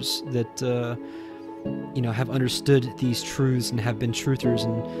sisters that have understood these truths and have been truthers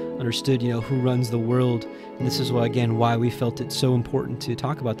and understood who runs the world. And this is why we felt it so important to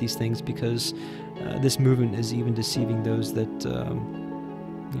talk about these things, because this movement is even deceiving those that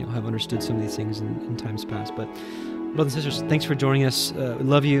have understood some of these things in times past. But brothers and sisters, thanks for joining us. We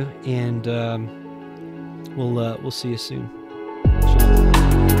love you, and we'll see you soon. Shalom.